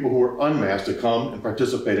also people who were unmasked to come and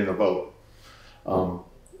participate in a vote. You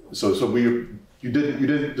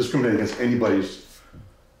didn't discriminate against anybody's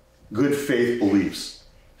good faith beliefs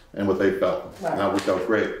and what they felt. Right. And that worked out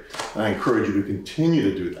great. And I encourage you to continue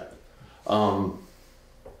to do that.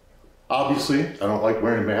 Obviously, I don't like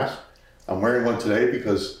wearing a mask. I'm wearing one today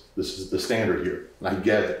because this is the standard here, and I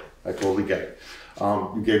get it. I totally get it.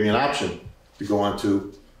 You gave me an option to go on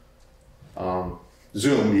to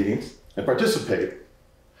Zoom meetings and participate.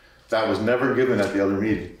 That was never given at the other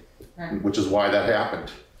meeting, right, which is why that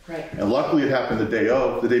happened. Right. And luckily it happened the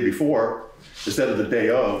day before, instead of the day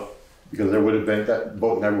of, because there would have been, that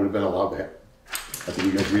vote never would have been allowed to happen. I think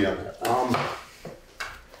we can agree on that.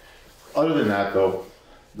 Other than that though,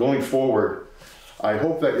 going forward, I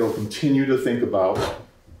hope that you'll continue to think about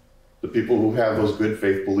the people who have those good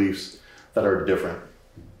faith beliefs that are different.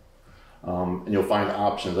 And you'll find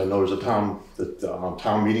options. I know there's a town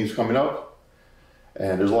meetings coming up,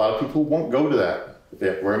 and there's a lot of people who won't go to that if they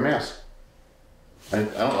have to wear a mask. I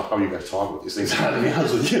don't know how you guys talk about these things, to be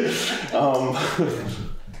honest with you.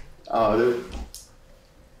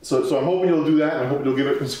 So I'm hoping you'll do that, and I hope you'll give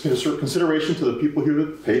it consideration to the people here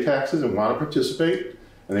that pay taxes and want to participate,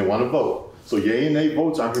 and they want to vote. So yay and nay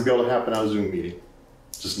votes aren't going to be able to happen on a Zoom meeting.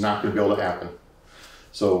 It's just not going to be able to happen.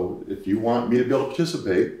 So if you want me to be able to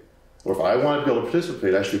participate, or if I want to be able to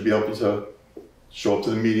participate, I should be able to show up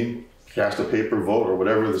to the meeting, cast a paper vote, or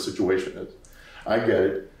whatever the situation is. I get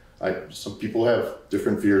it. Some people have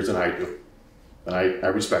different fears than I do, and I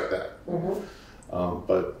respect that. Mm-hmm.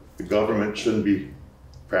 But the government shouldn't be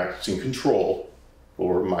practicing control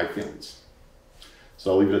over my feelings.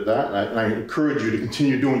 So I'll leave it at that, and I encourage you to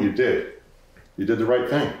continue doing what you did. You did the right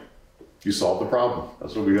thing. You solved the problem.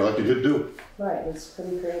 That's what we elected you to do. Right, it's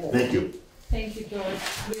pretty creative. Thank you. Thank you, George.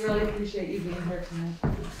 We really appreciate you being here tonight.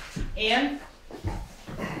 Anne?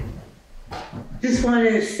 Just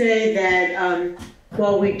wanted to say that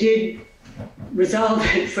while we did resolve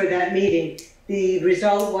it for that meeting, the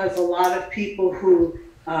result was a lot of people who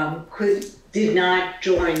did not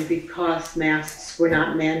join because masks were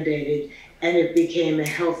not mandated, and it became a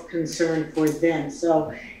health concern for them.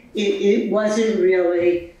 So it wasn't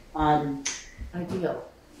really ideal.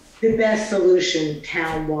 The best solution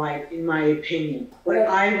town-wide, in my opinion. What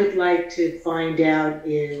I would like to find out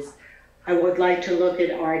is, I would like to look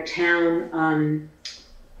at our town,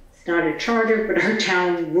 it's not a charter, but our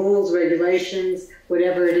town rules, regulations,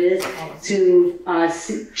 whatever it is,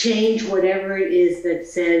 to change whatever it is that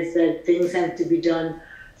says that things have to be done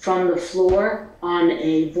from the floor on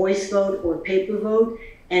a voice vote or paper vote,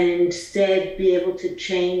 and instead be able to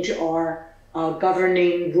change our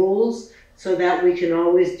governing rules so that we can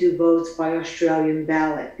always do votes by Australian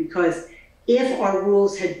ballot. Because if our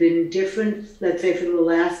rules had been different, let's say for the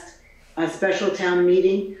last special town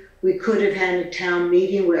meeting, we could have had a town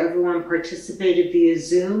meeting where everyone participated via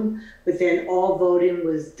Zoom, but then all voting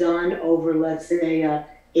was done over, let's say, a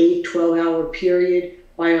 8-12-hour period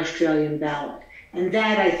by Australian ballot. And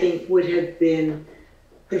that, I think, would have been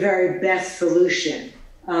the very best solution.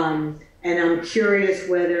 And I'm curious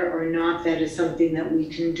whether or not that is something that we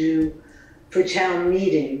can do for town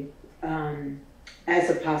meeting as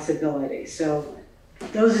a possibility. So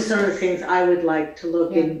those are some of the things I would like to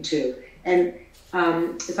look into. And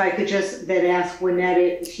if I could just then ask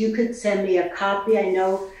Winetta, if you could send me a copy. I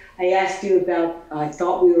know I asked you about, I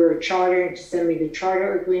thought we were a charter, and to send me the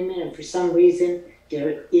charter agreement, and for some reason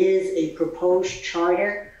there is a proposed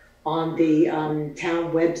charter on the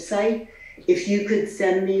town website. If you could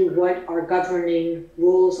send me what our governing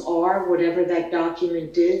rules are, whatever that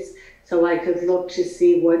document is, so I could look to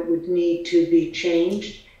see what would need to be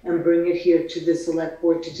changed and bring it here to the select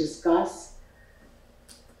board to discuss.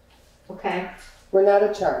 Okay. We're not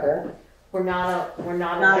a charter. We're not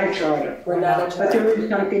a charter. We're not a charter. But there is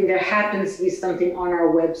something, there happens to be something on our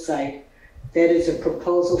website that is a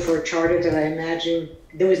proposal for a charter that I imagine,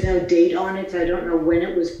 there was no date on it, so I don't know when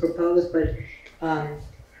it was proposed, but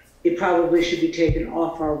it probably should be taken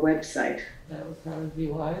off our website. That would probably be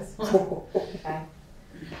wise. Okay.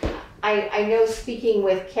 I know, speaking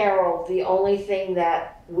with Carol, the only thing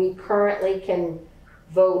that we currently can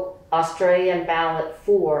vote Australian ballot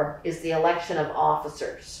for is the election of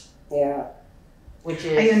officers. Yeah. Which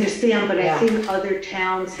is, I understand, but I think other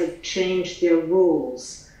towns have changed their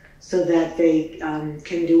rules so that they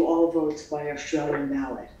can do all votes by Australian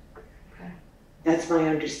ballot. Okay. That's my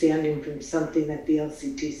understanding from something that the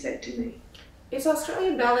LCT said to me. Is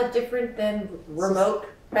Australian ballot different than remote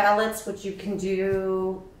ballots, which you can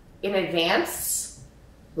do in advance?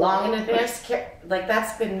 Long in advance? Like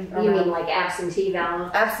that's been... You mean like absentee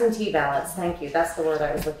ballots? Absentee ballots, thank you. That's the word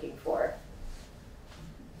I was looking for.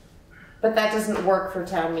 But that doesn't work for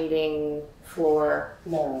town meeting floor.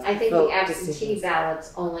 No. I think the absentee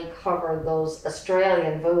ballots only cover those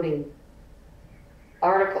Australian voting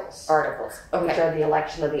articles. Okay. Which are the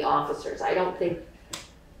election of the officers. I don't think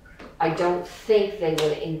they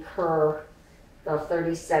would incur the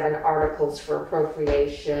 37 articles for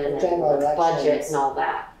appropriation General and the budget elections. and all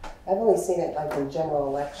that. I've only seen it like in general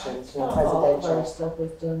elections, All of our presidential. stuff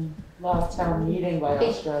was done last town meeting by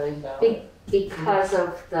Australian ballot. Because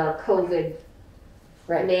of the COVID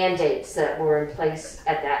mandates that were in place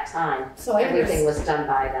at that time. So everything was done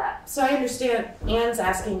by that. So I understand Anne's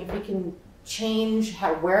asking if we can change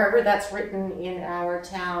wherever that's written in our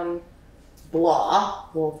town law,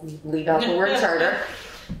 we'll leave out the word charter,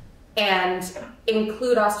 and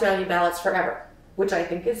include Australian ballots forever, which I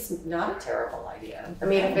think is not a terrible idea. I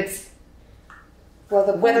mean, if it's,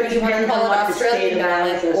 whether you want to call it Australian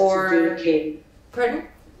ballot or, pardon?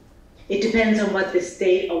 It depends on what the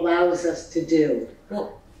state allows us to do.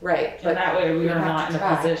 Well, right. But that way we are not in a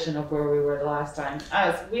try. position of where we were the last time.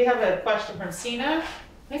 So we have a question from Sina.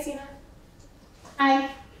 Hi, Sina. Hi.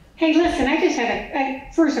 Hey, listen, I just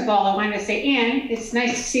had first of all, I wanted to say, Anne, it's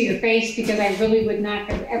nice to see your face because I really would not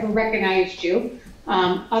have ever recognized you.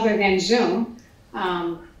 other than Zoom.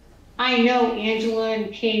 I know Angela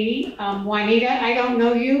and Katie. Juanita, I don't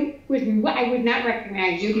know you. I would not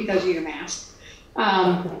recognize you because of your mask.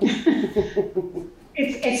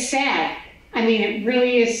 It's sad. I mean, it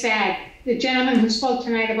really is sad. The gentleman who spoke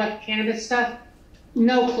tonight about the cannabis stuff,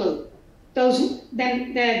 no clue.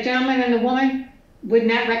 The gentleman and the woman would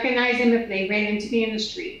not recognize him if they ran into me in the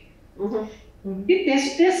street.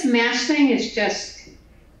 This mask thing is just,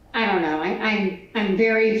 I don't know. I'm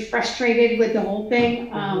very frustrated with the whole thing.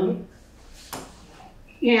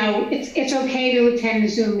 You know, it's okay to attend the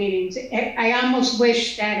Zoom meetings. I almost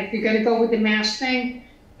wish that if you're going to go with the mask thing,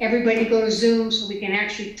 everybody go to Zoom so we can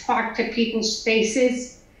actually talk to people's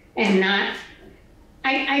faces and not.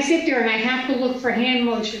 I sit there and I have to look for hand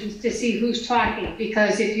motions to see who's talking,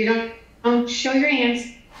 because if you don't show your hands,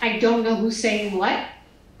 I don't know who's saying what.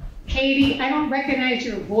 Katie, I don't recognize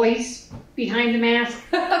your voice behind the mask.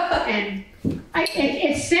 And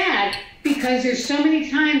it's sad because there's so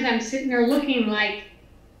many times I'm sitting there looking like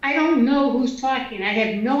I don't know who's talking. I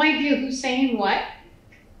have no idea who's saying what.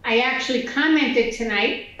 I actually commented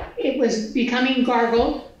tonight. It was becoming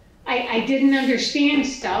gargled. I didn't understand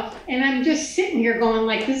stuff. And I'm just sitting here going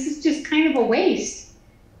like, this is just kind of a waste.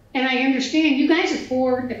 And I understand you guys are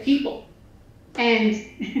for the people.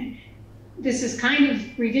 And this is kind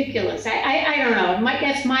of ridiculous. I don't know.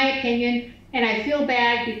 That's my opinion. And I feel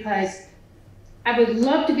bad because I would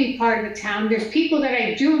love to be part of the town. There's people that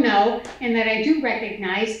I do know and that I do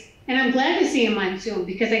recognize, and I'm glad to see them on Zoom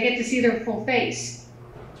because I get to see their full face.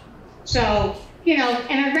 So, you know,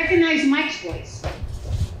 and I recognize Mike's voice,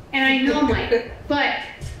 and I know Mike. But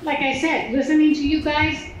like I said, listening to you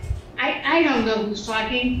guys, I don't know who's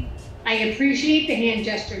talking. I appreciate the hand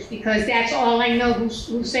gestures because that's all I know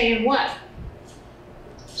who's saying what.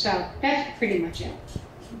 So that's pretty much it.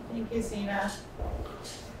 Thank you, Zena.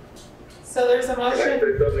 So there's a motion. Can I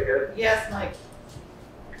say something again? Yes, Mike.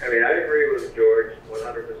 I mean, I agree with George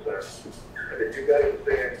 100%. I mean, you guys are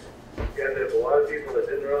saying, again, there's a lot of people that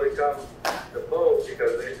didn't really come to vote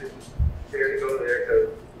because they didn't care to go there because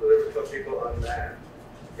there were some people unmasked.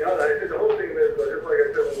 You know, I think the whole thing is, just like I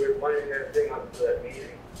said when we were planning that thing up to that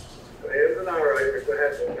meeting, I mean, it was an hour right to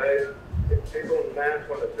have some guys, if people in masks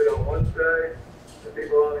want to sit on one side, the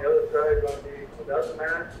people on the other side want to be without the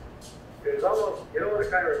mask. It was almost, you know what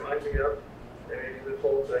it kind of reminded me of? I mean, this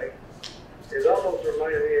whole thing. It almost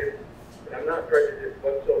reminded me of, and I'm not prejudiced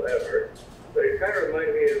whatsoever, but it kind of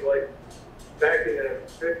reminded me of like back in the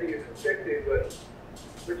 50s and 60s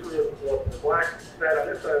when the black sat on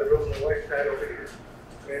this side of the room and the white sat over here.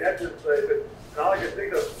 I mean, that's just like, all I could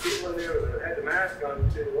think of, people in there that had the mask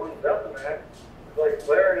on, see the one without the mask, like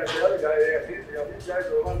glaring at the other guy. These guys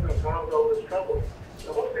are the ones that caused all this trouble.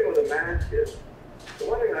 The whole thing with the mask is, the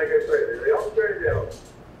one thing I can say, they all started out,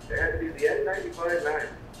 they had to be the N95 mask.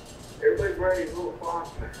 Everybody's wearing these little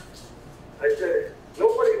cloth masks. I said,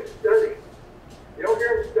 nobody's studying. You don't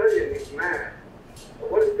hear them studying these masks.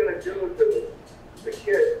 But what it's going to do to the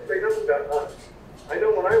kids, say nothing about us. I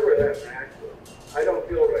know when I wear that mask, I don't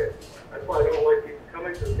feel right. That's why I don't like people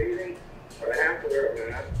coming to the meeting, or I have to wear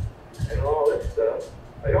a mask, and all this stuff.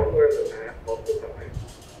 I don't wear the mask most of the time.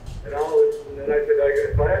 And all this, and then I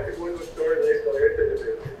said, if I have to go into a store, and they said,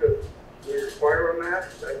 if we require a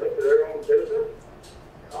mask, that's up to their own business.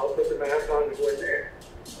 I'll put the mask on and go in there.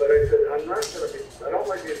 But I said, I'm not going to be, I don't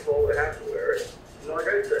like being told I have to wear it. And like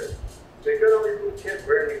I said, they got all these little kids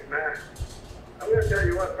wearing these masks. I'm going to tell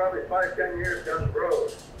you what, probably 5-10 years down the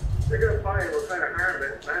road, they're going to find what kind of harm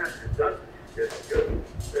this mask has done to these kids.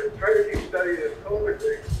 Because they're trying to keep studying this COVID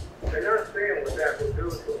thing. They're not saying what that will do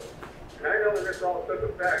to them. And I know that this all took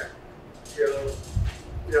effect. You know,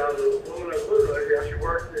 the woman of Leland, she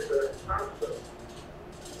worked at the hospital.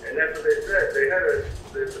 And that's what they said. They had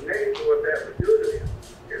there's a name for what that would do to you.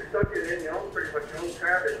 You're sucking in your own, pretty much your own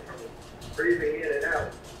carbon from breathing in and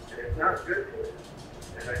out. And it's not good for you.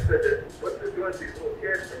 And I said that what's it doing to these little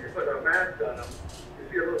kids when you're putting a mask on them? You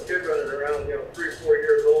see a little kid running around, 3 or 4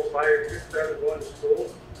 years old, 5, 6, 7, going to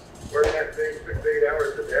school, wearing that thing 6 to 8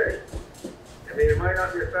 hours a day. I mean, it might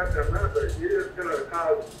not be effective enough, but it's going to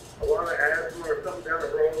cause a lot of asthma or something down the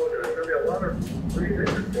road, or there's going to be a lot of breathing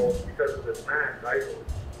difficulties because of this mask, I believe.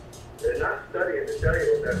 They're not studying to tell you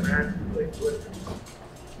what that mask is really doing to you.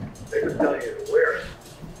 They're just telling you to wear it.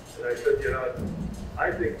 And I said,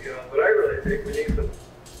 I think, but I really think we need some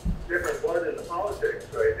different blood in the politics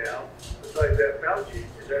right now, besides that Fauci,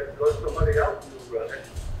 is that let somebody else run it.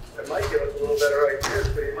 That might give us a little better ideas,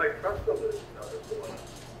 but you might trust some of this stuff that's going on.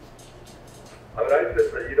 But I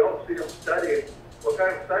said that you don't see them studying what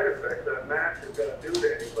kind of side effects that mask is going to do to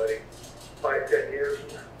anybody 5-10 years from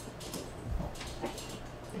now.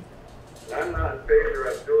 I'm not in favor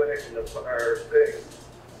of doing it in our thing,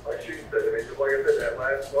 like she said. I mean, just like I said, that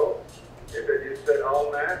last vote, if you said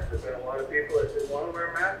all masks, there's been a lot of people that didn't want to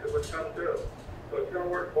wear masks, it would come too. So it's going to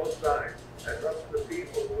work both sides. That's up to the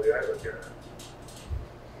people, the way I look at it.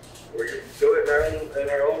 We can do it in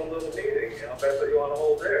our own little meeting, you know, if that's what you want to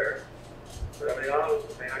hold there. But I mean,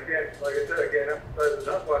 honestly, I can't, like I said, I can't emphasize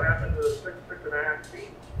enough what happened to the 6.5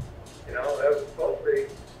 feet. You know, that was supposed to be,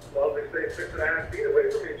 well, they stay 6.5 feet away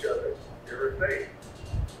from each other. You're safe.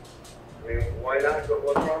 I mean, why not?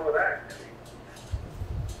 What's wrong with that?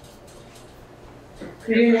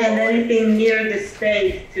 We didn't have anything near the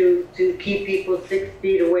space to keep people 6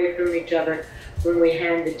 feet away from each other when we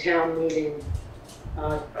had the town meeting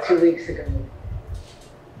 2 weeks ago.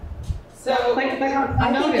 So, but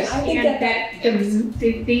I noticed that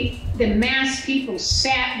the masked people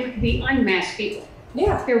sat with the unmasked people.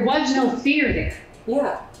 Yeah. There was no fear there.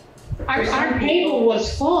 Yeah. Our table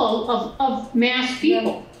was full of masked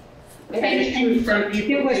people. And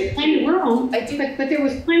there was plenty of room, but there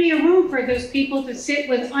was plenty of room for those people to sit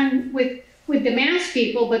with the masked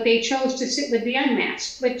people, but they chose to sit with the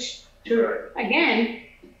unmasked, which, again,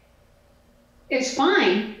 it's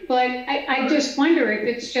fine, but I just wonder if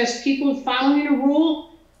it's just people following a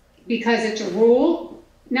rule because it's a rule,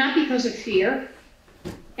 not because of fear,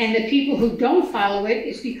 and the people who don't follow it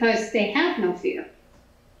is because they have no fear.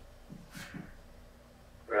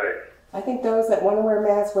 Right. I think those that want to wear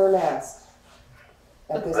masks, wear masks.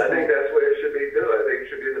 I think that's the way it should be too. I think it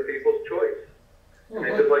should be the people's choice. I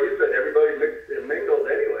mean, just like you said, everybody mixed and mingled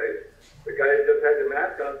anyways. The guy that just had the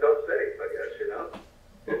mask on felt safe, I guess, you know?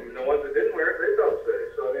 And the ones that didn't wear it, they felt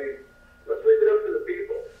safe. So, I mean, let's leave it up to the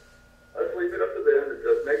people. Let's leave it up to them to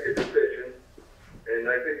just make a decision. And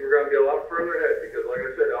I think we're going to be a lot further ahead because, like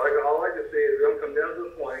I said, all I can see is we're going to come down to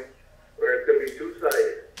the point where it's going to be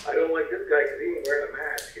two-sided. I don't like this guy because he ain't wearing a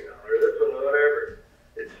mask, you know, or this one or whatever.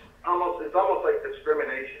 It's almost like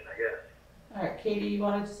discrimination, I guess. All right, Katie, you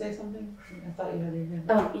wanted to say something? I thought you had your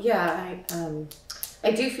hand. Yeah,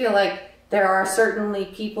 I do feel like there are certainly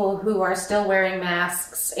people who are still wearing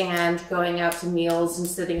masks and going out to meals and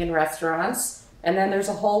sitting in restaurants. And then there's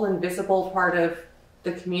a whole invisible part of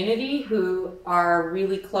the community who are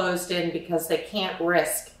really closed in because they can't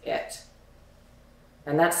risk it.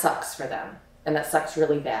 And that sucks for them. And that sucks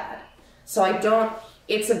really bad. So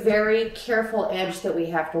it's a very careful edge that we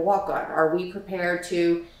have to walk on. Are we prepared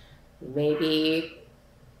to maybe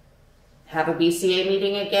have a BCA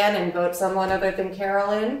meeting again and vote someone other than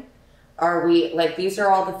Carol in? Are we, these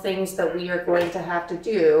are all the things that we are going to have to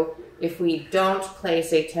do if we don't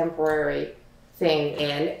place a temporary thing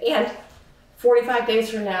in. And 45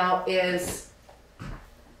 days from now is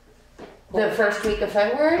the first week of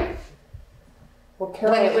February?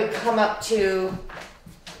 When it would come up to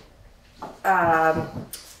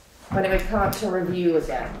review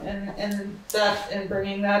again. And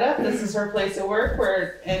bringing that up, this is her place of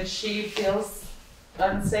work and she feels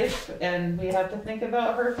unsafe, and we have to think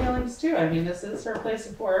about her feelings too. I mean, this is her place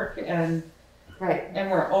of work, and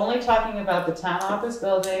we're only talking about the town office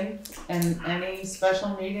building and any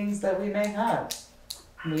special meetings that we may have.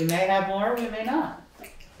 We may have more, we may not.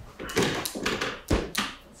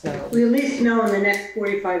 So we at least know in the next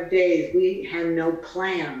 45 days we have no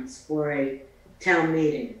plans for a town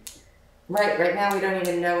meeting. Right now we don't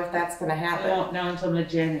even know if that's going to happen. We won't know until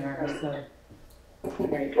mid-January. So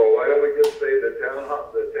why don't we just say the town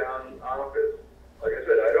office? Like I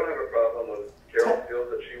said, I don't have a problem with Carol feels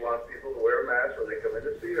that she wants people to wear masks when they come in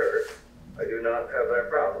to see her. I do not have that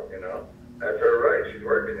problem, you know. That's her right. She's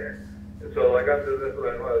working there. And so, like, that's what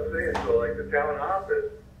I was saying. So, like, the town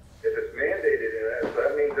office, if it's mandated in that, so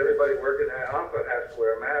that means everybody working in that office has to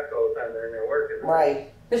wear a mask all the time they're in there working.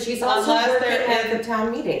 Right. But she's also working at the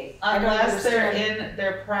town meeting. Unless they're in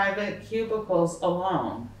their private cubicles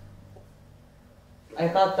alone. I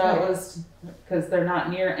thought that was because they're not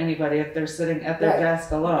near anybody if they're sitting at their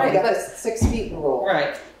desk alone. Right, but 6 feet rule.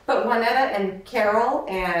 Right. But Juanetta and Carol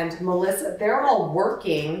and Melissa, they're all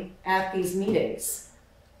working at these meetings.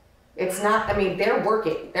 It's not, I mean, they're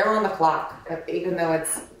working. They're on the clock, even though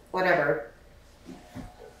it's whatever.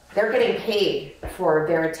 They're getting paid for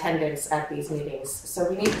their attendance at these meetings. So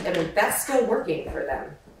we need, I mean, that's still working for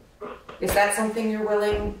them. Is that something you're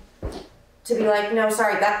willing to be like, no,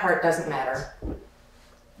 sorry, that part doesn't matter?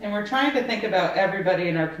 And we're trying to think about everybody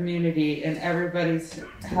in our community and everybody's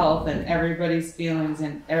health and everybody's feelings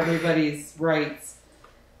and everybody's rights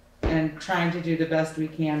and trying to do the best we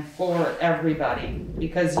can for everybody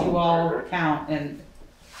because you all count. And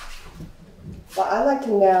well, I'd like to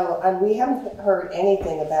know, and we haven't heard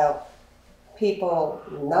anything about people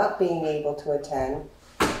not being able to attend.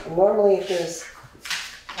 Normally if there's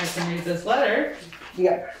I can read this letter.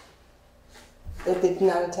 Yeah. They did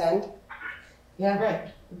not attend? Yeah. Right.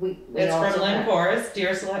 We It's also from Lynn have- Forrest,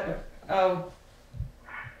 dear select, oh.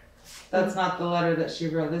 That's not the letter that she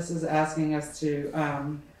wrote. This is asking us to,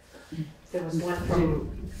 There was one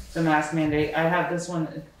from, the mask mandate. I have this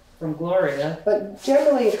one from Gloria. But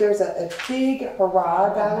generally, if there's a big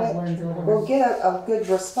hurrah about it, we'll get a good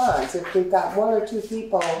response. If we've got one or two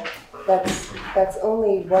people, that's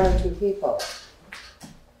only one or two people.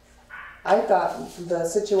 I thought the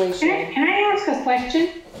situation. Can I ask a question?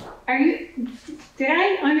 Did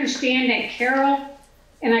I understand that Carol,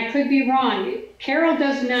 and I could be wrong, Carol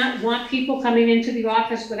does not want people coming into the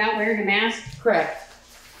office without wearing a mask? Correct.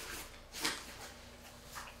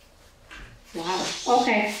 Wow,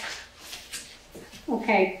 okay.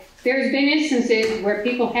 Okay, there's been instances where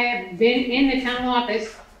people have been in the town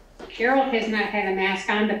office, Carol has not had a mask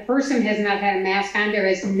on, the person has not had a mask on, there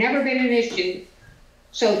has never been an issue.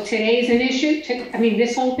 So today's an issue,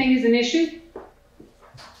 this whole thing is an issue?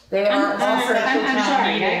 They are I'm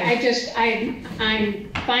sorry,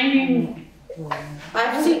 I'm finding.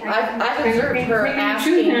 I've observed her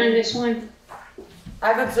asking on this one.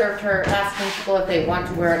 I've observed her asking people if they want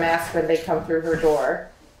to wear a mask when they come through her door.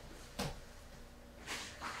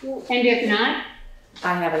 And if not?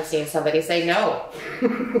 I haven't seen somebody say no.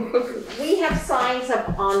 we have signs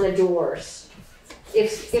up on the doors.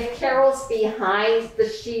 If Carol's behind the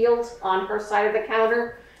shield on her side of the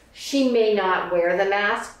counter, she may not wear the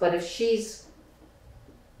mask, but if she's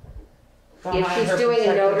doing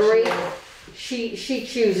a notary, she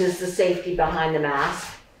chooses the safety behind the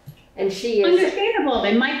mask. And she is understandable.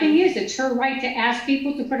 And my thing is, it's her right to ask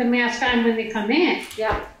people to put a mask on when they come in.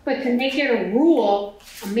 Yeah. But to make it a rule,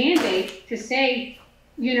 a mandate, to say,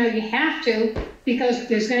 you have to, because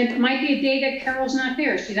might be a day that Carol's not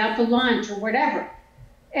there. She's out to lunch or whatever.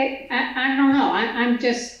 I don't know. I'm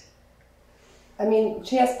just.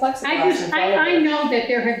 She has plexiglass. I know that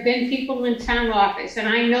there have been people in town office, and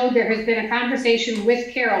I know there has been a conversation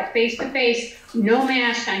with Carol face to face, no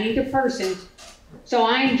mask on either person. So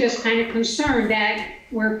I'm just kind of concerned that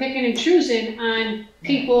we're picking and choosing on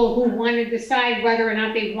people who want to decide whether or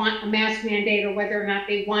not they want a mask mandate or whether or not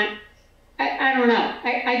they want. I don't know.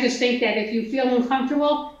 I just think that if you feel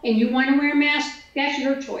uncomfortable and you want to wear a mask, that's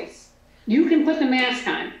your choice. You can put the mask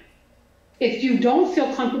on. If you don't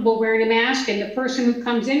feel comfortable wearing a mask and the person who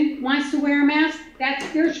comes in wants to wear a mask,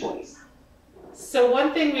 that's their choice. So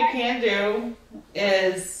one thing we can do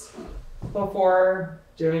is, before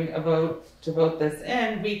doing a vote to vote this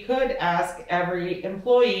in, we could ask every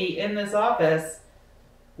employee in this office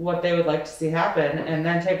what they would like to see happen and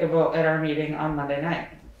then take a vote at our meeting on Monday night.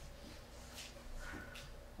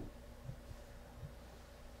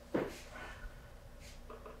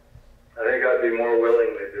 I think I'd be more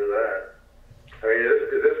willing to do that.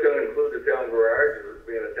 Is this going to include the town garage? Is this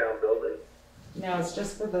being a town building? No, it's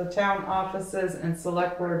just for the town offices and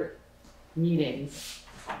select board meetings.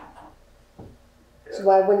 So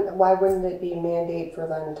why wouldn't it be a mandate for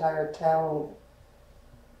the entire town?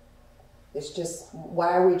 It's just,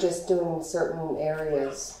 why are we just doing certain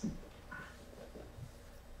areas?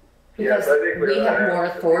 Because we have more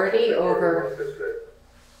authority over.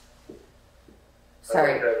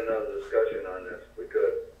 Sorry. I'd like to have another discussion on this. We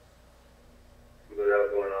could, without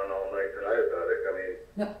going on all night tonight about it.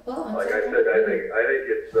 No, well, like I said, I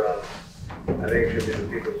think it should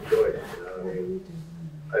be the people's choice.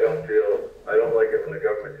 I don't like it when the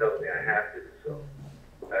government tells me I have to do so.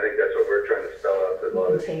 I think that's what we're trying to spell out to a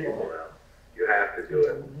lot of these people now. You have to do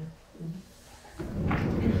it.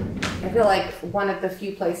 I feel like one of the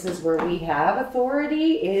few places where we have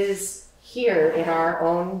authority is here in our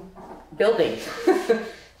own building.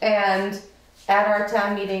 And at our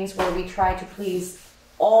town meetings where we try to please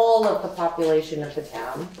all of the population of the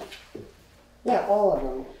town. Yeah, all of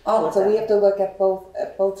them. All of them. So we have to look at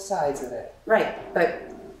both sides of it. Right, but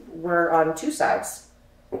we're on two sides.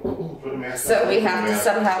 So we have to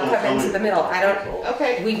somehow come into the middle.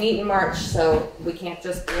 Okay. We meet in March, so we can't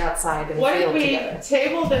just be outside and What if field we together.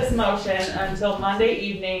 table this motion until Monday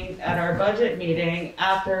evening at our budget meeting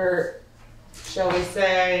after, shall we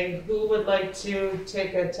say, who would like to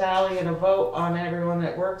take a tally and a vote on everyone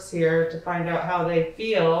that works here to find out how they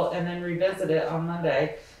feel and then revisit it on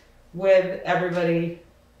Monday with everybody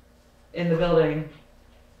in the building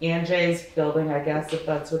and Jay's building, I guess, if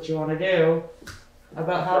that's what you want to do,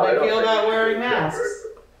 about how they feel about wearing masks.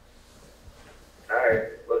 All right,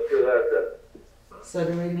 let's do that then. So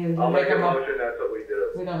do we need to I'll make make a a motion, that's what we do.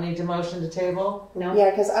 We don't need to motion to table? No. Yeah,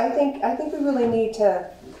 because I think we really need to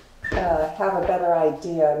have a better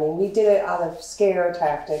idea. We did it out of scare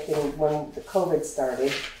tactic and when the COVID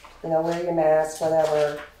started. Wear your mask,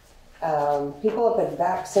 whatever. People have been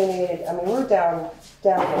vaccinated. I mean, we're down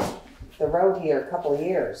the road here a couple of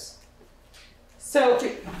years. So,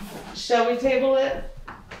 shall we table it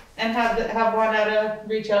and have Juanetta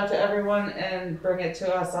reach out to everyone and bring it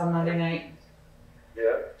to us on Monday night?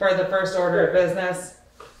 Yeah. For the first order of business.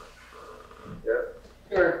 Yeah.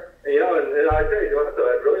 Sure. And, you know, and I tell you what, though,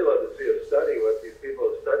 I'd really love to see a study what these people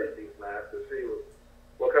have studied these masks to see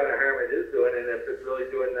what kind of harm it is doing and if it's really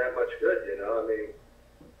doing that much good. You know, I mean,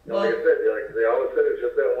 like I said, they always said it's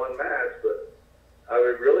just that one mask, but I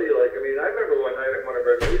would really like. I mean, I remember one night at one of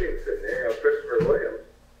our meetings sitting there, Christopher Williams,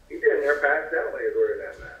 he didn't there passed out when he was wearing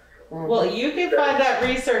that mask. Well, you can find that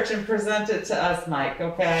research and present it to us, Mike.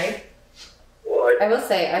 Okay. Well, I will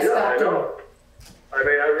say I stopped. I know. I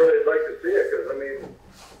mean, I really would like to see it because I mean,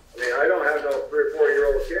 I don't have no 3 or 4 year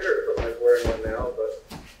old kid or something like wearing one now, but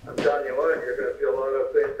I'm telling you what, you're going to see a lot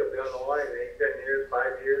of things come down the line, 8, 10 years,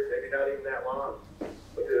 5 years, maybe not even that long.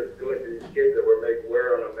 What they're doing to these kids that we're making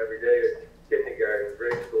wear on them every day at kindergarten,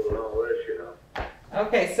 grade school, and all this, you know.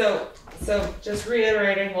 Okay, so just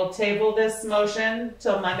reiterating, we'll table this motion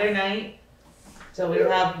till Monday night, till we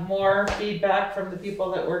have more feedback from the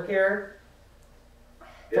people that work here,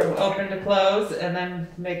 from open to close, and then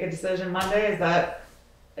make a decision Monday.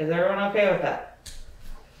 Is everyone okay with that?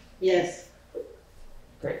 Yes.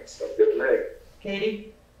 Great. Sounds good to me.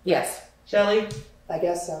 Katie? Yes. Shelley? I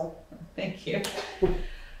guess so. Thank you.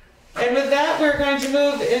 And with that, we're going to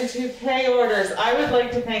move into pay orders. I would like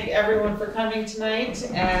to thank everyone for coming tonight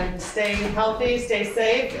and stay healthy, stay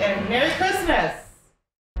safe, and Merry Christmas!